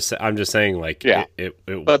know. I'm just saying, like, Yeah. It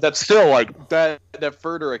But that's still like that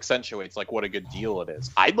further accentuates like what a good deal it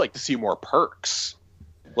is. I'd like to see more perks.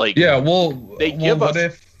 Like, yeah, well, they give what us.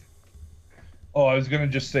 if? Oh, I was gonna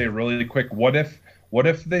just say really quick. What if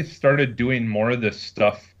they started doing more of this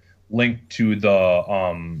stuff linked to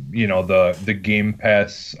the Game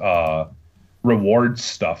Pass rewards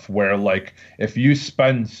stuff, where like if you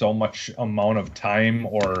spend so much amount of time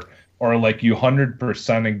or like you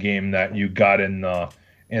 100% a game that you got in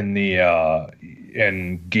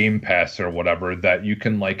Game Pass or whatever, that you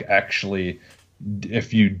can like actually,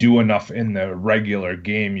 if you do enough in the regular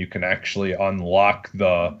game, you can actually unlock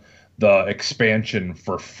the expansion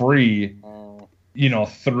for free,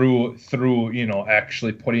 through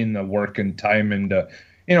actually putting the work and time into,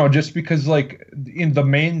 just because like the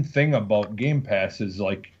main thing about Game Pass is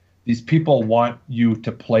like these people want you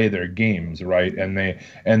to play their games, right?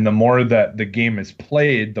 And the more that the game is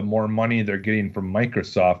played, the more money they're getting from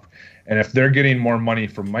Microsoft. And if they're getting more money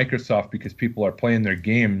from Microsoft because people are playing their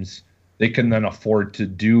games, they can then afford to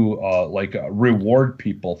do reward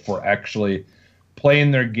people for actually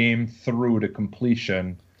playing their game through to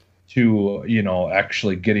completion, to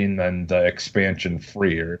actually getting then the expansion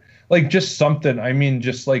free, or like just something. I mean,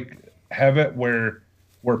 just like have it where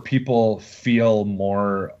people feel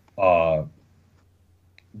more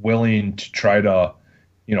willing to try to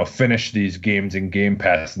finish these games in Game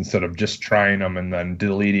Pass instead of just trying them and then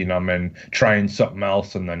deleting them and trying something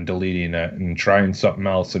else and then deleting it and trying something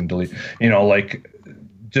else and delete, like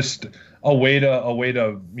just a way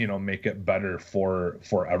to make it better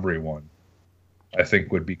for everyone, I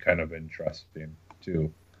think would be kind of interesting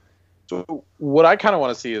too. So what I kind of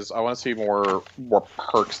want to see is I want to see more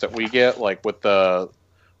perks that we get, like with the,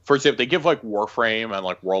 for example, they give like Warframe and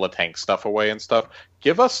like World of Tanks stuff away and stuff.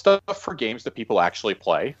 Give us stuff for games that people actually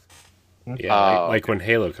play. Yeah, like when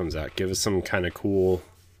Halo comes out, give us some kind of cool.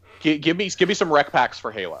 Give me some rec packs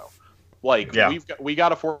for Halo. Like we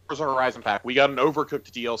got a Forza Horizon pack. We got an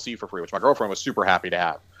Overcooked DLC for free, which my girlfriend was super happy to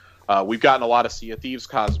have. We've gotten a lot of Sea of Thieves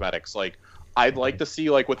cosmetics. Like I'd like to see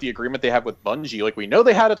like what the agreement they have with Bungie. Like we know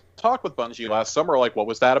they had a talk with Bungie last summer. Like what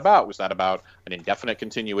was that about? Was that about an indefinite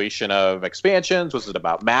continuation of expansions? Was it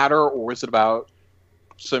about Matter, or was it about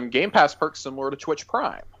some Game Pass perks similar to Twitch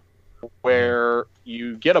Prime, where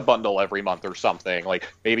you get a bundle every month or something?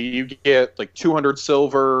 Like maybe you get like 200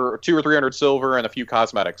 silver, or 200 or 300 silver, and a few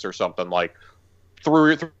cosmetics or something, like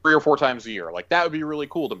three or four times a year. Like that would be really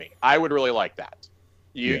cool to me. I would really like that.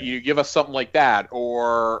 You give us something like that,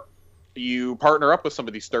 or you partner up with some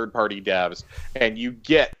of these third-party devs and you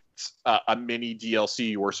get a mini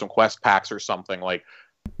DLC or some quest packs or something. Like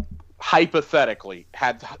hypothetically,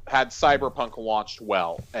 had Cyberpunk launched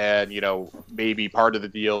well, and maybe part of the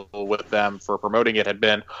deal with them for promoting it had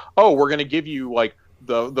been, oh, we're going to give you like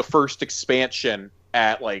the first expansion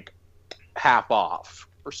at like half off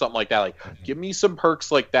or something like that. Like give me some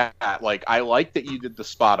perks like that. Like I like that you did the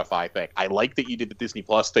Spotify thing. I like that you did the Disney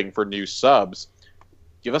Plus thing for new subs.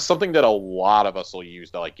 Give us something that a lot of us will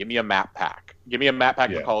use. Like, give me a map pack. Give me a map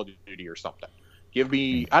pack for Call of Duty or something. Give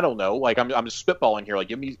me, I don't know. Like, I'm just spitballing here.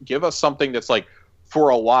 Like, give us something that's like for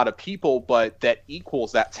a lot of people, but that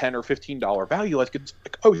equals that $10 or $15 value. Like, it's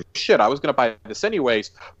like, oh shit, I was gonna buy this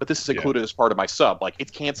anyways, but this is included as part of my sub. Like,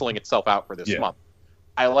 it's canceling itself out for this month.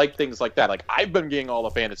 I like things like that. Like, I've been getting all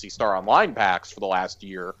the Phantasy Star Online packs for the last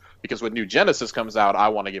year because when New Genesis comes out, I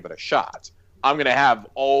want to give it a shot. I'm going to have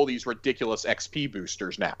all these ridiculous XP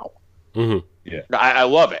boosters now. Mm-hmm. Yeah, I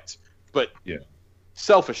love it. But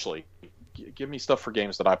selfishly, give me stuff for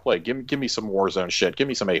games that I play. Give me some Warzone shit. Give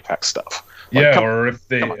me some Apex stuff. Like, or if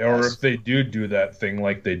they do that thing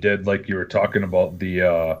like they did, like you were talking about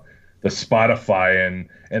the Spotify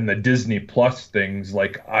and the Disney Plus things.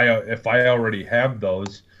 Like if I already have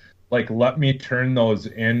those, like let me turn those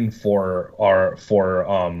in for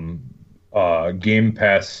Game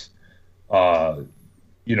Pass.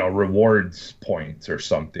 Rewards points or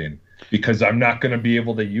something, because I'm not going to be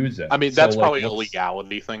able to use it. I mean, that's probably a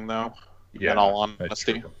legality thing, though. Yeah, in all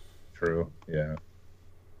honesty. True. Yeah.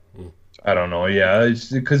 I don't know. Yeah, it's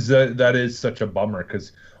because that is such a bummer.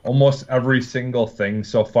 Because almost every single thing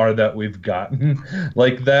so far that we've gotten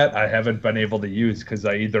like that, I haven't been able to use because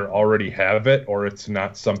I either already have it or it's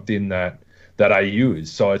not something that I use.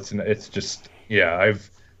 So it's just I've.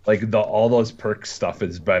 Like all those perk stuff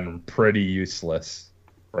has been pretty useless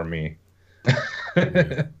for me.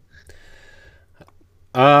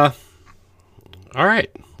 All right.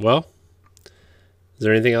 Well, is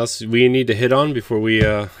there anything else we need to hit on before we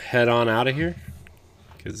head on out of here?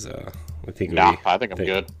 Because I think I think I'm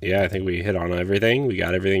good. Yeah, I think we hit on everything. We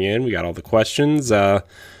got everything in. We got all the questions.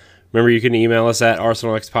 Remember, you can email us at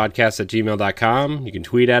arsenalxpodcast@gmail.com. You can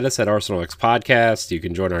tweet at us at arsenalxpodcast. You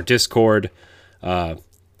can join our Discord. A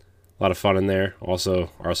lot of fun in there. Also,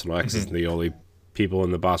 Arsenal X is the only people in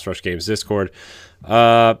the Boss Rush Games Discord.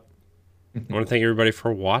 I want to thank everybody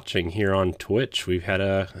for watching here on Twitch. We've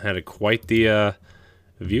had quite the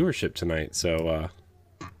viewership tonight. So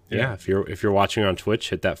if you're watching on Twitch,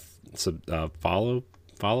 hit that follow,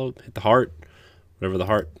 hit the heart, whatever the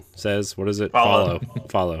heart says. What is it?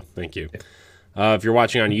 Follow. Thank you. If you're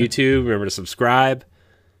watching on YouTube, remember to subscribe.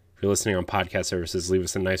 If you're listening on podcast services, leave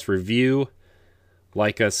us a nice review.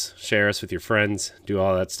 Like us, share us with your friends, do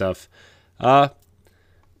all that stuff.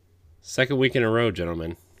 Second week in a row,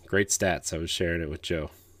 gentlemen. Great stats. I was sharing it with Joe.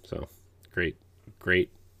 So great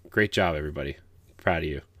job, everybody. Proud of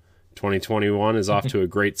you. 2021 is off to a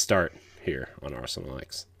great start here on Arsenal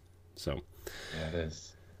X. So it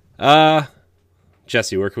is.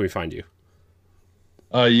 Jesse, where can we find you?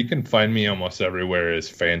 You can find me almost everywhere as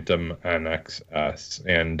Phantom NXS,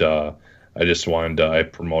 and I just wanted to, I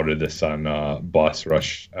promoted this on Boss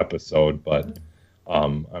Rush episode, but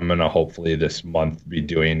I'm gonna hopefully this month be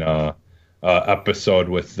doing a episode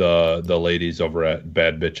with the ladies over at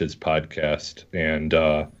Bad Bitches Podcast, and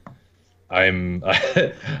I'm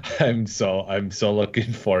so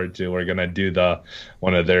looking forward to. We're gonna do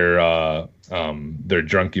one of their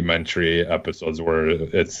drunkumentary episodes where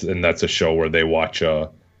that's a show where they watch a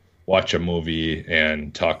watch a movie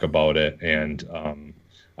and talk about it. And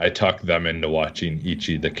I talked them into watching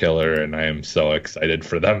Ichi the Killer, and I am so excited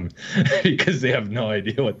for them because they have no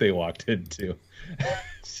idea what they walked into.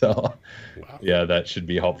 So, Wow. yeah, that should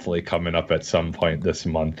be hopefully coming up at some point this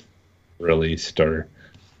month, released or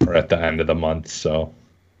at the end of the month. So,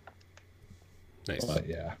 Nice. but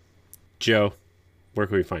yeah. Joe, where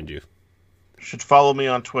can we find you? Should follow me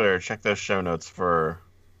on Twitter. Check those show notes for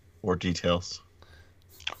more details.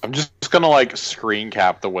 I'm just gonna like screen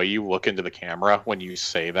cap the way you look into the camera when you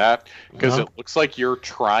say that, because Uh-huh. it looks like you're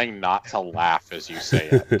trying not to laugh as you say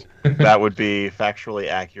it. That would be factually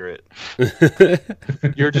accurate.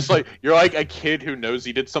 You're just like you're like a kid who knows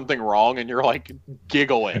he did something wrong, and you're like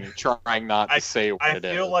giggling, trying not to say what I it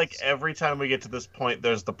is. feel like every time we get to this point,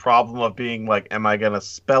 there's the problem of being like, am I going to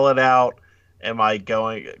spell it out? Am I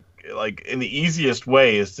going, like, in the easiest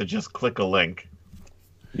way is to just click a link.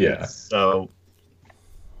 Yeah. So,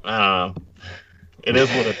 I don't know. It is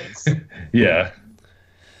what it is. Yeah.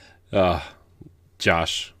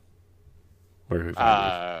 Josh, where can we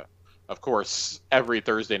find Of course, every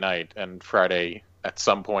Thursday night and Friday at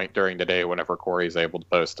some point during the day, whenever Corey's able to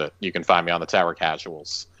post it, you can find me on the Tower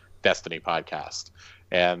Casuals Destiny podcast,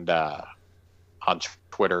 and on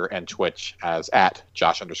Twitter and Twitch as at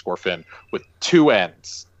Josh_Finn with 2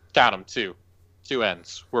 N's. Count them, 2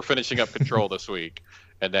 N's. We're finishing up Control this week,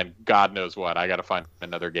 and then God knows what. I got to find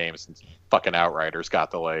another game since fucking Outriders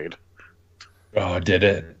got delayed. Oh, did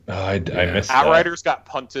it? Oh, I missed that. Outriders got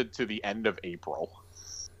punted to the end of April.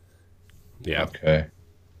 you? Yeah. Okay.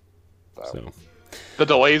 So The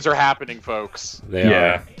delays are happening, folks. they Yeah.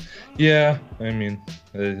 are. Yeah. I mean,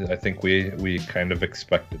 I think we kind of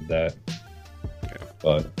expected that. Yeah.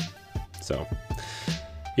 But So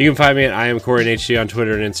you can find me at I am Corey HD on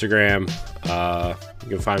Twitter and Instagram. You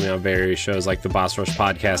can find me on various shows like the Boss Rush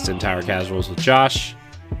podcast and Tower Casuals with Josh.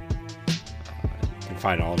 You can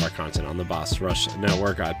find all of our content on the Boss Rush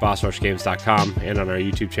Network at bossrushgames.com and on our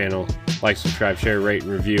YouTube channel. Like, subscribe, share, rate,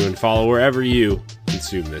 and review, and follow wherever you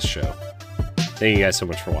consume this show. Thank you guys so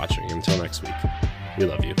much for watching. Until next week, we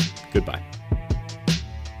love you. Goodbye.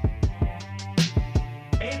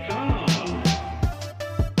 It's on.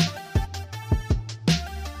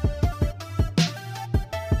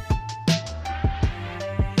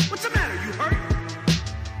 What's the matter? You hurt?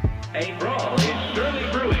 Hey, bro.